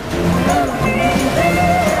Auto.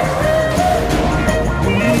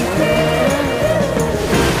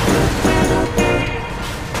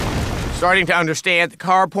 Starting to understand the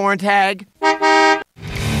car porn tag? There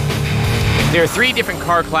are 3 different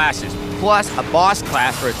car classes, plus a boss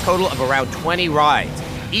class for a total of around 20 rides.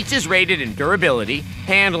 Each is rated in durability,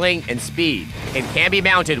 handling, and speed, and can be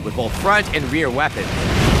mounted with both front and rear weapons.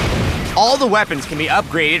 All the weapons can be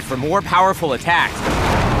upgraded for more powerful attacks.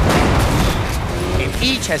 And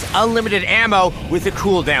each has unlimited ammo with a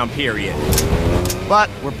cooldown period. But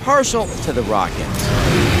we're partial to the rockets.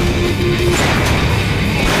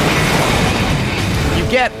 You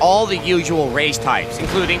get all the usual race types,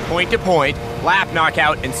 including point-to-point, lap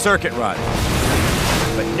knockout, and circuit run.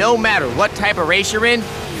 But no matter what type of race you're in,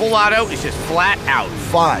 Full Auto is just flat-out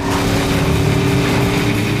fun.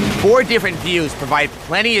 4 different views provide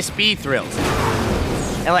plenty of speed thrills.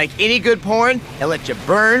 And like any good porn, it'll let you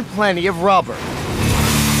burn plenty of rubber.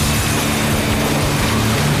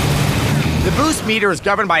 The boost meter is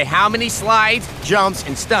governed by how many slides, jumps,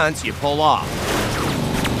 and stunts you pull off.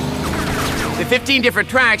 The 15 different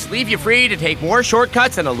tracks leave you free to take more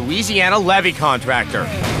shortcuts than a Louisiana levee contractor.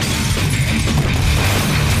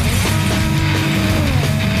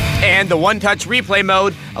 And the one-touch replay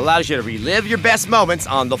mode allows you to relive your best moments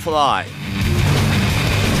on the fly.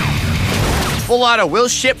 Full Auto will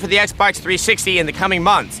ship for the Xbox 360 in the coming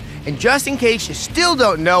months. And just in case you still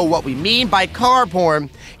don't know what we mean by car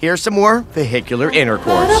porn, here's some more vehicular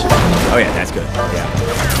intercourse. Oh yeah, that's good.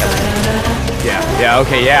 Yeah. Yeah,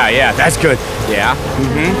 okay, yeah, that's good. Yeah,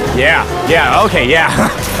 yeah, okay, yeah.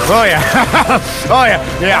 Oh yeah, oh yeah,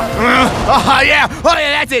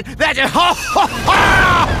 that's it.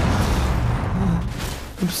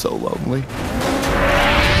 I'm so lonely.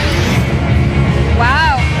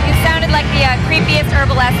 Wow, you sounded like the creepiest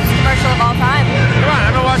Herbalist commercial of all time. Come on,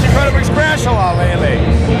 I've been watching Credible Crash a lot lately.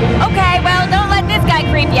 Okay, well, don't let this guy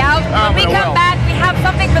creep you out. When we come back, we have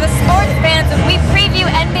something for the sports fans as we preview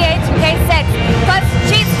NBA 2K6, plus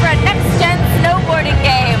cheats for a next-gen snowboarding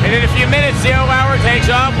game. And in a few minutes, 0 Hour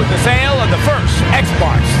takes off with the sale of the first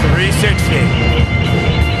Xbox 360.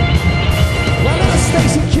 Well, there's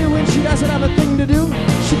Stacy Q when she doesn't have a thing to do.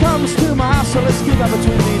 She comes to my house, so let's keep that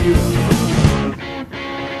between me and you.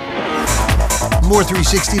 More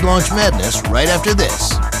 360 launch madness right after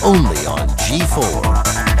this, only on G4.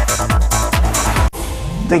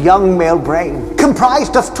 The young male brain,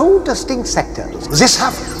 comprised of 2 distinct sectors. This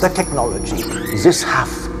half, the technology. This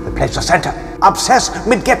half, the replace the center. Obsessed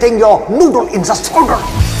with getting your noodle in the solder.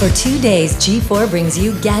 For 2 days, G4 brings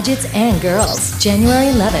you gadgets and girls. January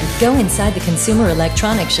 11th, go inside the Consumer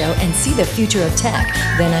Electronics Show and see the future of tech.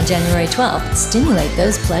 Then on January 12th, stimulate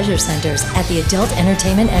those pleasure centers at the Adult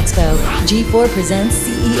Entertainment Expo. G4 presents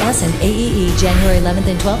CES and AEE January 11th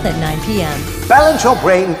and 12th at 9 p.m. Balance your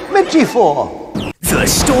brain with G4. The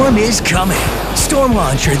storm is coming. Storm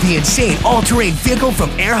Launcher, the insane all-terrain vehicle from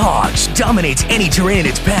Air Hogs, dominates any terrain in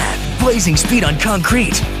its path. Blazing speed on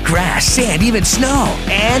concrete, grass, sand, even snow.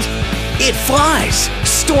 And it flies.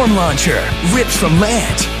 Storm Launcher rips from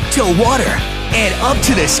land to water and up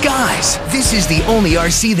to the skies. This is the only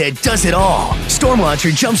RC that does it all. Storm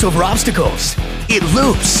Launcher jumps over obstacles. It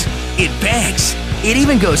loops. It bangs. It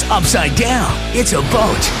even goes upside down. It's a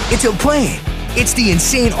boat. It's a plane. It's the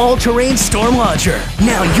insane all-terrain Storm Launcher.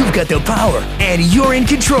 Now you've got the power, and you're in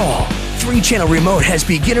control. 3-channel remote has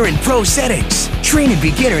beginner and pro settings. Train in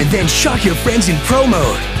beginner and then shock your friends in pro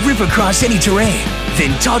mode. Rip across any terrain.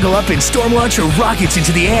 Then toggle up and Storm Launcher rockets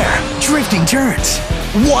into the air. Drifting turns.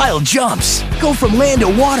 Wild jumps. Go from land to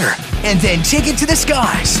water. And then take it to the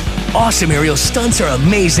skies. Awesome aerial stunts are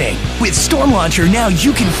amazing. With Storm Launcher, now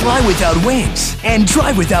you can fly without wings and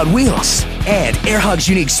drive without wheels. And AirHog's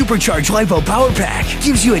unique supercharged LiPo power pack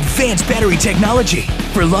gives you advanced battery technology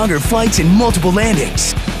for longer flights and multiple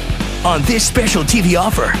landings. On this special TV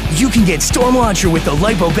offer, you can get Storm Launcher with the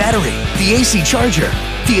LiPo battery, the AC charger,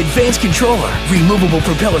 the advanced controller, removable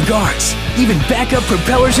propeller guards, even backup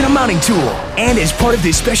propellers and a mounting tool. And as part of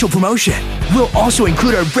this special promotion, we'll also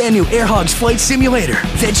include our brand new AirHogs Flight Simulator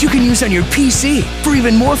that you can use on your PC for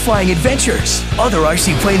even more flying adventures. Other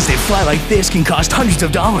RC planes that fly like this can cost hundreds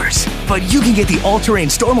of dollars, but you can get the all-terrain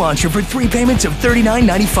Storm Launcher for 3 payments of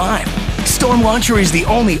 $39.95. Storm Launcher is the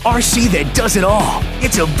only RC that does it all.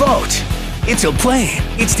 It's a boat. It's a plane.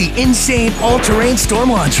 It's the insane all-terrain Storm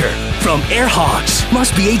Launcher from Air Hogs.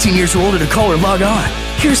 Must be 18 years or older to call or log on.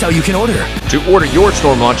 Here's how you can order. To order your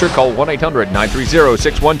Storm Launcher, call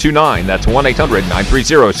 1-800-930-6129. That's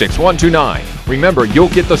 1-800-930-6129. Remember, you'll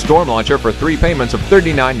get the Storm Launcher for 3 payments of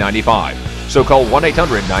 $39.95. So call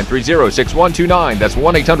 1-800-930-6129. That's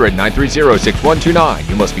 1-800-930-6129.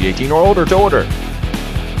 You must be 18 or older to order.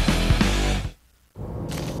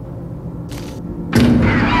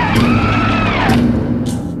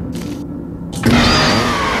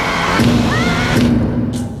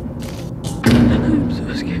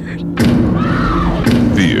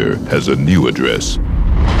 Has a new address.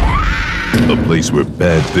 A place where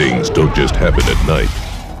bad things don't just happen at night.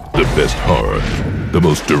 The best horror, the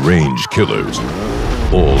most deranged killers,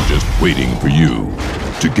 all just waiting for you.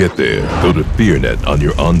 To get there, go to FearNet on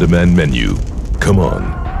your on-demand menu. Come on,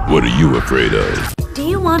 what are you afraid of? Do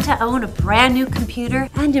you want to own a brand new computer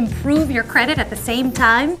and improve your credit at the same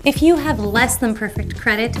time? If you have less than perfect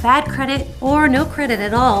credit, bad credit, or no credit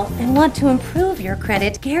at all, and want to improve your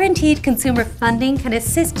credit, Guaranteed Consumer Funding can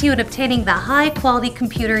assist you in obtaining the high-quality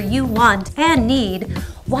computer you want and need,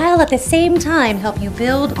 while at the same time help you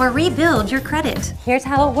build or rebuild your credit. Here's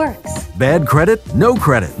how it works. Bad credit? No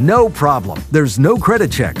credit, no problem. There's no credit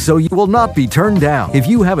check, so you will not be turned down. If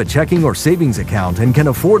you have a checking or savings account and can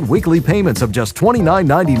afford weekly payments of just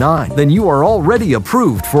 $29.99, then you are already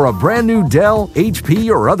approved for a brand new Dell, HP,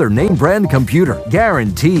 or other name brand computer.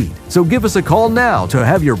 Guaranteed. So give us a call now to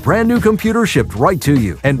have your brand new computer shipped right to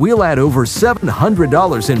you, and we'll add over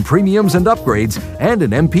 $700 in premiums and upgrades and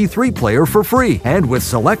an MP3 player for free. And with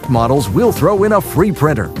select models, we'll throw in a free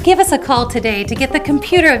printer. Give us a call today to get the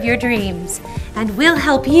computer of your dreams, and we'll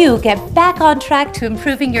help you get back on track to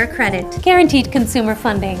improving your credit. Guaranteed Consumer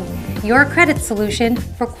Funding, your credit solution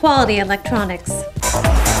for quality electronics.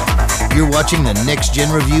 You're watching the Next Gen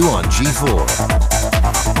Review on G4.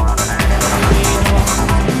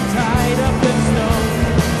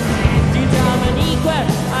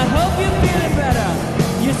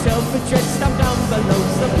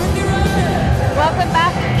 Welcome back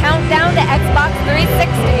to Countdown to Xbox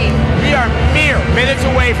 360. We are mere minutes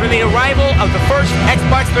away from the arrival of the first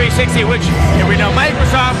Xbox 360, which, if we know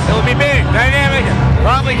Microsoft, it'll be big, dynamic, and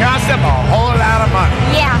probably cost them a whole lot of money.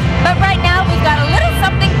 Yeah, but right now we've got a little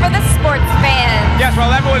something for the sports fans. Yes, well,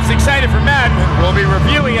 everyone's excited for Madden. We'll be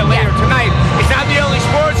reviewing it later tonight. It's not the only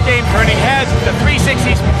sports game turning heads. The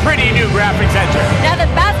 360's pretty new graphics engine. Now the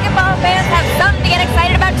basketball fans have something to get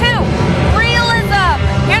excited about too. Realism!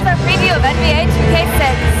 Here's our preview of NBA 2K6.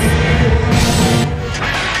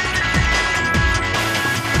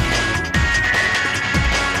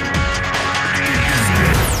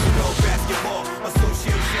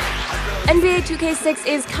 NBA 2K6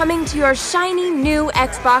 is coming to your shiny new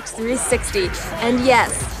Xbox 360. And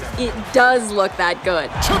yes, it does look that good.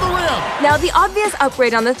 To the rim! Now, the obvious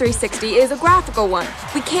upgrade on the 360 is a graphical one.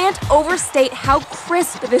 We can't overstate how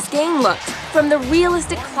crisp this game looks. From the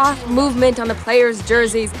realistic cloth movement on the players'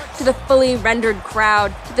 jerseys, to the fully rendered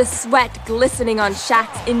crowd, to the sweat glistening on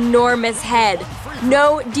Shaq's enormous head.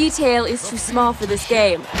 No detail is too small for this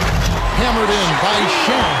game. Hammered in by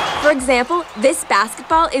Shaq. For example, this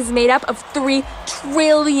basketball is made up of 3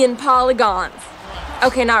 trillion polygons.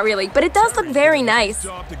 Okay, not really, but it does look very nice.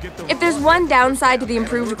 If there's one downside to the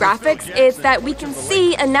improved graphics, it's that we can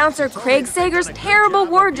see announcer Craig Sager's terrible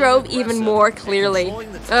wardrobe even more clearly.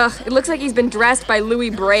 Ugh, it looks like he's been dressed by Louis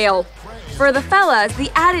Braille. For the fellas, the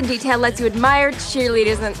added detail lets you admire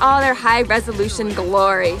cheerleaders in all their high-resolution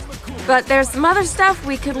glory. But there's some other stuff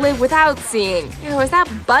we could live without seeing. Is that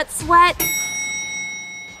butt sweat?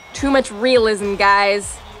 Too much realism,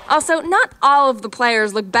 guys. Also, not all of the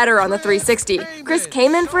players look better on the 360. Chris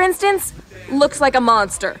Kaman, for instance, looks like a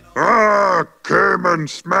monster. Ah, Kaman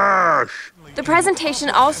smash! The presentation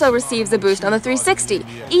also receives a boost on the 360.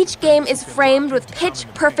 Each game is framed with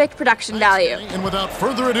pitch-perfect production value. And without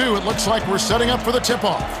further ado, it looks like we're setting up for the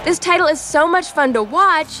tip-off. This title is so much fun to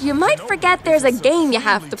watch, you might forget there's a game you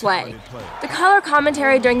have to play. The color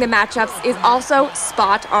commentary during the matchups is also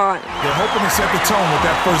spot on. They're hoping to set the tone with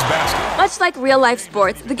that first basket. Much like real-life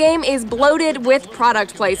sports, the game is bloated with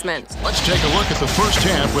product placement. Let's take a look at the first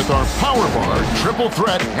half with our Power Bar Triple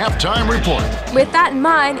Threat Halftime Report. With that in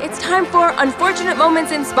mind, it's time for Unfortunate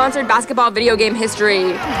Moments in Sponsored Basketball Video Game History.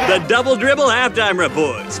 The Double Dribble Halftime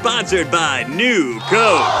Report, sponsored by New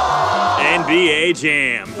Coke. NBA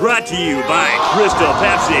Jam, brought to you by Crystal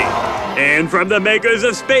Pepsi. And from the makers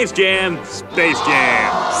of Space Jam, Space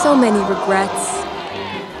Jam. So many regrets.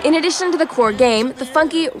 In addition to the core game, the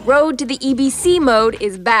funky Road to the EBC mode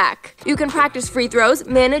is back. You can practice free throws,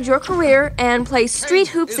 manage your career, and play street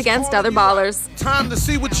hoops against other ballers. Time to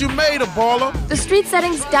see what you made, a baller. The street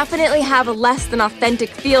settings definitely have a less than authentic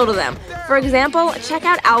feel to them. For example, check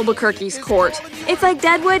out Albuquerque's court. It's like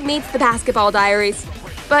Deadwood meets the Basketball Diaries.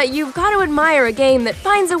 But you've got to admire a game that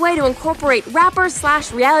finds a way to incorporate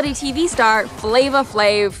rapper/reality TV star Flava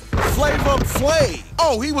Flav. Flava Flav.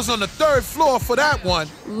 Oh, he was on the 3rd floor for that one.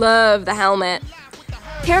 Love the helmet.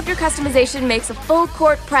 Character customization makes a full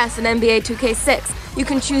court press in NBA 2K6. You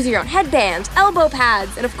can choose your own headband, elbow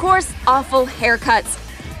pads, and of course, awful haircuts.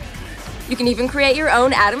 You can even create your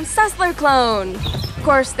own Adam Sessler clone. Of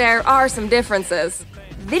course, there are some differences.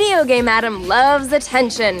 Video game Adam loves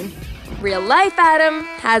attention. Real life Adam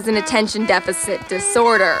has an attention deficit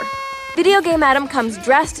disorder. Video game Adam comes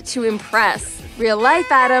dressed to impress. Real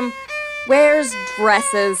life Adam wears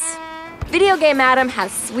dresses. Video game Adam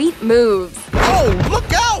has sweet moves. Oh,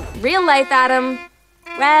 look out! Real life Adam,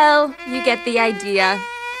 well, you get the idea.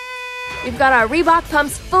 We've got our Reebok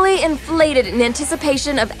pumps fully inflated in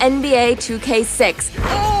anticipation of NBA 2K6.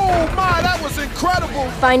 Oh my, that was incredible!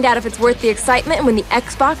 Find out if it's worth the excitement when the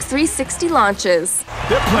Xbox 360 launches.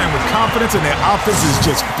 They're playing with confidence and their offense is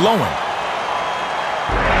just flowing.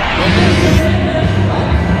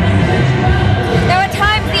 Now at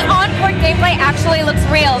times, the on-court gameplay actually looks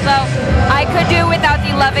real, though I could do without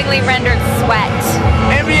the lovingly rendered sweat.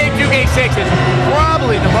 NBA 2K6 is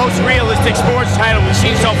probably the most realistic sports title we've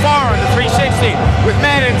seen so far on the 360, with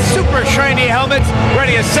men in super shiny helmets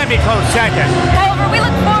running a semi-close second. However, we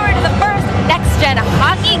look forward to the first next-gen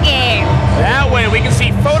hockey game. That way we can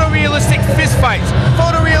see photorealistic fistfights,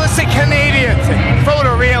 photorealistic Canadians, and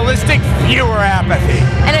photorealistic viewer apathy.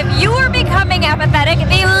 And if you are becoming apathetic,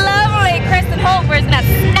 the lovely Kristin Holt is going to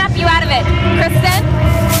snap you out of it. Kristin?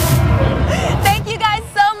 Thank you guys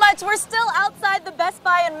so much. We're still outside the Best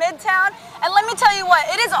Buy in Midtown. And let me tell you what,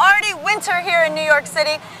 it is already winter here in New York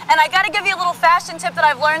City. And I got to give you a little fashion tip that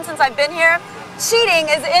I've learned since I've been here. Cheating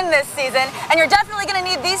is in this season, and you're definitely going to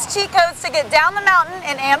need these cheat codes to get down the mountain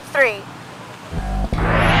in AMP 3.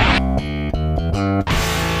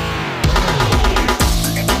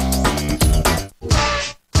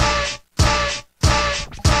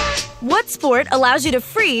 What sport allows you to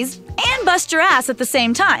freeze and bust your ass at the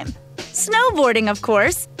same time? Snowboarding, of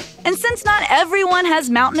course. And since not everyone has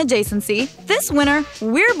mountain adjacency, this winter,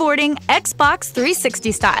 we're boarding Xbox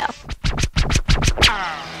 360 style.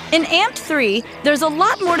 In AMP 3, there's a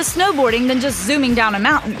lot more to snowboarding than just zooming down a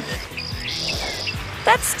mountain.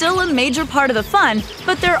 That's still a major part of the fun,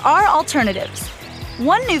 but there are alternatives.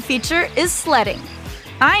 One new feature is sledding.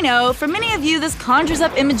 I know, for many of you, this conjures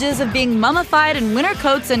up images of being mummified in winter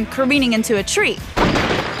coats and careening into a tree.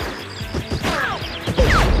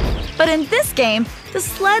 But in this game, the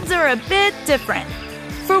sleds are a bit different.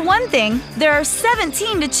 For one thing, there are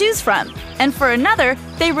 17 to choose from, and for another,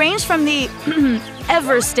 they range from the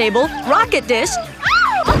ever-stable rocket dish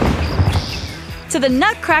to the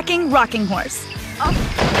nut-cracking rocking horse.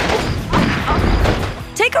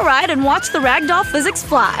 Take a ride and watch the ragdoll physics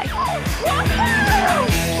fly.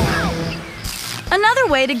 Another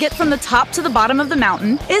way to get from the top to the bottom of the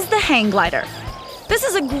mountain is the hang glider. This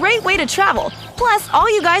is a great way to travel. Plus,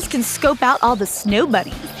 all you guys can scope out all the snow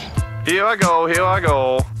bunnies. Here I go,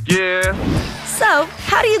 yeah. So,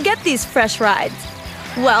 how do you get these fresh rides?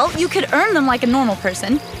 Well, you could earn them like a normal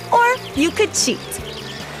person, or you could cheat.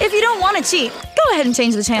 If you don't want to cheat, go ahead and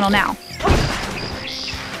change the channel now.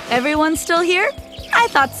 Everyone still here? I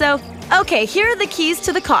thought so. Okay, here are the keys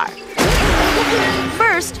to the car.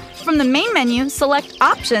 First, from the main menu, select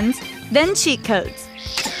Options, then Cheat Codes.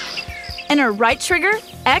 Enter right trigger,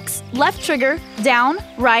 X, left trigger, down,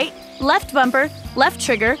 right, left bumper, left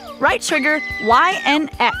trigger, right trigger, Y, and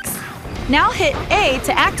X. Now hit A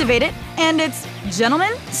to activate it, and it's,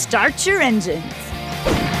 gentlemen, start your engines.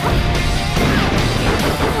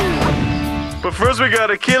 But first we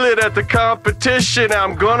gotta kill it at the competition.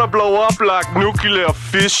 I'm gonna blow up like nuclear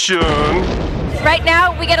fission. Right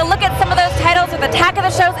now, we get a look at some of those titles with Attack of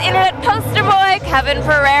the Show's internet poster boy, Kevin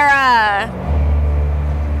Pereira.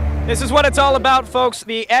 This is what it's all about, folks.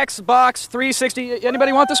 The Xbox 360.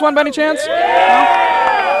 Anybody want this one by any chance? No?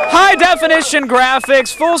 High definition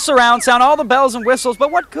graphics, full surround sound, all the bells and whistles.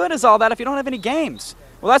 But what good is all that if you don't have any games?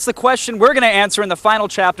 Well, that's the question we're going to answer in the final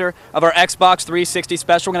chapter of our Xbox 360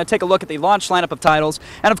 special. We're going to take a look at the launch lineup of titles.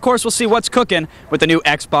 And of course, we'll see what's cooking with the new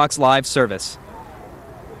Xbox Live service.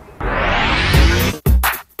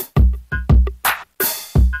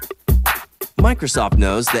 Microsoft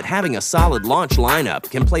knows that having a solid launch lineup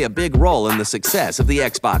can play a big role in the success of the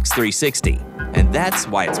Xbox 360. And that's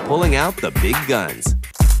why it's pulling out the big guns.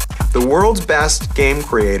 The world's best game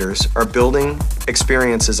creators are building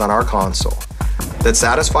experiences on our console that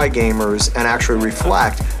satisfy gamers and actually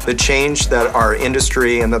reflect the change that our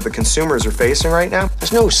industry and that the consumers are facing right now.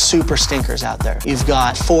 There's no super stinkers out there. You've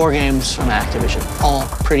got 4 games from Activision, all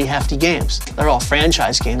pretty hefty games. They're all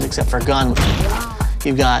franchise games except for Gun.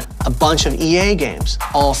 You've got a bunch of EA games,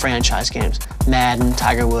 all franchise games. Madden,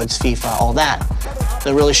 Tiger Woods, FIFA, all that.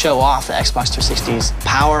 They really show off the Xbox 360's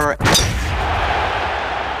power.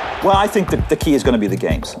 Well, I think that the key is going to be the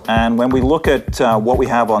games. And when we look at what we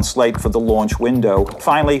have on slate for the launch window,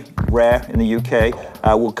 finally, Rare in the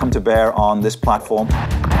UK will come to bear on this platform.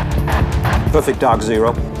 Perfect Dark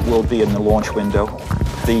Zero will be in the launch window.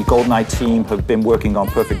 The GoldenEye team have been working on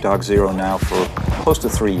Perfect Dark Zero now for close to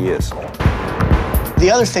 3 years. The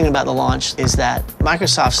other thing about the launch is that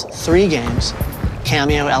Microsoft's 3 games,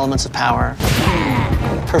 Cameo, Elements of Power,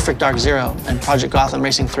 Perfect Dark Zero, and Project Gotham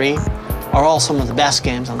Racing 3, are all some of the best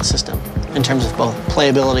games on the system in terms of both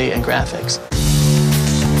playability and graphics.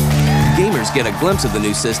 Gamers get a glimpse of the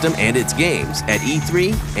new system and its games at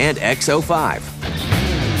E3 and X05.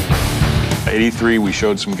 At E3, we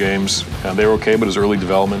showed some games. They were okay, but it was early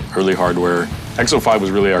development, early hardware. X05 was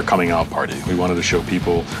really our coming out party. We wanted to show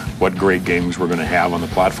people what great games we're going to have on the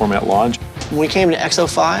platform at launch. When we came to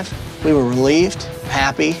X05, we were relieved,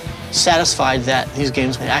 happy, satisfied that these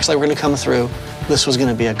games actually were going to come through. This was going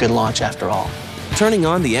to be a good launch after all. Turning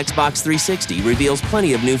on the Xbox 360 reveals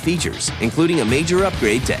plenty of new features, including a major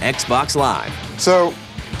upgrade to Xbox Live. So,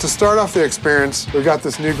 to start off the experience, we've got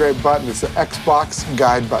this new great button. It's the Xbox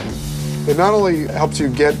Guide button. It not only helps you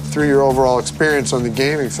get through your overall experience on the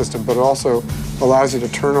gaming system, but it also allows you to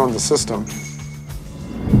turn on the system.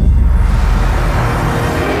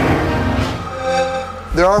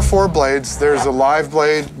 There are 4 blades. There's a Live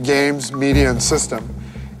blade, Games, Media, and System.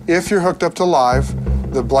 If you're hooked up to Live,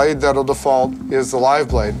 the blade that'll default is the Live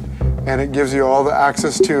blade, and it gives you all the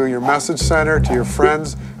access to your message center, to your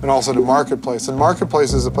friends, and also to Marketplace. And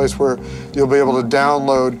Marketplace is a place where you'll be able to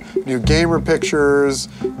download new gamer pictures,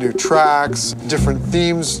 new tracks, different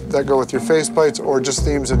themes that go with your faceplates, or just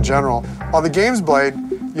themes in general. On the Games blade,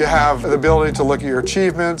 you have the ability to look at your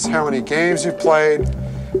achievements, how many games you've played.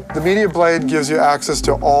 The Media blade gives you access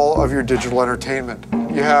to all of your digital entertainment.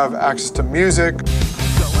 You have access to music.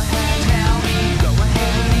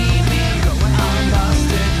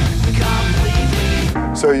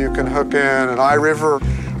 So you can hook in an iRiver.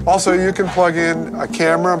 Also, you can plug in a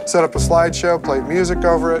camera, set up a slideshow, play music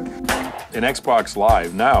over it. In Xbox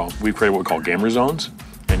Live now, we've created what we call gamer zones.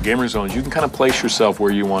 And gamer zones, you can kind of place yourself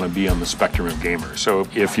where you want to be on the spectrum of gamers. So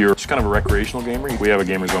if you're just kind of a recreational gamer, we have a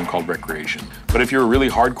gamer zone called Recreation. But if you're a really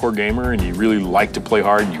hardcore gamer and you really like to play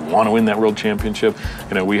hard and you want to win that world championship,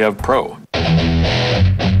 we have Pro.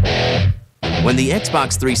 When the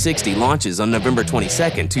Xbox 360 launches on November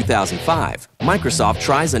 22nd, 2005, Microsoft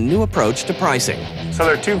tries a new approach to pricing. So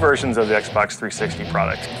there are 2 versions of the Xbox 360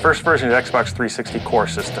 product. The first version is Xbox 360 Core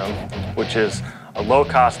System, which is a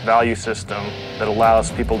low-cost value system that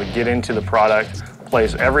allows people to get into the product,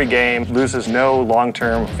 plays every game, loses no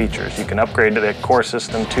long-term features. You can upgrade the core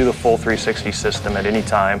system to the full 360 system at any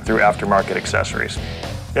time through aftermarket accessories.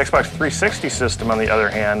 The Xbox 360 system, on the other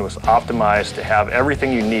hand, was optimized to have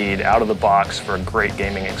everything you need out of the box for a great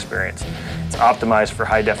gaming experience. It's optimized for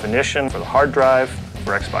high definition, for the hard drive,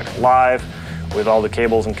 for Xbox Live, with all the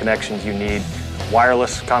cables and connections you need,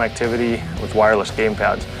 wireless connectivity with wireless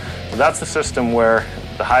gamepads. So that's the system where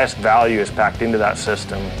the highest value is packed into that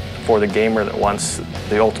system for the gamer that wants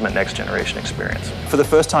the ultimate next generation experience. For the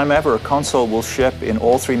first time ever, a console will ship in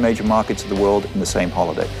all 3 major markets of the world in the same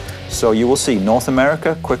holiday. So you will see North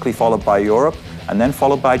America, quickly followed by Europe, and then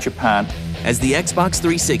followed by Japan. As the Xbox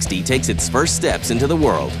 360 takes its first steps into the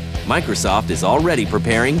world, Microsoft is already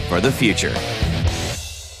preparing for the future.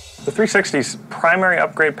 The 360's primary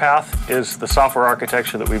upgrade path is the software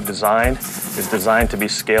architecture that we've designed. It's designed to be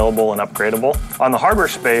scalable and upgradable. On the hardware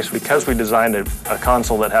space, because we designed a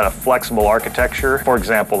console that had a flexible architecture, for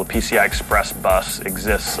example, the PCI Express bus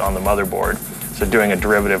exists on the motherboard. So doing a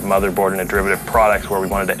derivative motherboard and a derivative product where we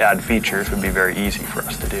wanted to add features would be very easy for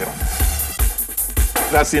us to do.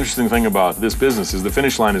 That's the interesting thing about this business, is the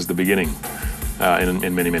finish line is the beginning.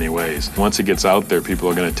 In many, many ways. Once it gets out there, people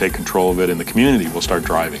are going to take control of it, and the community will start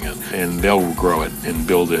driving it, and they'll grow it and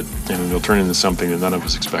build it, and it'll turn into something that none of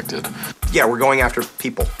us expected. Yeah, we're going after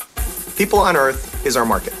people. People on Earth is our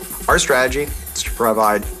market. Our strategy is to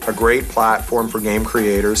provide a great platform for game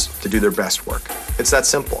creators to do their best work. It's that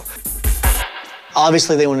simple.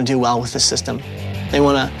 Obviously, they want to do well with the system. They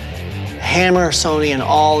want to hammer Sony in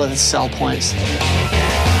all of its sell points.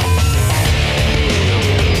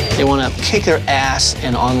 They want to kick their ass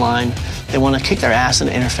in online. They want to kick their ass in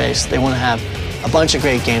the interface. They want to have a bunch of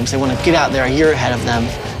great games. They want to get out there a year ahead of them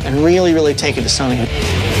and really, really take it to Sony.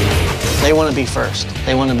 They want to be first.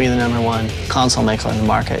 They want to be the #1 console maker in the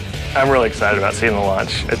market. I'm really excited about seeing the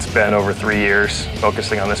launch. It's been over 3 years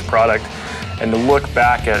focusing on this product, and to look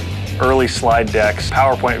back at early slide decks,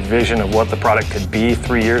 PowerPoint vision of what the product could be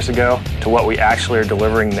 3 years ago to what we actually are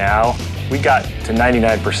delivering now, we got to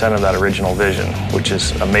 99% of that original vision, which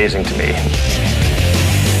is amazing to me.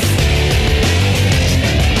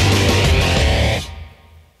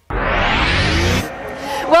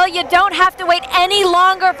 Well, you don't have to wait any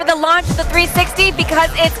longer for the launch of the 360 because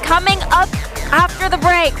it's coming up after the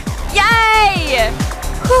break. Yay!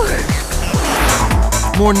 Whew.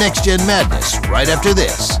 More Next Gen Madness right after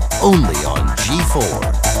this, only on G4.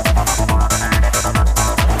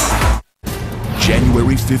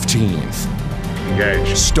 January 15th.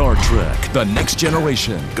 Engage. Star Trek: The Next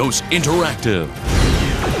Generation goes interactive.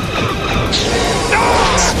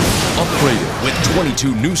 Upgraded with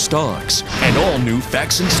 22 new stocks and all new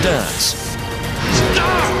facts and stats.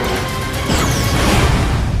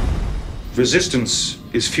 Resistance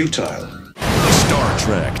is futile. Star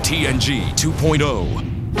Trek TNG 2.0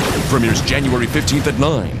 premieres January 15th at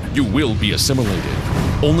 9. You will be assimilated.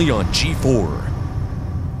 Only on G4.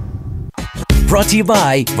 Brought to you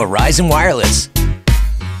by Verizon Wireless.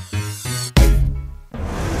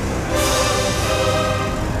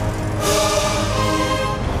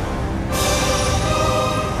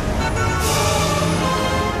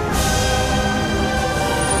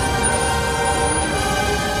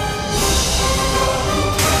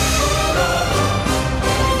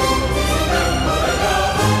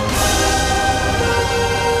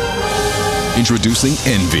 Introducing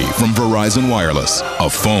Envy from Verizon Wireless. A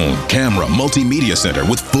phone, camera, multimedia center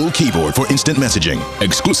with full keyboard for instant messaging.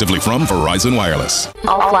 Exclusively from Verizon Wireless.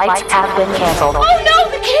 All flights have been canceled. Oh no,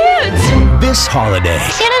 the kids! This holiday,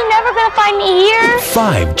 Santa's never gonna find me here.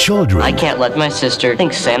 5 children I can't let my sister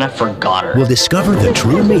think Santa forgot her. will discover the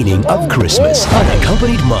true meaning of Christmas.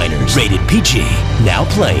 Unaccompanied minors. Rated PG. Now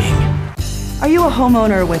playing. Are you a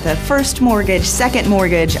homeowner with a first mortgage, second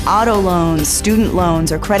mortgage, auto loans, student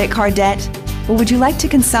loans, or credit card debt? Well, would you like to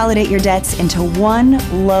consolidate your debts into one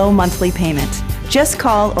low monthly payment? Just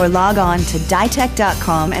call or log on to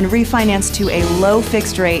ditech.com and refinance to a low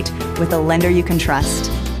fixed rate with a lender you can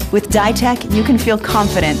trust. With Ditech, you can feel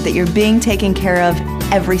confident that you're being taken care of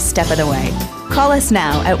every step of the way. Call us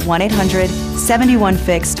now at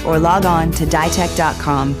 1-800-71-FIXED or log on to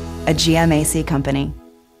ditech.com, a GMAC company.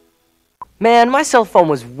 Man, my cell phone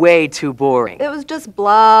was way too boring. It was just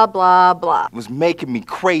blah, blah, blah. It was making me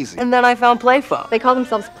crazy. And then I found Playphone. They call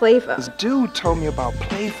themselves Playphone. This dude told me about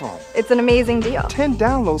Playphone. It's an amazing deal. 10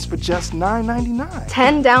 downloads for just $9.99.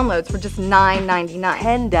 10 downloads for just $9.99.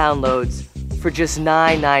 10 downloads for just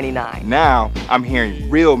 $9.99. Now, I'm hearing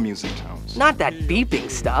real music tones. Not that beeping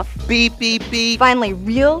stuff. Beep, beep, beep. Finally,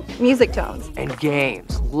 real music tones. And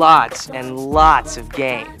games. lots and lots of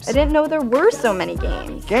games. I didn't know there were so many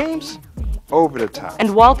games. Games? Over the top.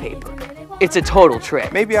 And wallpaper. It's a total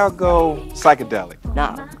trick. Maybe I'll go psychedelic.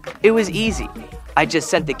 No, it was easy. I just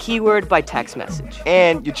sent the keyword by text message.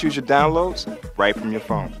 And you choose your downloads right from your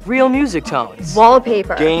phone. Real music tones.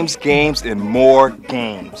 Wallpaper. Games, and more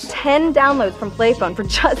games. 10 downloads from Playphone for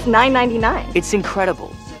just $9.99. It's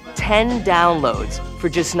incredible. 10 downloads for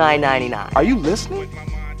just $9.99. Are you listening?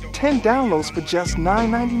 10 downloads for just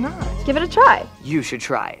 $9.99. Give it a try. You should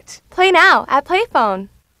try it. Play now at Playphone.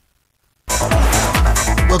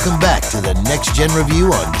 Welcome back to the Next Gen Review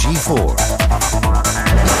on G4.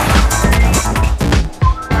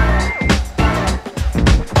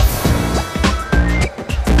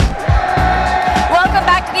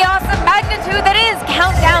 That is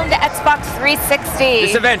Countdown to Xbox 360.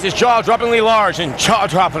 This event is jaw-droppingly large and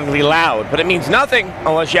jaw-droppingly loud, but it means nothing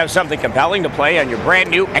unless you have something compelling to play on your brand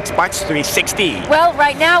new Xbox 360. Well,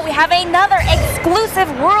 right now we have another exclusive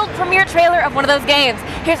world premiere trailer of one of those games.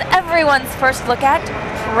 Here's everyone's first look at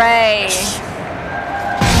Prey.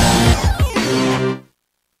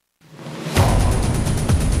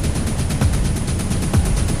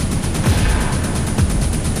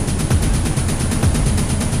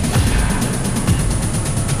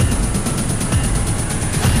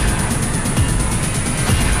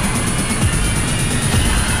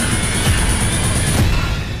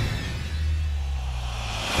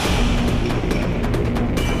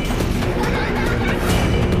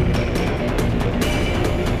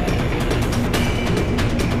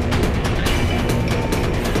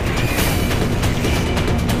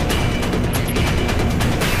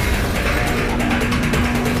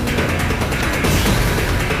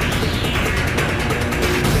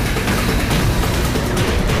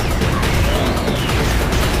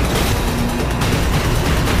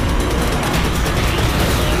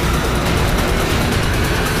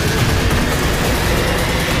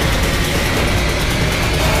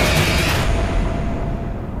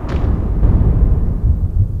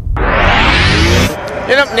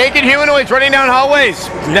 Naked humanoids running down hallways.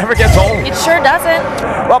 Never gets old. It sure doesn't.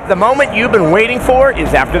 Well, the moment you've been waiting for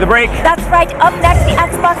is after the break. That's right. Up next, the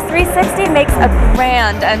Xbox 360 makes a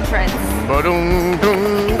grand entrance.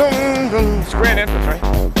 It's a grand entrance, right?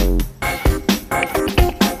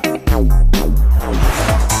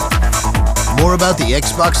 More about the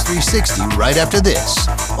Xbox 360 right after this,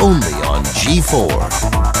 only on G4.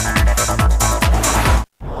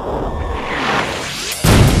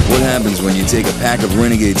 What happens when you take a pack of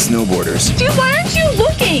renegade snowboarders Dude, why aren't you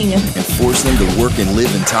looking? and force them to work and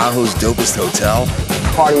live in Tahoe's dopest hotel?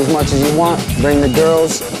 Party as much as you want. Bring the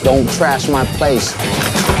girls. Don't trash my place.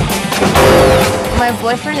 My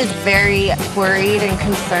boyfriend is very worried and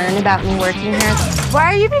concerned about me working here. Why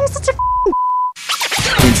are you being such a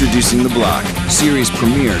Introducing The Block. Series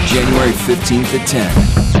premiere January 15th at 10.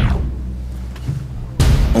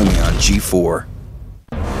 Only on G4.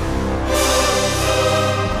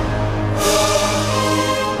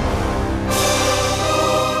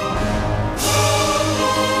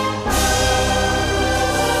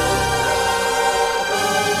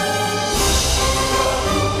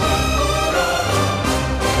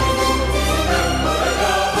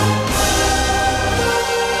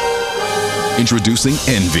 Introducing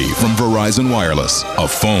Envy from Verizon Wireless. A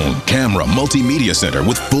phone, camera, multimedia center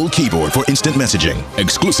with full keyboard for instant messaging.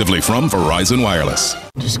 Exclusively from Verizon Wireless.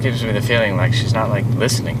 Just gives me the feeling like she's not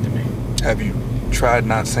listening to me. Have you tried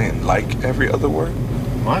not saying like every other word?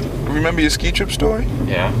 What? Remember your ski trip story?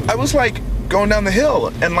 Yeah. I was going down the hill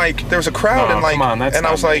and there was a crowd and come on, that's and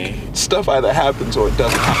I was not me. Stuff either happens or it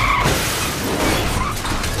doesn't happen.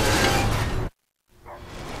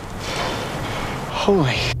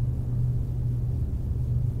 Holy.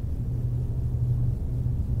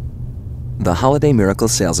 The Holiday Miracle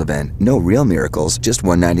Sales Event. No real miracles, just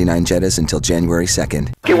 $199 Jettas until January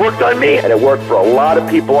 2nd. It worked on me, and it worked for a lot of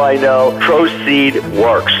people I know. Proceed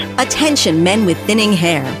works. Attention, men with thinning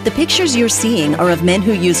hair. The pictures you're seeing are of men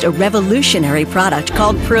who used a revolutionary product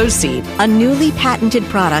called Proceed, a newly patented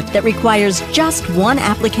product that requires just one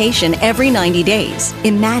application every 90 days.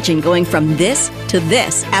 Imagine going from this to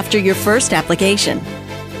this after your first application.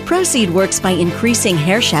 Proceed works by increasing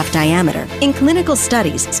hair shaft diameter. In clinical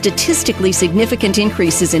studies, statistically significant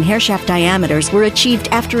increases in hair shaft diameters were achieved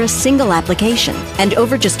after a single application. And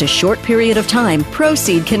over just a short period of time,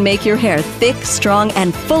 Proceed can make your hair thick, strong,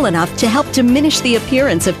 and full enough to help diminish the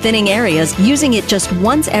appearance of thinning areas using it just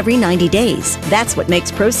once every 90 days. That's what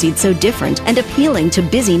makes Proceed so different and appealing to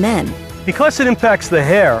busy men. Because it impacts the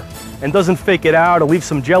hair and doesn't fake it out or leave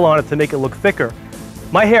some gel on it to make it look thicker,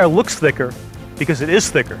 my hair looks thicker because it is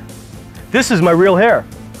thicker. This is my real hair.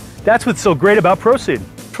 That's what's so great about Proceed.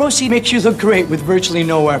 Proceed makes you look great with virtually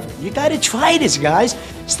no effort. You gotta try this, guys.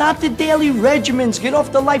 Stop the daily regimens. Get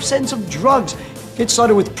off the life sentence of drugs. Get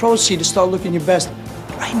started with Proceed to start looking your best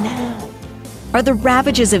right now. Are the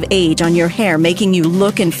ravages of age on your hair making you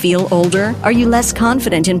look and feel older? Are you less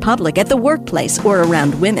confident in public, at the workplace, or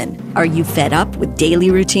around women? Are you fed up with daily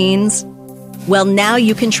routines? Well, now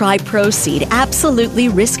you can try Proceed absolutely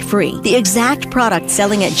risk-free. The exact product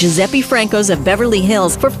selling at Giuseppe Franco's of Beverly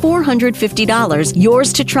Hills for $450,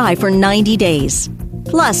 yours to try for 90 days.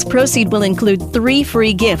 Plus, Proceed will include 3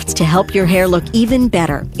 free gifts to help your hair look even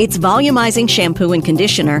better. It's volumizing shampoo and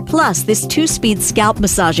conditioner, plus this 2-speed scalp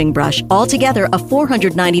massaging brush, altogether a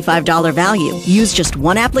 $495 value. Use just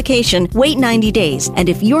 1 application, wait 90 days, and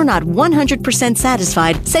if you're not 100%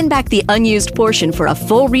 satisfied, send back the unused portion for a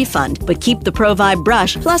full refund, but keep the Pro Vibe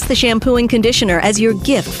brush plus the shampoo and conditioner as your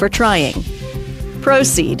gift for trying.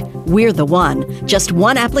 Proceed. We're the one. Just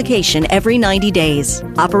 1 application every 90 days.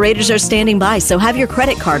 Operators are standing by, so have your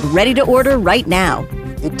credit card ready to order right now.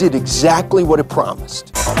 It did exactly what it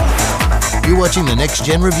promised. You're watching the Next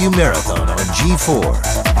Gen Review Marathon on G4.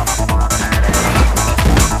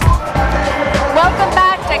 Welcome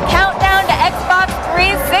back to Countdown to Xbox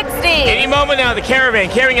 360. Any moment now, the caravan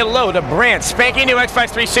carrying a load of brand spanking new Xbox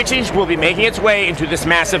 360s will be making its way into this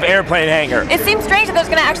massive airplane hangar. It seems strange that there's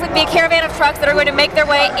going to actually be a caravan of trucks that are going to make their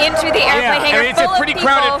way into the airplane hangar. I mean, it's a pretty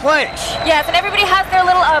crowded place. Yes, and everybody has their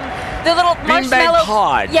little marshmallow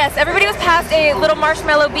pod. Yes, everybody was passed a little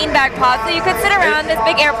marshmallow beanbag pod, so you could sit around this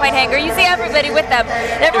big airplane hangar. You see everybody with them.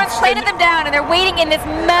 And everyone's plated them down, and they're waiting in this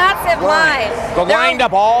massive line. They're lined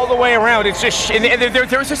up all the way around. It's just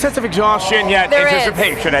there's a sense of exhaustion yet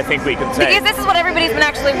anticipation, I think we can say. Because this is what everybody's been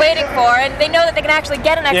actually waiting for, and they know that they can actually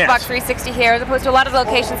get an Xbox 360 here, as opposed to a lot of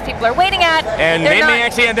locations people are waiting at. And they may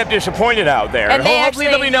actually end up disappointed out there. And hopefully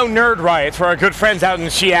there'll be no nerd riots for our good friends out in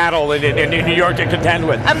Seattle and in New York to contend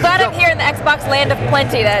with. I'm glad I'm here in the Xbox land of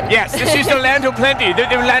plenty then. Yes, this is the land of plenty, the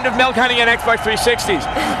land of milk honey and Xbox 360s.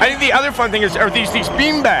 I think the other fun thing are these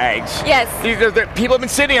bean bags. Yes. People have been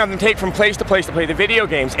sitting on them, take from place to place to play the video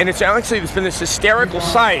games, and it's been this hysterical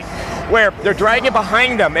sight where they're dragging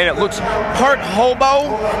behind them, and it looks part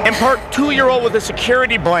hobo and part 2-year-old with a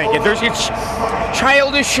security blanket. It's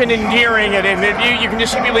childish and endearing, and you can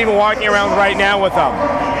just see people even walking around right now with them.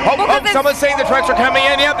 Someone's saying the trucks are coming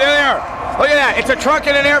in. Yep, there they are. Look at that. It's a truck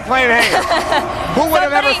and an airplane hangar. Who would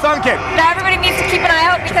have ever thunk it? Now everybody needs to keep an eye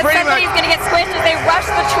out because somebody's going to get squished as they rush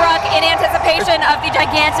the truck in anticipation of the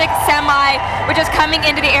gigantic semi, which is coming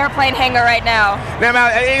into the airplane hangar right now. Now,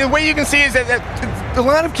 the way you can see is that a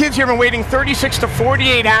lot of kids here have been waiting 36 to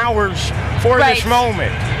 48 hours for this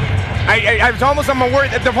moment. I was almost on my word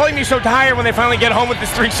that they'll probably be so tired when they finally get home with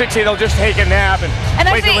this 360 they'll just take a nap and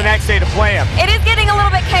wait till the next day to play them. It is getting a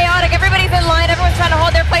little bit chaotic. Everybody's in line, everyone's trying to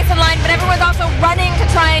hold their place in line, but everyone's also running to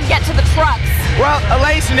try and get to the trucks. Well,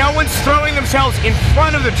 Elise, no one's throwing themselves in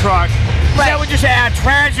front of the truck. That would just add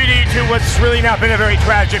tragedy to what's really not been a very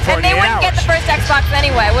tragic 48 hours. And they wouldn't get the first Xbox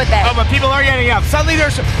anyway, would they? Oh, but people are getting up. Suddenly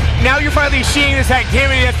now you're finally seeing this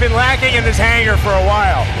activity that's been lacking in this hangar for a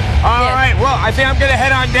while. All right, well, I think I'm going to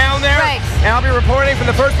head on down there, and I'll be reporting from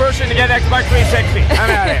the first person to get Xbox 360. I'm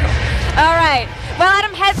out of here. All right. Well,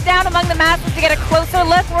 Adam heads down among the masses to get a closer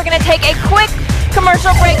look. We're going to take a quick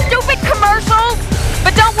commercial break. Stupid commercials!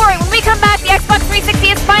 But don't worry, when we come back, the Xbox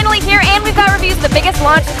 360 is finally here, and we've got reviews of the biggest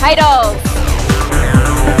launch titles.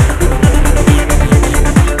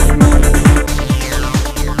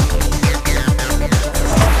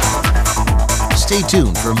 Stay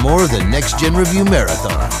tuned for more of the Next Gen Review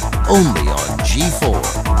Marathon, only on G4.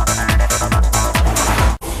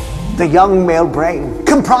 The young male brain,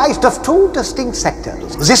 comprised of 2 distinct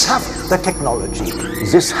sectors. This half, the technology.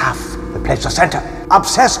 This half, the pleasure center.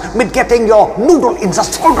 Obsessed with getting your noodle in the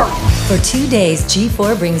struggle. For 2 days,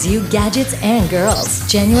 G4 brings you gadgets and girls.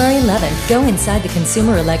 January 11th, go inside the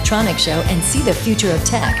Consumer Electronics Show and see the future of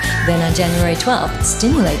tech. Then on January 12th,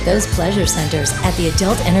 stimulate those pleasure centers at the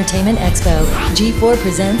Adult Entertainment Expo. G4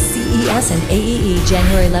 presents CES and AEE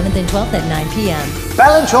January 11th and 12th at 9 p.m.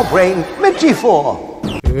 Balance your brain with G4.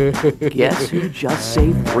 Guess who just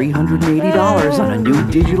saved $380 on a new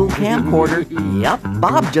digital camcorder? Yep,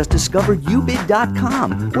 Bob just discovered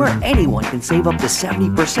ubid.com, where anyone can save up to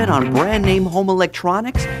 70% on brand name home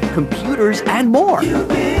electronics, computers, and more.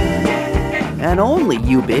 And only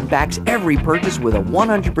UBID backs every purchase with a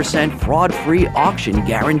 100% fraud-free auction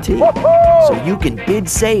guarantee. So you can bid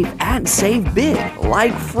safe and save big,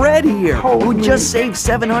 like Fred here, who just saved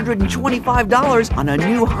 $725 on a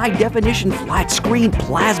new high-definition flat-screen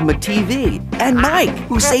plasma TV. And Mike,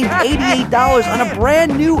 who saved $88 on a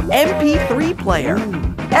brand new MP3 player.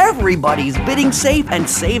 Everybody's bidding safe and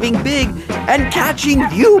saving big and catching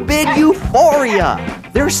UBid euphoria.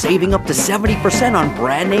 They're saving up to 70% on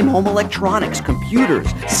brand name home electronics, computers,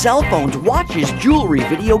 cell phones, watches, jewelry,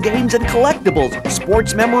 video games, and collectibles,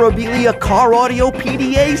 sports memorabilia, car audio,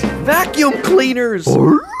 PDAs, vacuum cleaners.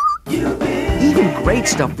 Even great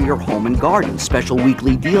stuff for your home and garden, special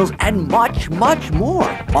weekly deals, and much, much more.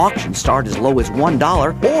 Auctions start as low as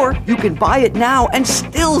 $1, or you can buy it now and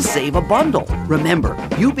still save a bundle. Remember,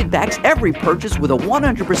 UBid backs every purchase with a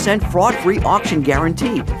 100% fraud-free auction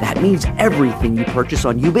guarantee. That means everything you purchase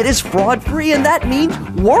on UBid is fraud-free, and that means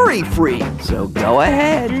worry-free. So go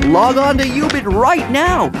ahead, log on to UBid right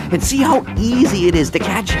now and see how easy it is to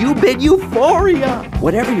catch UBid euphoria.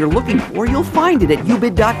 Whatever you're looking for, you'll find it at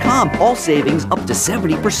ubid.com. All savings up to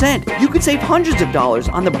 70%. You could save hundreds of dollars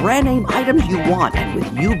on the brand name items you want. And with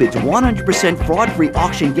UBid's 100% fraud-free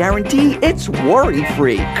auction guarantee, it's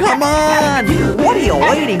worry-free. Come on! What are you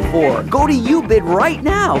waiting for? Go to UBid right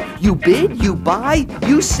now. You bid, you buy,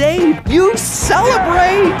 you save, you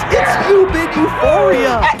celebrate! It's UBid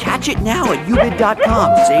euphoria! Catch it now at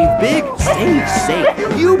ubid.com. Save big, save safe.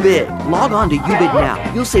 UBid. Log on to UBid now.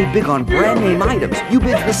 You'll save big on brand name items.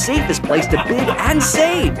 UBid's the safest place to bid and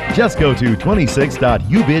save. Just go to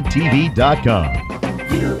 26.ubidtv.com.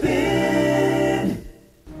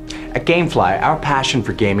 At Gamefly, our passion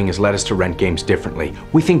for gaming has led us to rent games differently.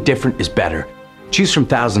 We think different is better. Choose from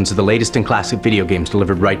thousands of the latest and classic video games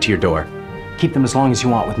delivered right to your door. Keep them as long as you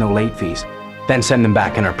want with no late fees. Then send them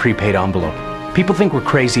back in our prepaid envelope. People think we're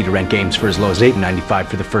crazy to rent games for as low as $8.95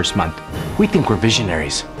 for the first month. We think we're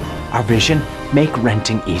visionaries. Our vision? Make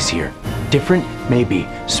renting easier. Different? Maybe.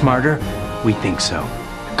 Smarter? We think so.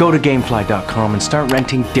 Go to Gamefly.com and start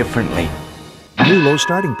renting differently. New low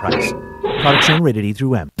starting price. Product shown rated E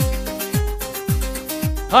through M.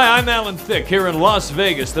 Hi, I'm Alan Thicke here in Las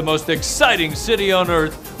Vegas, the most exciting city on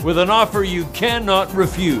earth, with an offer you cannot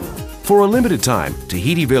refuse. For a limited time,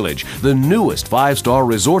 Tahiti Village, the newest 5-star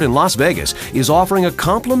resort in Las Vegas, is offering a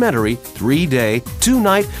complimentary 3-day,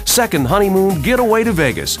 2-night, second honeymoon getaway to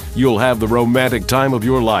Vegas. You'll have the romantic time of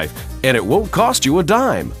your life, and it won't cost you a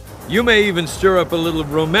dime. You may even stir up a little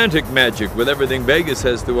romantic magic with everything Vegas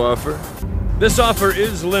has to offer. This offer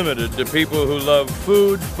is limited to people who love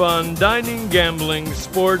food, fun, dining, gambling,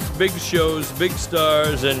 sports, big shows, big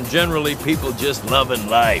stars, and generally people just loving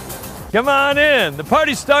life. Come on in. The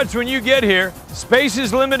party starts when you get here. Space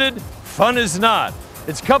is limited, fun is not.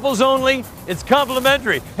 It's couples only, it's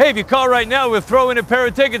complimentary. Hey, if you call right now, we'll throw in a pair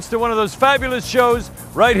of tickets to one of those fabulous shows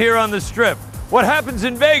right here on the Strip. What happens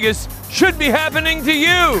in Vegas should be happening to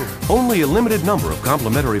you. Only a limited number of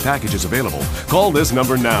complimentary packages available. Call this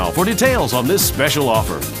number now for details on this special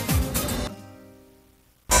offer.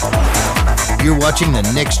 You're watching the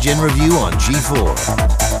Next Gen Review on G4.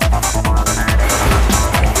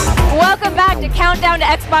 Welcome back to Countdown to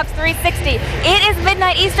Xbox 360. It is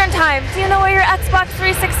midnight Eastern time. Do you know where your Xbox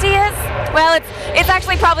 360 is? Well, it's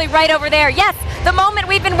actually probably right over there. Yes, the moment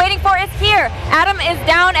we've been waiting for is here. Adam is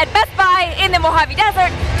down at Best Buy in the Mojave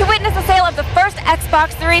Desert to witness the sale of the first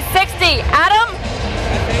Xbox 360. Adam?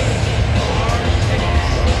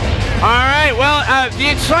 All right, well, the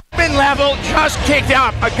excitement level just kicked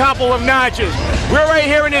up a couple of notches. We're right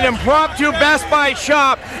here in an impromptu Best Buy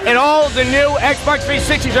shop, and all of the new Xbox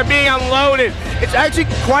 360s are being unloaded. It's actually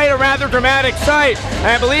quite a rather dramatic sight, and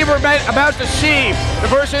I believe we're about to see the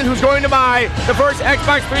person who's going to buy the first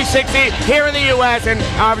Xbox 360 here in the U.S. and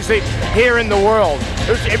obviously here in the world.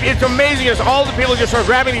 It's amazing as all the people just start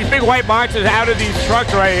grabbing these big white boxes out of these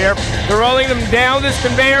trucks right here. They're rolling them down this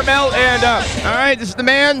conveyor belt, and all right, this is the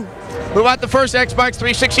man who bought the first Xbox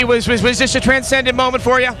 360. Was this a transcendent moment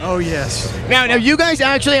for you? Oh, yes. Now you guys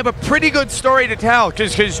actually have a pretty good story to tell,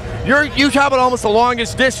 because you traveled almost the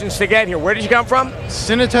longest distance to get here. Where did you come from?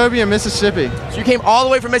 Senatobia, Mississippi. So you came all the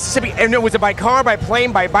way from Mississippi, and was it by car, by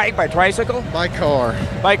plane, by bike, by tricycle? By car.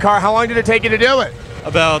 By car. How long did it take you to do it?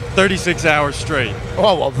 About 36 hours straight.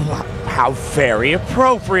 Oh, well, how very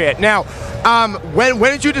appropriate. Now, when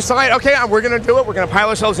did you decide, okay, we're going to do it, we're going to pile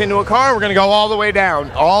ourselves into a car, we're going to go all the way down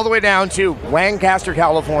to Lancaster,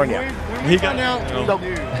 California? He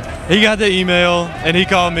got the email, and he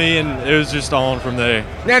called me, and it was just on from there.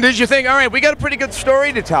 Now, did you think, all right, we got a pretty good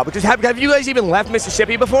story to tell, because have you guys even left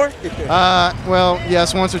Mississippi before? Well,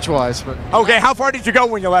 yes, once or twice. But okay, how far did you go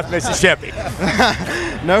when you left Mississippi?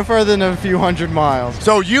 No further than a few hundred miles.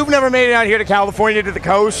 So you've never made it out here to California, to the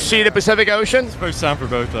coast, see the Pacific Ocean? It's first time for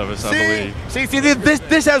both of us, I believe. See,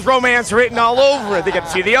 this has romance written all over it. They get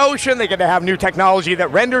to see the ocean, they get to have new technology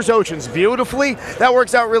that renders oceans beautifully. That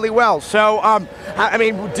works out really well. So, I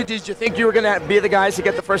mean, did did you think you were going to be the guys to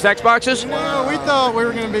get the first Xboxes? Well, we thought we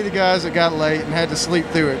were going to be the guys that got late and had to sleep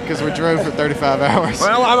through it because we drove for 35 hours.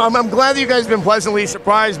 Well, I'm glad that you guys have been pleasantly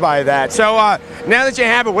surprised by that. So now that you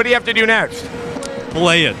have it, what do you have to do next?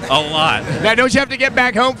 Play it a lot. Now, don't you have to get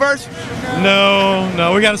back home first?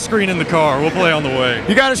 No, we got a screen in the car. We'll play on the way.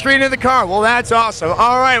 You got a screen in the car. Well, that's awesome.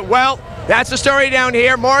 All right, well, that's the story down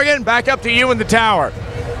here. Morgan, back up to you in the tower.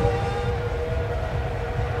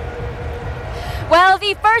 Well,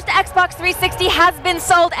 the first Xbox 360 has been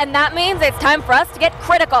sold, and that means it's time for us to get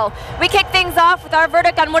critical. We kick things off with our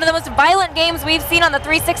verdict on one of the most violent games we've seen on the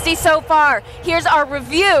 360 so far. Here's our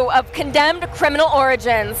review of Condemned: Criminal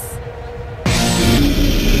Origins.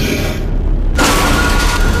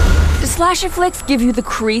 Do slasher flicks give you the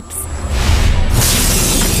creeps?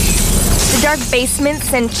 The dark basements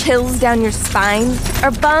send chills down your spine?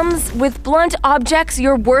 Are bums with blunt objects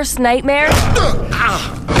your worst nightmare?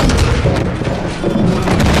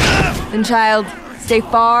 Then, child, stay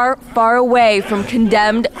far, far away from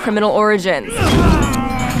Condemned: Criminal Origins.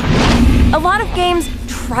 A lot of games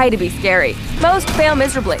try to be scary. Most fail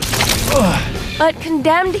miserably. But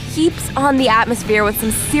Condemned heaps on the atmosphere with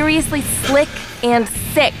some seriously slick and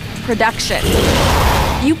sick production.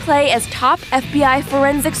 You play as top FBI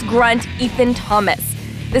forensics grunt Ethan Thomas.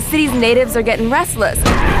 The city's natives are getting restless.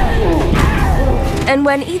 And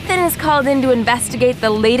when Ethan is called in to investigate the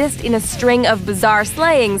latest in a string of bizarre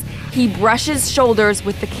slayings, he brushes shoulders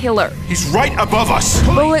with the killer. He's right above us!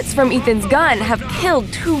 Bullets from Ethan's gun have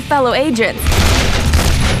killed 2 fellow agents.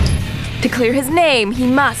 To clear his name, he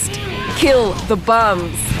must kill the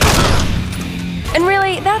bums. And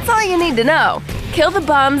really, that's all you need to know. Kill the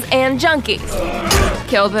bums and junkies.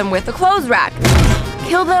 Kill them with a clothes rack.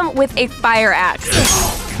 Kill them with a fire axe.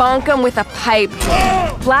 Bonk them with a pipe.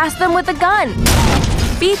 Blast them with a gun.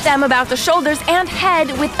 Beat them about the shoulders and head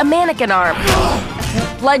with a mannequin arm.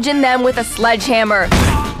 Bludgeon them with a sledgehammer.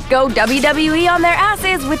 Go WWE on their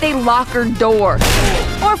asses with a locker door.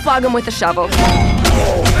 Or flog them with a shovel.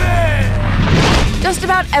 Just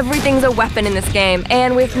about everything's a weapon in this game,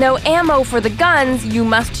 and with no ammo for the guns, you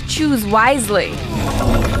must choose wisely.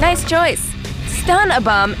 Nice choice. Stun a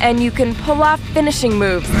bum and you can pull off finishing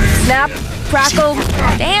moves. Snap, crackle,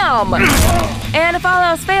 damn! And if all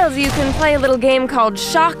else fails, you can play a little game called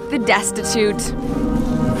Shock the Destitute.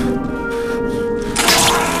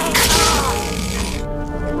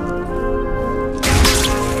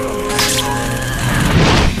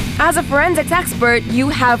 As a forensics expert, you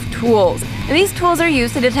have tools. And these tools are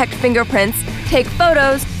used to detect fingerprints, take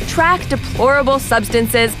photos, track deplorable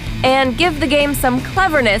substances, and give the game some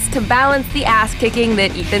cleverness to balance the ass-kicking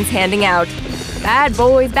that Ethan's handing out. Bad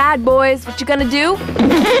boys, what you gonna do?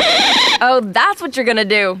 Oh, that's what you're gonna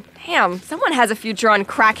do. Damn, someone has a future on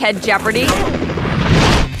Crackhead Jeopardy!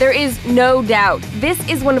 There is no doubt, this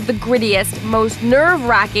is one of the grittiest, most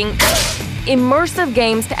nerve-wracking, immersive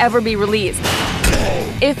games to ever be released.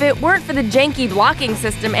 If it weren't for the janky blocking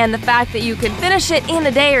system and the fact that you could finish it in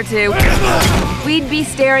a day or two, we'd be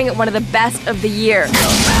staring at one of the best of the year.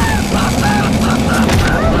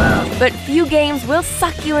 But few games will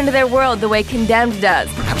suck you into their world the way Condemned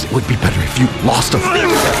does. Perhaps it would be better if you lost a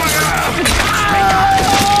finger.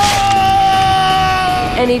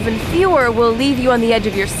 And even fewer will leave you on the edge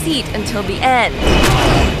of your seat until the end.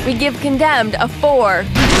 We give Condemned a 4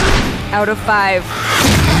 out of 5.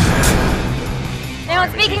 Now,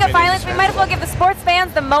 speaking of violence, we might as well give the sports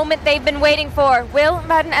fans the moment they've been waiting for. Will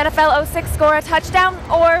Madden NFL 06 score a touchdown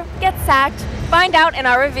or get sacked? Find out in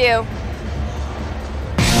our review.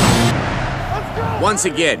 Once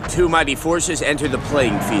again, 2 mighty forces enter the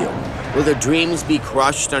playing field. Will their dreams be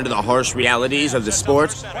crushed under the harsh realities of the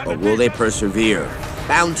sport, or will they persevere?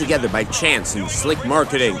 Bound together by chance and slick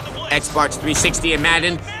marketing, Xbox 360 and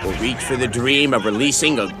Madden will reach for the dream of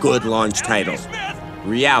releasing a good launch title.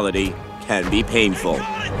 Reality can be painful.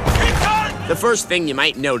 The first thing you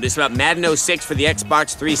might notice about Madden 06 for the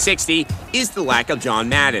Xbox 360 is the lack of John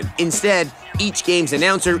Madden. Instead, each game's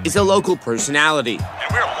announcer is a local personality.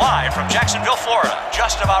 And we're live from Jacksonville, Florida,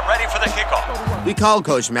 just about ready for the kickoff. We called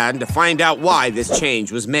Coach Madden to find out why this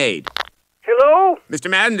change was made. Hello? Mr.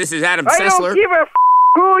 Madden, this is Adam I Sessler. don't give a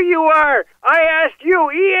who you are. I asked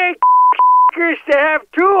you, EA to have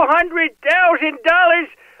 $200,000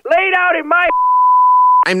 laid out in my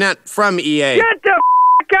I'm not from EA. Shut the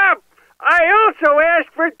up! I also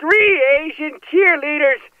asked for 3 Asian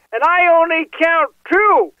cheerleaders, and I only count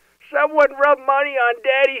 2. Someone rub money on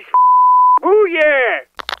Daddy's booyah!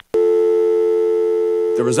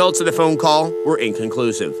 The results of the phone call were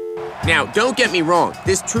inconclusive. Now, don't get me wrong,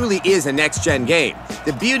 this truly is a next-gen game.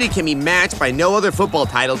 The beauty can be matched by no other football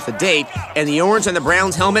title to date, and the orange on the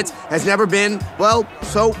Browns' helmets has never been, well,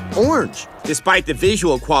 so orange. Despite the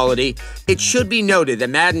visual quality, it should be noted that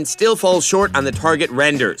Madden still falls short on the target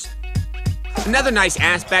renders. Another nice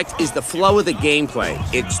aspect is the flow of the gameplay.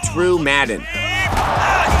 It's true Madden.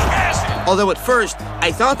 Although at first,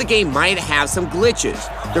 I thought the game might have some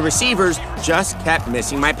glitches. The receivers just kept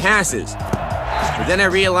missing my passes. But then I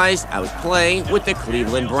realized I was playing with the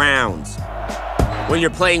Cleveland Browns. When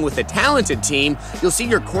you're playing with a talented team, you'll see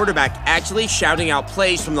your quarterback actually shouting out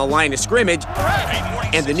plays from the line of scrimmage,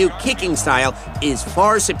 and the new kicking style is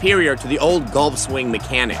far superior to the old gulp swing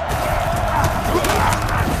mechanic.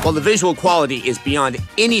 While the visual quality is beyond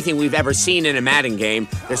anything we've ever seen in a Madden game,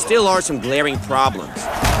 there still are some glaring problems.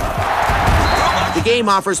 The game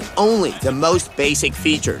offers only the most basic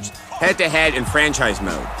features, head-to-head and franchise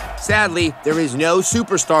mode. Sadly, there is no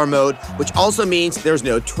superstar mode, which also means there's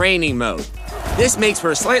no training mode. This makes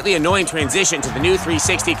for a slightly annoying transition to the new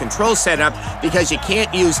 360 control setup because you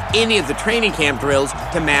can't use any of the training camp drills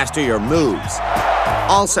to master your moves.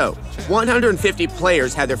 Also, 150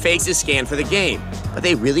 players had their faces scanned for the game, but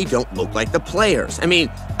they really don't look like the players. I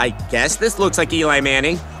mean, I guess this looks like Eli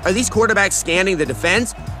Manning. Are these quarterbacks scanning the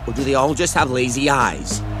defense, or do they all just have lazy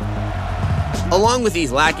eyes? Along with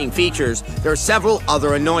these lacking features, there are several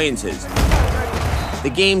other annoyances. The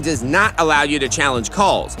game does not allow you to challenge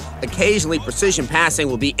calls. Occasionally, precision passing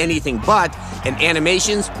will be anything but, and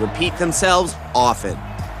animations repeat themselves often.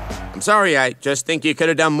 I'm sorry, I just think you could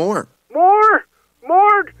have done more. More?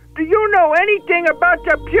 More? Do you know anything about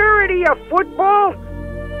the purity of football?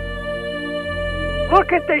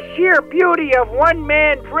 Look at the sheer beauty of one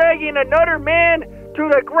man dragging another man to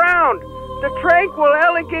the ground. The tranquil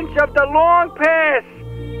elegance of the long pass.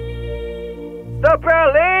 The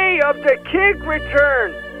ballet of the kick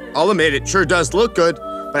return. I'll admit it sure does look good,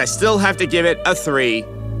 but I still have to give it a 3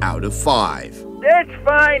 out of 5. That's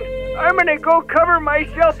fine. I'm gonna go cover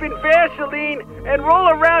myself in Vaseline and roll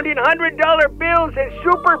around in $100 bills and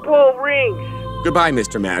Super Bowl rings. Goodbye,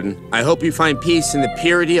 Mr. Madden. I hope you find peace in the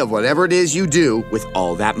purity of whatever it is you do with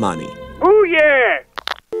all that money. Ooh, yeah!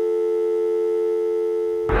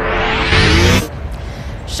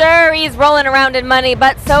 Sure, he's rolling around in money,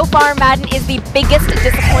 but so far Madden is the biggest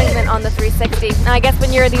disappointment on the 360. Now, I guess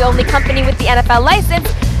when you're the only company with the NFL license,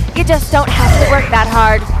 you just don't have to work that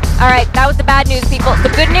hard. All right, that was the bad news, people. The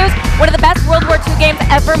good news, one of the best World War II games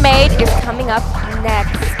ever made is coming up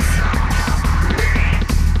next.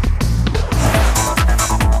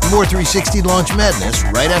 More 360 launch madness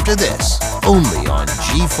right after this, only on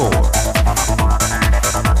G4.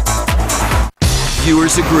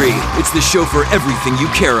 Viewers agree. It's the show for everything you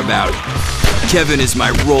care about. Kevin is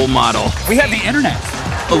my role model. We have the internet.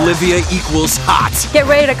 Olivia equals hot. Get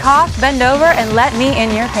ready to cough, bend over, and let me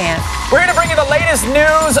in your pants. We're going to bring you the latest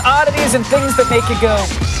news, oddities, and things that make you go,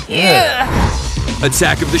 yeah.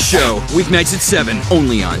 Attack of the Show, weeknights at 7,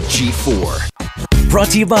 only on G4. Brought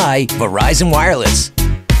to you by Verizon Wireless.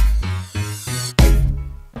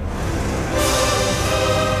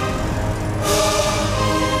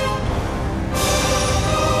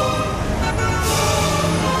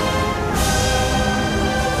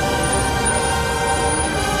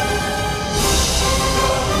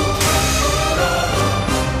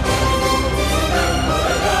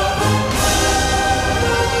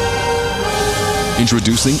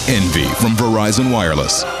 Introducing Envy from Verizon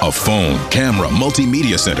Wireless, a phone, camera,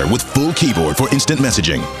 multimedia center with full keyboard for instant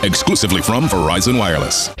messaging, exclusively from Verizon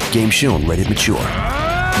Wireless. Game shown, rated mature.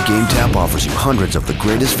 GameTap offers you hundreds of the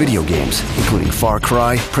greatest video games, including Far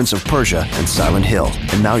Cry, Prince of Persia, and Silent Hill.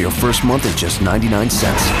 And now your first month is just 99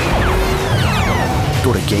 cents.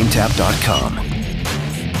 Go to GameTap.com.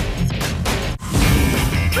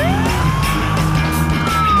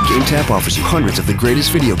 GameTap offers you hundreds of the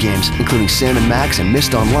greatest video games, including Sam & Max and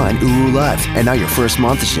Myst Online, Uru Live. And now your first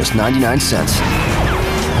month is just 99 cents.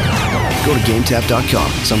 Go to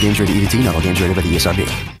GameTap.com. Some games rated E to T, not all games rated by the ESRB.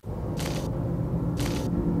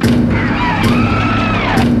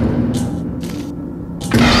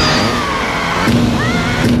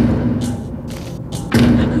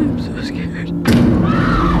 I'm so scared.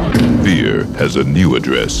 Fear has a new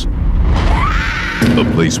address. A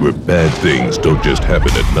place where bad things don't just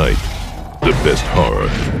happen at night. The best horror,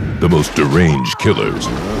 the most deranged killers,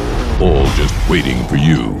 all just waiting for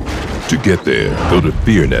you. To get there, go to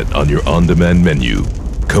FearNet on your on-demand menu.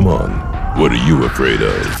 Come on, what are you afraid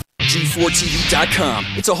of? G4TV.com.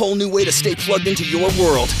 It's a whole new way to stay plugged into your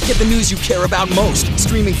world. Get the news you care about most,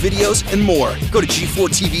 streaming videos, and more. Go to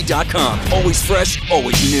G4TV.com. Always fresh,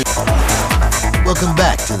 always new. Welcome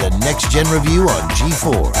back to the Next Gen Review on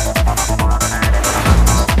G4.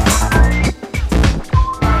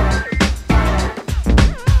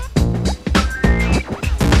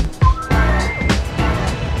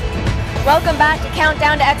 Welcome back to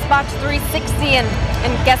Countdown to Xbox 360, and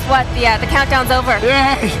guess what? The countdown's over.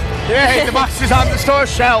 Yay, the box is on the store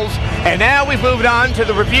shelves, and now we've moved on to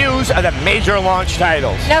the reviews of the major launch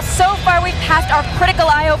titles. Now, so far we've passed our critical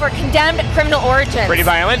eye over Condemned Criminal Origins. Pretty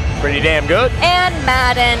violent, pretty damn good. And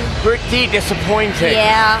Madden. Pretty disappointing.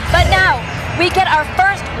 Yeah, but now we get our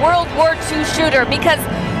first World War II shooter, because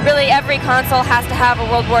really every console has to have a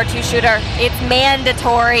World War II shooter. It's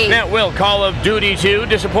mandatory. Now, will Call of Duty 2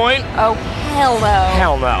 disappoint? Oh, hell no.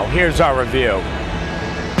 Hell no. Here's our review.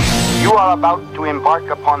 You are about to embark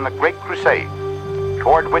upon the great crusade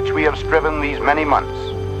toward which we have striven these many months.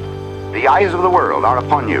 The eyes of the world are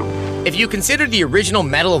upon you. If you consider the original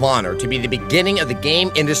Medal of Honor to be the beginning of the game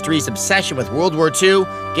industry's obsession with World War II,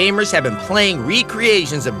 gamers have been playing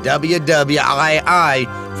recreations of WWII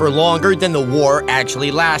for longer than the war actually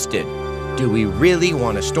lasted. Do we really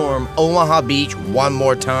want to storm Omaha Beach one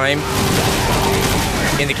more time?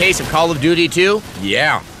 In the case of Call of Duty 2,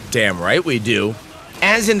 yeah, damn right we do.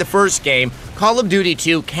 As in the first game, Call of Duty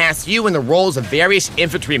 2 casts you in the roles of various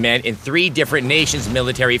infantrymen in 3 different nations'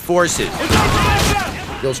 military forces.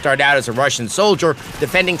 You'll start out as a Russian soldier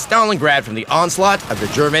defending Stalingrad from the onslaught of the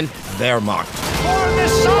German Wehrmacht. For the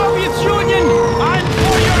Soviet Union and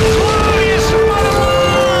for your glorious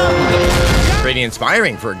motherland! Pretty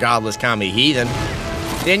inspiring for a godless commie heathen.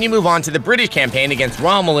 Then you move on to the British campaign against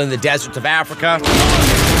Rommel in the deserts of Africa.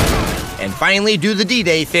 And finally do the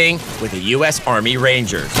D-Day thing with the U.S. Army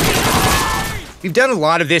Rangers. We've done a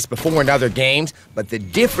lot of this before in other games, but the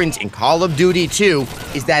difference in Call of Duty 2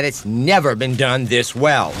 is that it's never been done this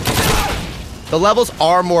well. The levels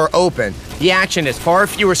are more open, the action has far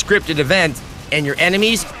fewer scripted events, and your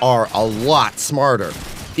enemies are a lot smarter.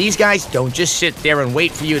 These guys don't just sit there and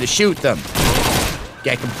wait for you to shoot them.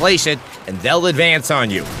 Get complacent, and they'll advance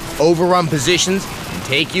on you, overrun positions, and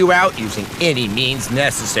take you out using any means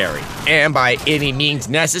necessary. And by any means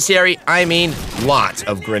necessary, I mean lots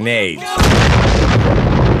of grenades.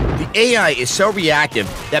 The AI is so reactive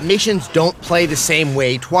that missions don't play the same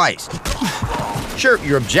way twice. Sure,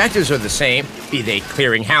 your objectives are the same, be they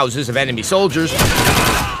clearing houses of enemy soldiers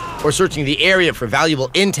or searching the area for valuable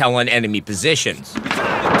intel on enemy positions.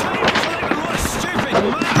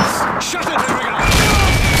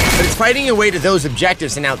 But it's fighting your way to those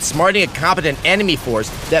objectives and outsmarting a competent enemy force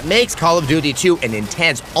that makes Call of Duty 2 an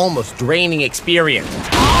intense, almost draining experience.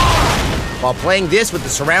 While playing this with the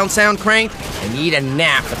surround sound cranked, you need a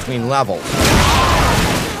nap between levels.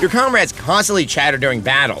 Your comrades constantly chatter during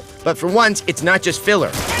battle, but for once, it's not just filler.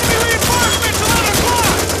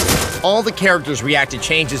 All the characters react to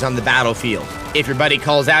changes on the battlefield. If your buddy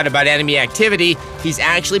calls out about enemy activity, he's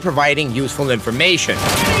actually providing useful information.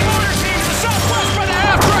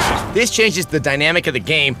 This changes the dynamic of the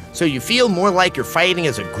game, so you feel more like you're fighting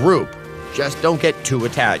as a group. Just don't get too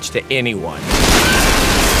attached to anyone.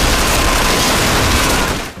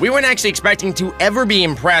 We weren't actually expecting to ever be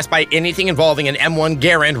impressed by anything involving an M1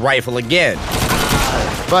 Garand rifle again.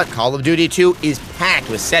 But Call of Duty 2 is packed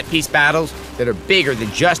with set-piece battles that are bigger than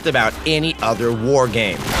just about any other war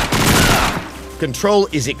game. Control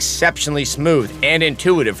is exceptionally smooth and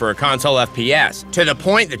intuitive for a console FPS, to the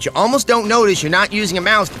point that you almost don't notice you're not using a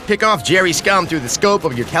mouse to pick off Jerry Scum through the scope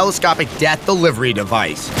of your telescopic death delivery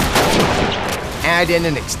device. Add in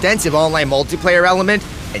an extensive online multiplayer element,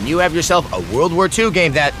 and you have yourself a World War II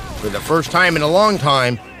game that, for the first time in a long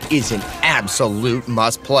time, is an absolute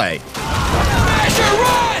must-play.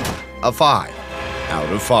 A 5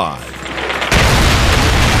 out of 5.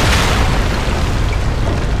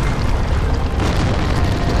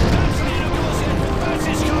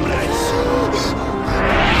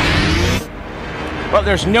 Well,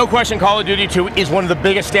 there's no question Call of Duty 2 is one of the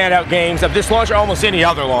biggest standout games of this launch or almost any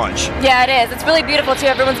other launch. Yeah, it is. It's really beautiful, too.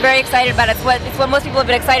 Everyone's very excited about it. It's what most people have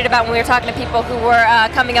been excited about when we were talking to people who were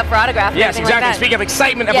coming up for autographs. Yes, exactly. Like Speaking of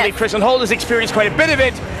excitement, I believe Kristin Holt has experienced quite a bit of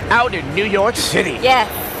it out in New York City. Yes.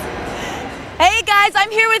 Hey, guys,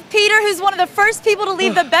 I'm here with Peter, who's one of the first people to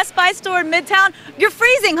leave the Best Buy store in Midtown. You're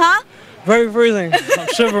freezing, huh? Very freezing. I'm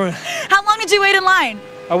shivering. How long did you wait in line?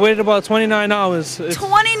 I waited about 29 hours.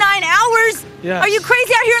 29 hours? Yes. Are you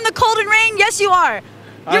crazy out here in the cold and rain? Yes, you are.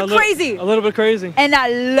 You're crazy. A little bit crazy. And I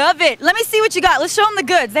love it. Let me see what you got. Let's show them the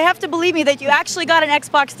goods. They have to believe me that you actually got an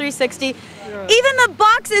Xbox 360. Yeah. Even the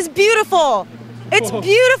box is beautiful. It's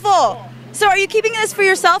beautiful. So are you keeping this for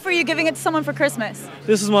yourself or are you giving it to someone for Christmas?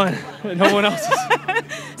 This is mine. No one else's.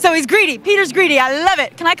 So he's greedy. Peter's greedy. I love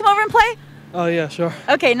it. Can I come over and play? Oh, yeah, sure.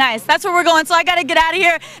 Okay, nice. That's where we're going, so I got to get out of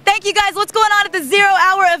here. Thank you, guys. What's going on at the 0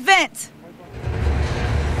 Hour event?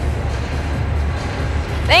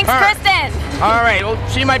 Thanks, Kristin. All right, well,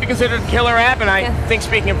 she might be considered a killer app, and I think,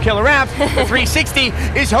 speaking of killer apps, the 360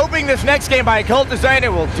 is hoping this next game by a cult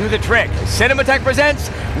designer will do the trick. Cinematech presents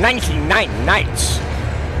 99 Nights.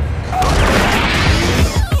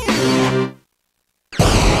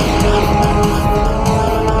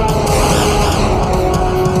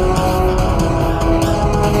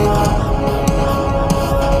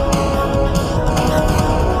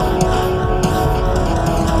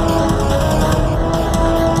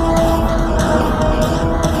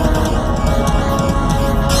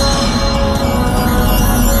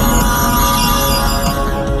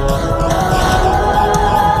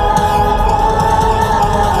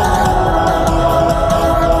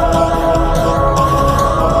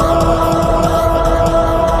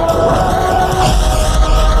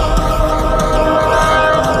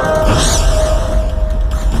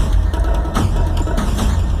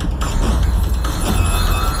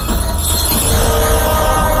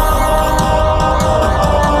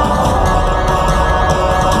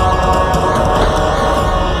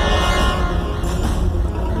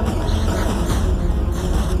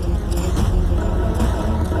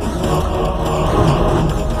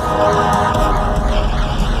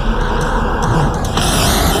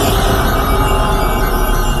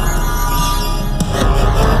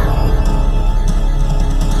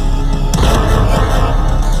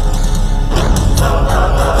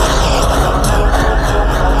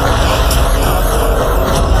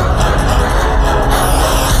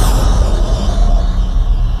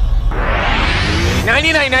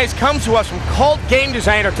 Comes to us from cult game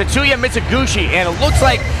designer Tetsuya Mitsuguchi, and it looks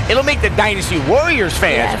like it'll make the Dynasty Warriors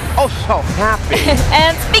fans so happy.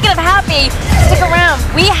 And speaking of happy, stick around.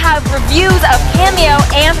 We have reviews of Cameo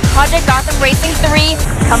and Project Gotham Racing 3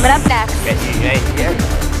 coming up next.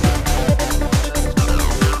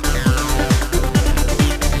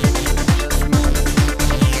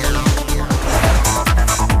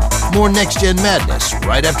 More Next Gen Madness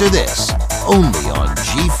right after this, only on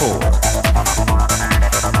G4.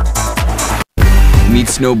 Meet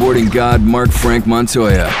snowboarding god Mark Frank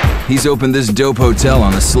Montoya. He's opened this dope hotel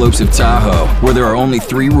on the slopes of Tahoe, where there are only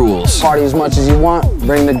 3 rules. Party as much as you want,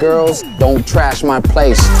 bring the girls, don't trash my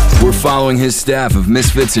place. We're following his staff of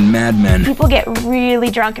misfits and madmen. People get really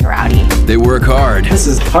drunk and rowdy. They work hard. This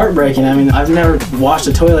is heartbreaking. I mean, I've never washed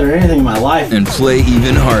a toilet or anything in my life. And play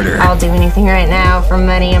even harder. I'll do anything right now for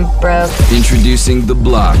money. I'm broke. Introducing The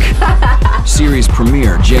Block. Series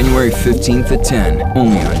premiere January 15th at 10,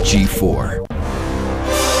 only on G4.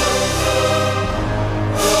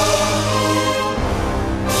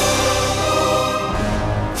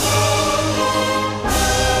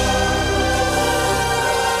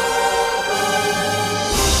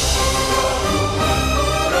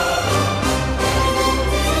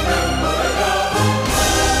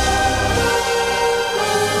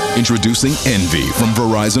 Introducing Envy from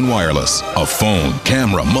Verizon Wireless, a phone,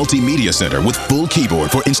 camera, multimedia center with full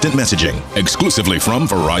keyboard for instant messaging, exclusively from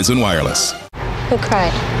Verizon Wireless. Who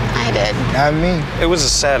cried? I did. Not me. It was a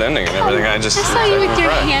sad ending and everything. I saw you with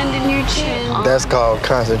your hand in your chin. That's called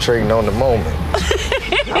concentrating on the moment.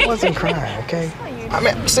 I wasn't crying, okay? I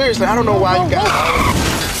mean, seriously, I don't know why you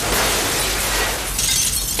got...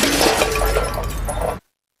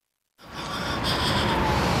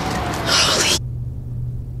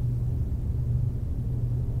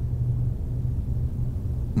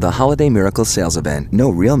 The Holiday Miracle Sales Event. No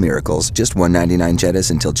real miracles, just $1.99 Jettas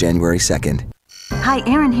until January 2nd. Hi,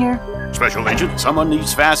 Erin here. Special agent, someone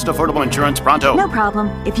needs fast, affordable insurance pronto. No problem.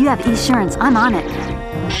 If you have insurance, I'm on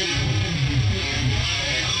it.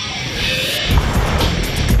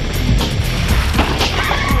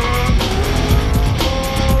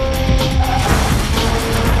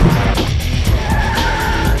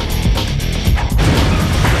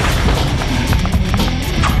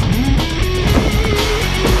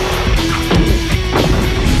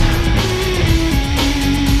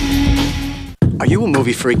 Are you a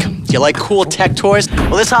movie freak? Do you like cool tech toys?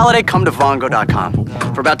 Well, this holiday, come to Vongo.com.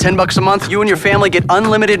 For about $10 a month, you and your family get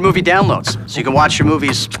unlimited movie downloads, so you can watch your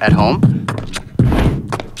movies at home,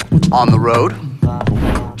 on the road,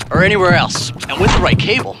 or anywhere else. And with the right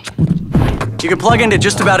cable, you can plug into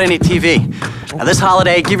just about any TV. Now this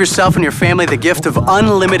holiday, give yourself and your family the gift of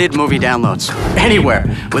unlimited movie downloads. Anywhere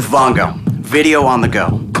with Vongo. Video on the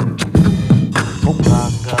go.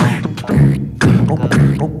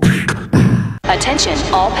 Attention,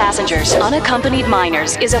 all passengers. Unaccompanied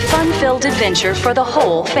Minors is a fun-filled adventure for the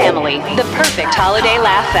whole family. The perfect holiday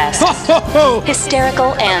laugh fest.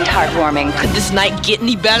 Hysterical and heartwarming. Could this night get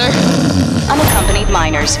any better? Unaccompanied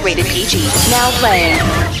minors, rated PG. Now playing.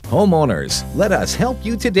 Homeowners, let us help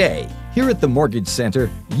you today. Here at the Mortgage Center,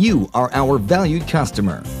 you are our valued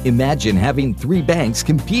customer. Imagine having 3 banks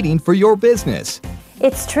competing for your business.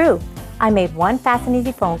 It's true. I made one fast and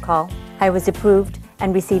easy phone call. I was approved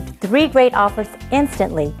and received 3 great offers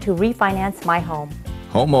instantly to refinance my home.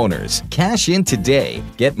 Homeowners, cash in today.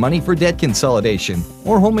 Get money for debt consolidation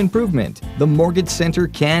or home improvement. The Mortgage Center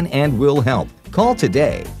can and will help. Call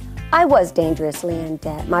today. I was dangerously in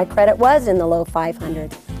debt. My credit was in the low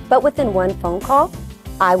 500s. But within one phone call,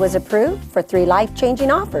 I was approved for 3 life-changing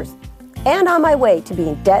offers and on my way to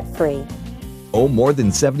being debt-free. Owe more than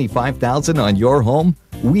 $75,000 on your home?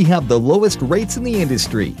 We have the lowest rates in the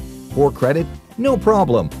industry. Poor credit? No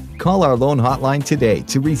problem. Call our loan hotline today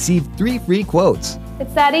to receive 3 free quotes.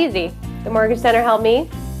 It's that easy. The Mortgage Center helped me.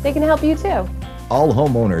 They can help you too. All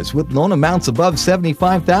homeowners with loan amounts above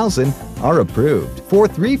 $75,000 are approved for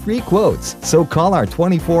 3 free quotes. So call our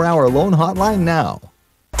 24-hour loan hotline now.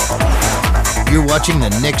 You're watching the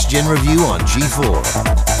Next Gen Review on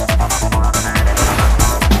G4.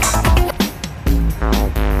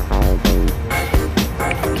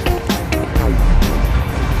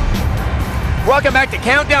 Welcome back to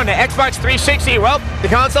Countdown to Xbox 360. Well, the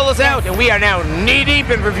console is out, and we are now knee-deep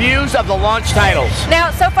in reviews of the launch titles. Now,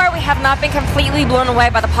 so far we have not been completely blown away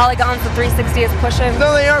by the polygons the 360 is pushing.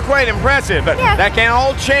 No, they are quite impressive, but that can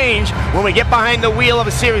all change when we get behind the wheel of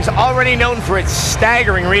a series already known for its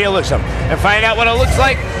staggering realism and find out what it looks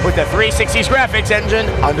like with the 360's graphics engine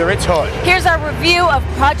under its hood. Here's our review of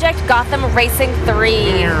Project Gotham Racing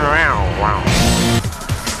 3. Wow.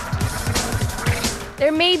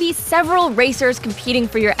 There may be several racers competing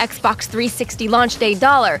for your Xbox 360 launch day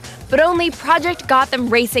dollar, but only Project Gotham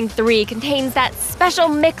Racing 3 contains that special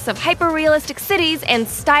mix of hyper-realistic cities and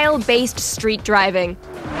style-based street driving.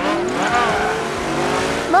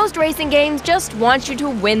 Most racing games just want you to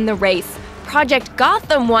win the race. Project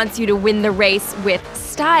Gotham wants you to win the race with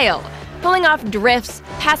style. Pulling off drifts,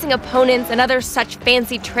 passing opponents, and other such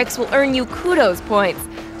fancy tricks will earn you kudos points.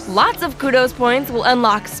 Lots of kudos points will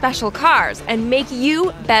unlock special cars and make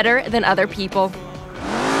you better than other people.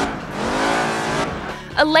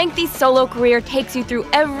 A lengthy solo career takes you through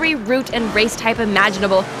every route and race type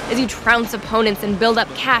imaginable as you trounce opponents and build up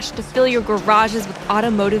cash to fill your garages with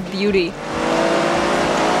automotive beauty.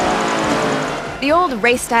 The old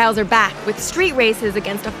race styles are back with street races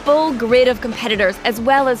against a full grid of competitors as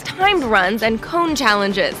well as timed runs and cone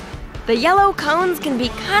challenges. The yellow cones can be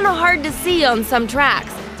kinda hard to see on some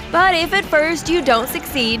tracks. But if at first you don't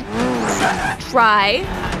succeed, try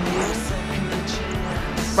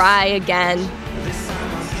again.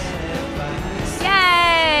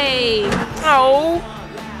 Yay! Oh!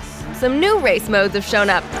 Some new race modes have shown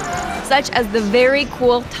up, such as the very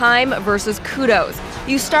cool Time versus Kudos.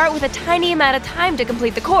 You start with a tiny amount of time to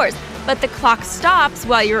complete the course, but the clock stops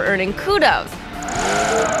while you're earning kudos.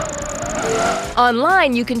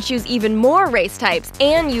 Online, you can choose even more race types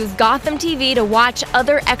and use Gotham TV to watch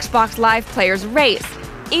other Xbox Live players race.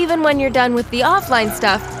 Even when you're done with the offline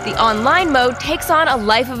stuff, the online mode takes on a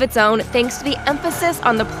life of its own thanks to the emphasis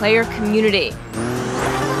on the player community.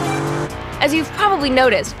 As you've probably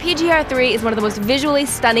noticed, PGR3 is one of the most visually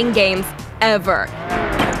stunning games ever.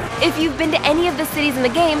 If you've been to any of the cities in the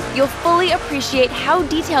game, you'll fully appreciate how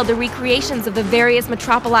detailed the recreations of the various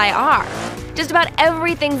metropoli are. Just about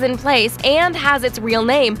everything's in place and has its real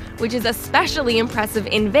name, which is especially impressive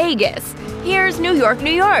in Vegas. Here's New York,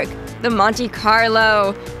 New York, the Monte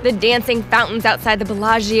Carlo, the dancing fountains outside the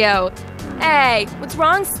Bellagio. Hey, what's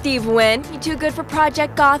wrong, Steve Wynn? You too good for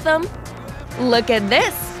Project Gotham? Look at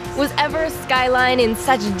this. Was ever a skyline in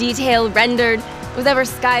such detail rendered? Was ever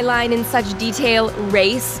skyline in such detail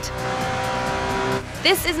raced?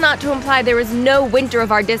 This is not to imply there is no winter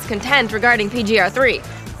of our discontent regarding PGR3.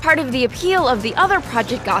 Part of the appeal of the other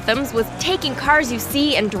Project Gothams was taking cars you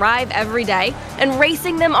see and drive every day and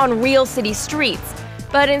racing them on real city streets.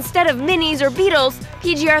 But instead of Minis or Beetles,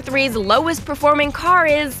 PGR3's lowest performing car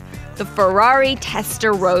is the Ferrari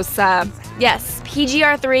Testarossa. Yes,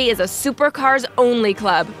 PGR3 is a supercars only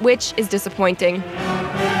club, which is disappointing.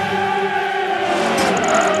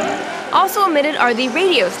 Also omitted are the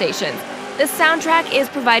radio stations. The soundtrack is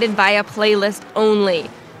provided via playlist only.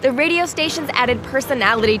 The radio stations added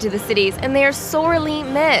personality to the cities, and they are sorely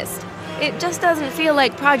missed. It just doesn't feel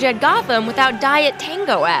like Project Gotham without Diet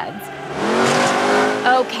Tango ads.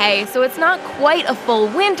 Okay, so it's not quite a full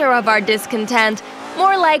winter of our discontent,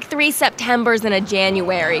 more like 3 Septembers and a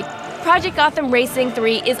January. Project Gotham Racing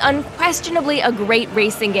 3 is unquestionably a great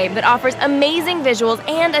racing game that offers amazing visuals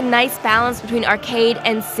and a nice balance between arcade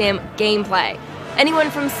and sim gameplay.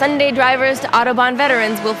 Anyone from Sunday drivers to Autobahn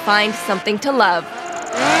veterans will find something to love.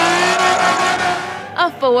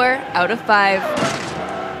 A 4 out of 5.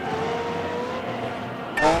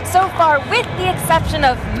 So far, with the exception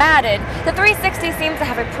of Madden, the 360 seems to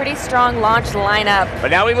have a pretty strong launch lineup.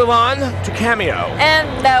 But now we move on to Cameo.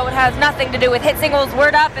 And no, it has nothing to do with Hit Single's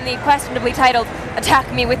Word Up and the questionably titled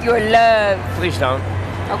Attack Me With Your Love. Please don't.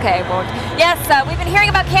 Okay, won't. Yes, we've been hearing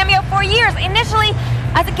about Cameo for years, initially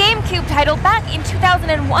as a GameCube title back in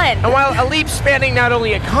 2001. And while a leap spanning not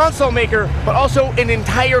only a console maker, but also an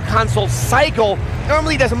entire console cycle,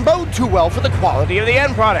 normally doesn't bode too well for the quality of the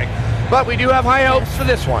end product. But we do have high hopes for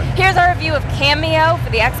this one. Here's our review of Cameo for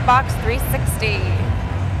the Xbox 360.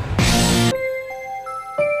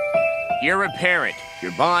 You're a parent.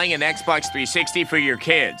 You're buying an Xbox 360 for your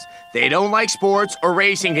kids. They don't like sports or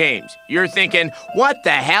racing games. You're thinking, what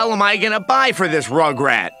the hell am I gonna buy for this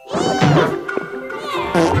rugrat?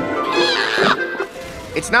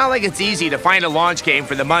 It's not like it's easy to find a launch game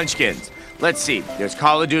for the Munchkins. Let's see, there's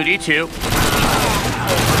Call of Duty 2.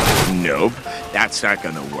 Nope, that's not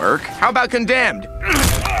gonna work. How about Condemned?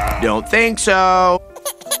 Don't think so.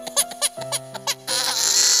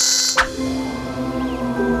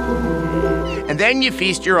 And then you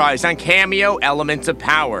feast your eyes on Cameo Elements of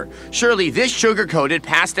Power. Surely this sugar-coated,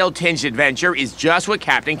 pastel-tinged adventure is just what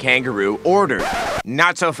Captain Kangaroo ordered.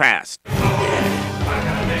 Not so fast.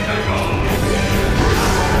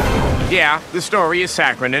 Yeah, the story is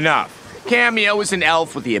saccharine enough. Cameo is an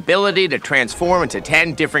elf with the ability to transform into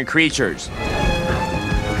 10 different creatures.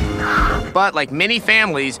 But like many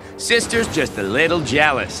families, Sister's just a little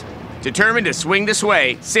jealous. Determined to swing the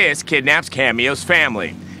sway, Sis kidnaps Cameo's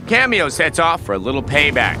family. Cameo sets off for a little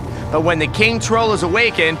payback. But when the King Troll is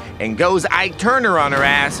awakened and goes Ike Turner on her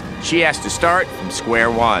ass, she has to start from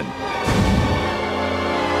square one.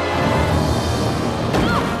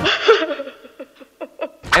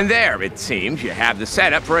 And there, it seems, you have the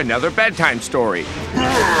setup for another bedtime story.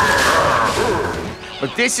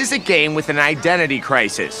 But this is a game with an identity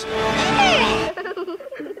crisis.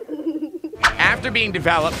 After being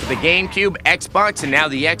developed for the GameCube, Xbox, and now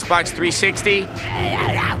the Xbox 360,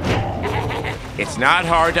 it's not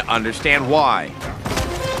hard to understand why.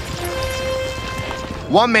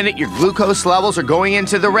 1 minute, your glucose levels are going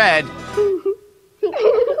into the red,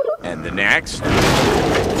 and the next...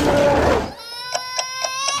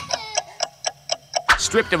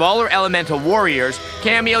 Stripped of all her elemental warriors,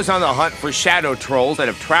 Cameo's on the hunt for shadow trolls that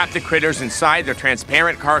have trapped the critters inside their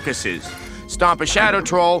transparent carcasses. Stomp a shadow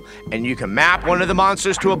troll, and you can map one of the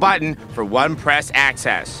monsters to a button for one-press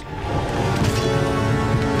access.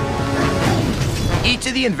 Each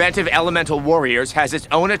of the inventive elemental warriors has its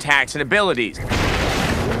own attacks and abilities.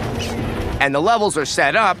 And the levels are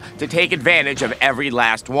set up to take advantage of every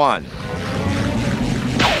last one.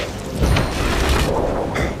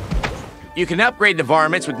 You can upgrade the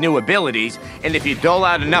varmints with new abilities, and if you dole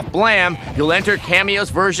out enough blam, you'll enter Cameo's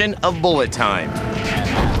version of Bullet Time.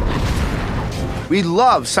 We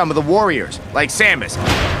love some of the warriors, like Samus.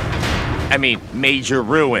 Major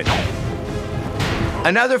Ruin.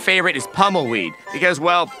 Another favorite is Pummelweed, because,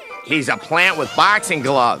 well, he's a plant with boxing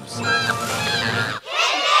gloves.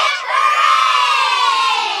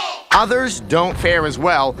 Others don't fare as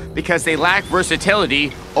well because they lack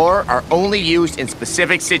versatility or are only used in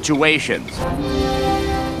specific situations.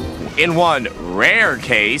 In one rare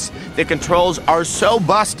case, the controls are so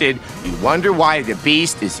busted, you wonder why the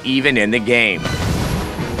beast is even in the game.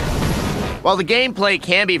 While the gameplay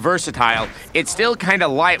can be versatile, it's still kinda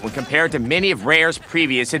light when compared to many of Rare's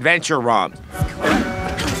previous adventure ROMs.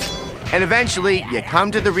 And eventually, you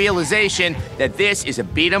come to the realization that this is a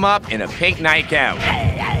beat-em-up in a pink nightgown.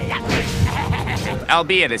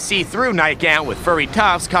 Albeit a see-through nightgown with furry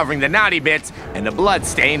tufts covering the naughty bits and a blood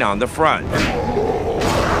stain on the front.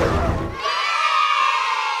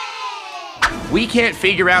 We can't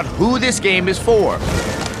figure out who this game is for.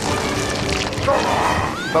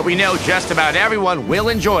 But we know just about everyone will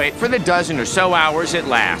enjoy it for the dozen or so hours it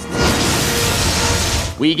lasts.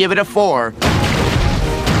 We give it a 4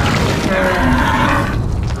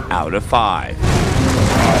 out of 5.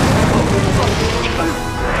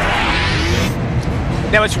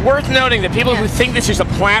 Now, it's worth noting that people who think this is a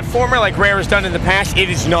platformer like Rare has done in the past, it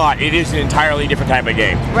is not. It is an entirely different type of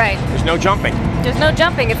game. Right. There's no jumping. There's no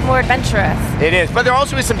jumping. It's more adventurous. It is. But there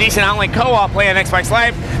also is some decent online co-op play on Xbox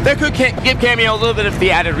Live that could give Cameo a little bit of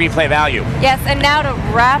the added replay value. Yes, and now to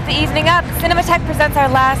wrap the evening up, Cinematech presents our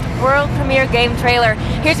last world premiere game trailer.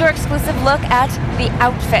 Here's your exclusive look at the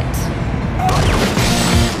outfit.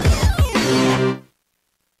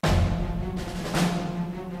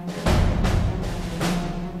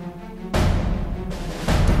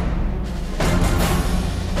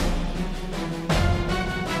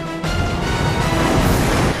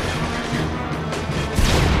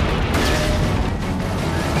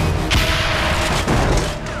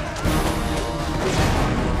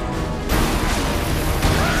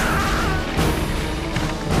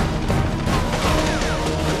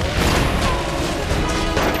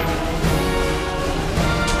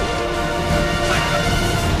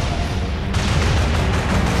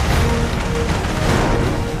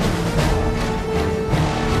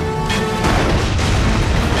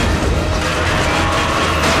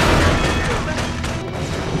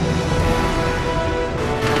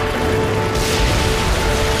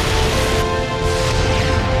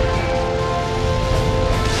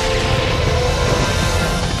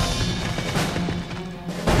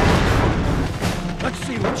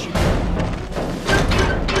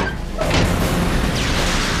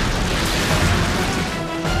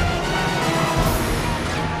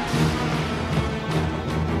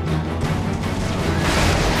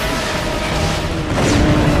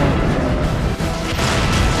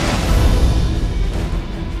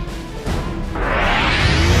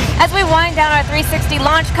 down our 360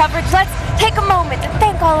 launch coverage, let's take a moment to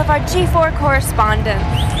thank all of our G4 correspondents.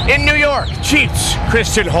 In New York, Cheats,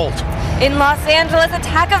 Kristin Holt. In Los Angeles,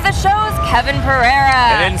 Attack of the Shows, Kevin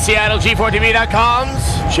Pereira. And in Seattle,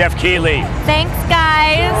 G4TV.com's Geoff Keighley. Thanks,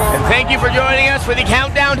 guys. And thank you for joining us for the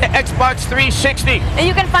countdown to Xbox 360. And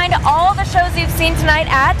you can find all the shows you've seen tonight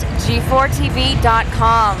at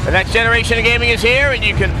G4TV.com. The next generation of gaming is here, and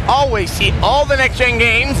you can always see all the next-gen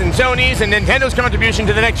games and Sony's and Nintendo's contribution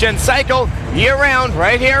to the next-gen cycle year-round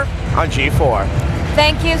right here on G4.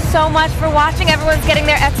 Thank you so much for watching. Everyone's getting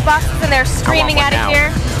their Xboxes and they're streaming out of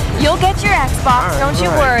here. You'll get your Xbox, don't you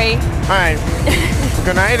worry. All right.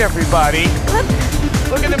 Good night, everybody.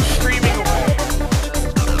 Look at them streaming away.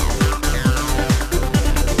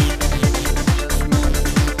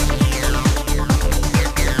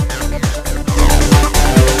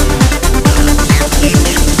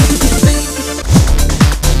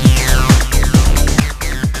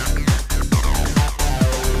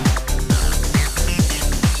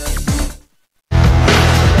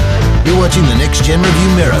 You're watching the Next Gen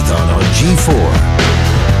Review Marathon on G4.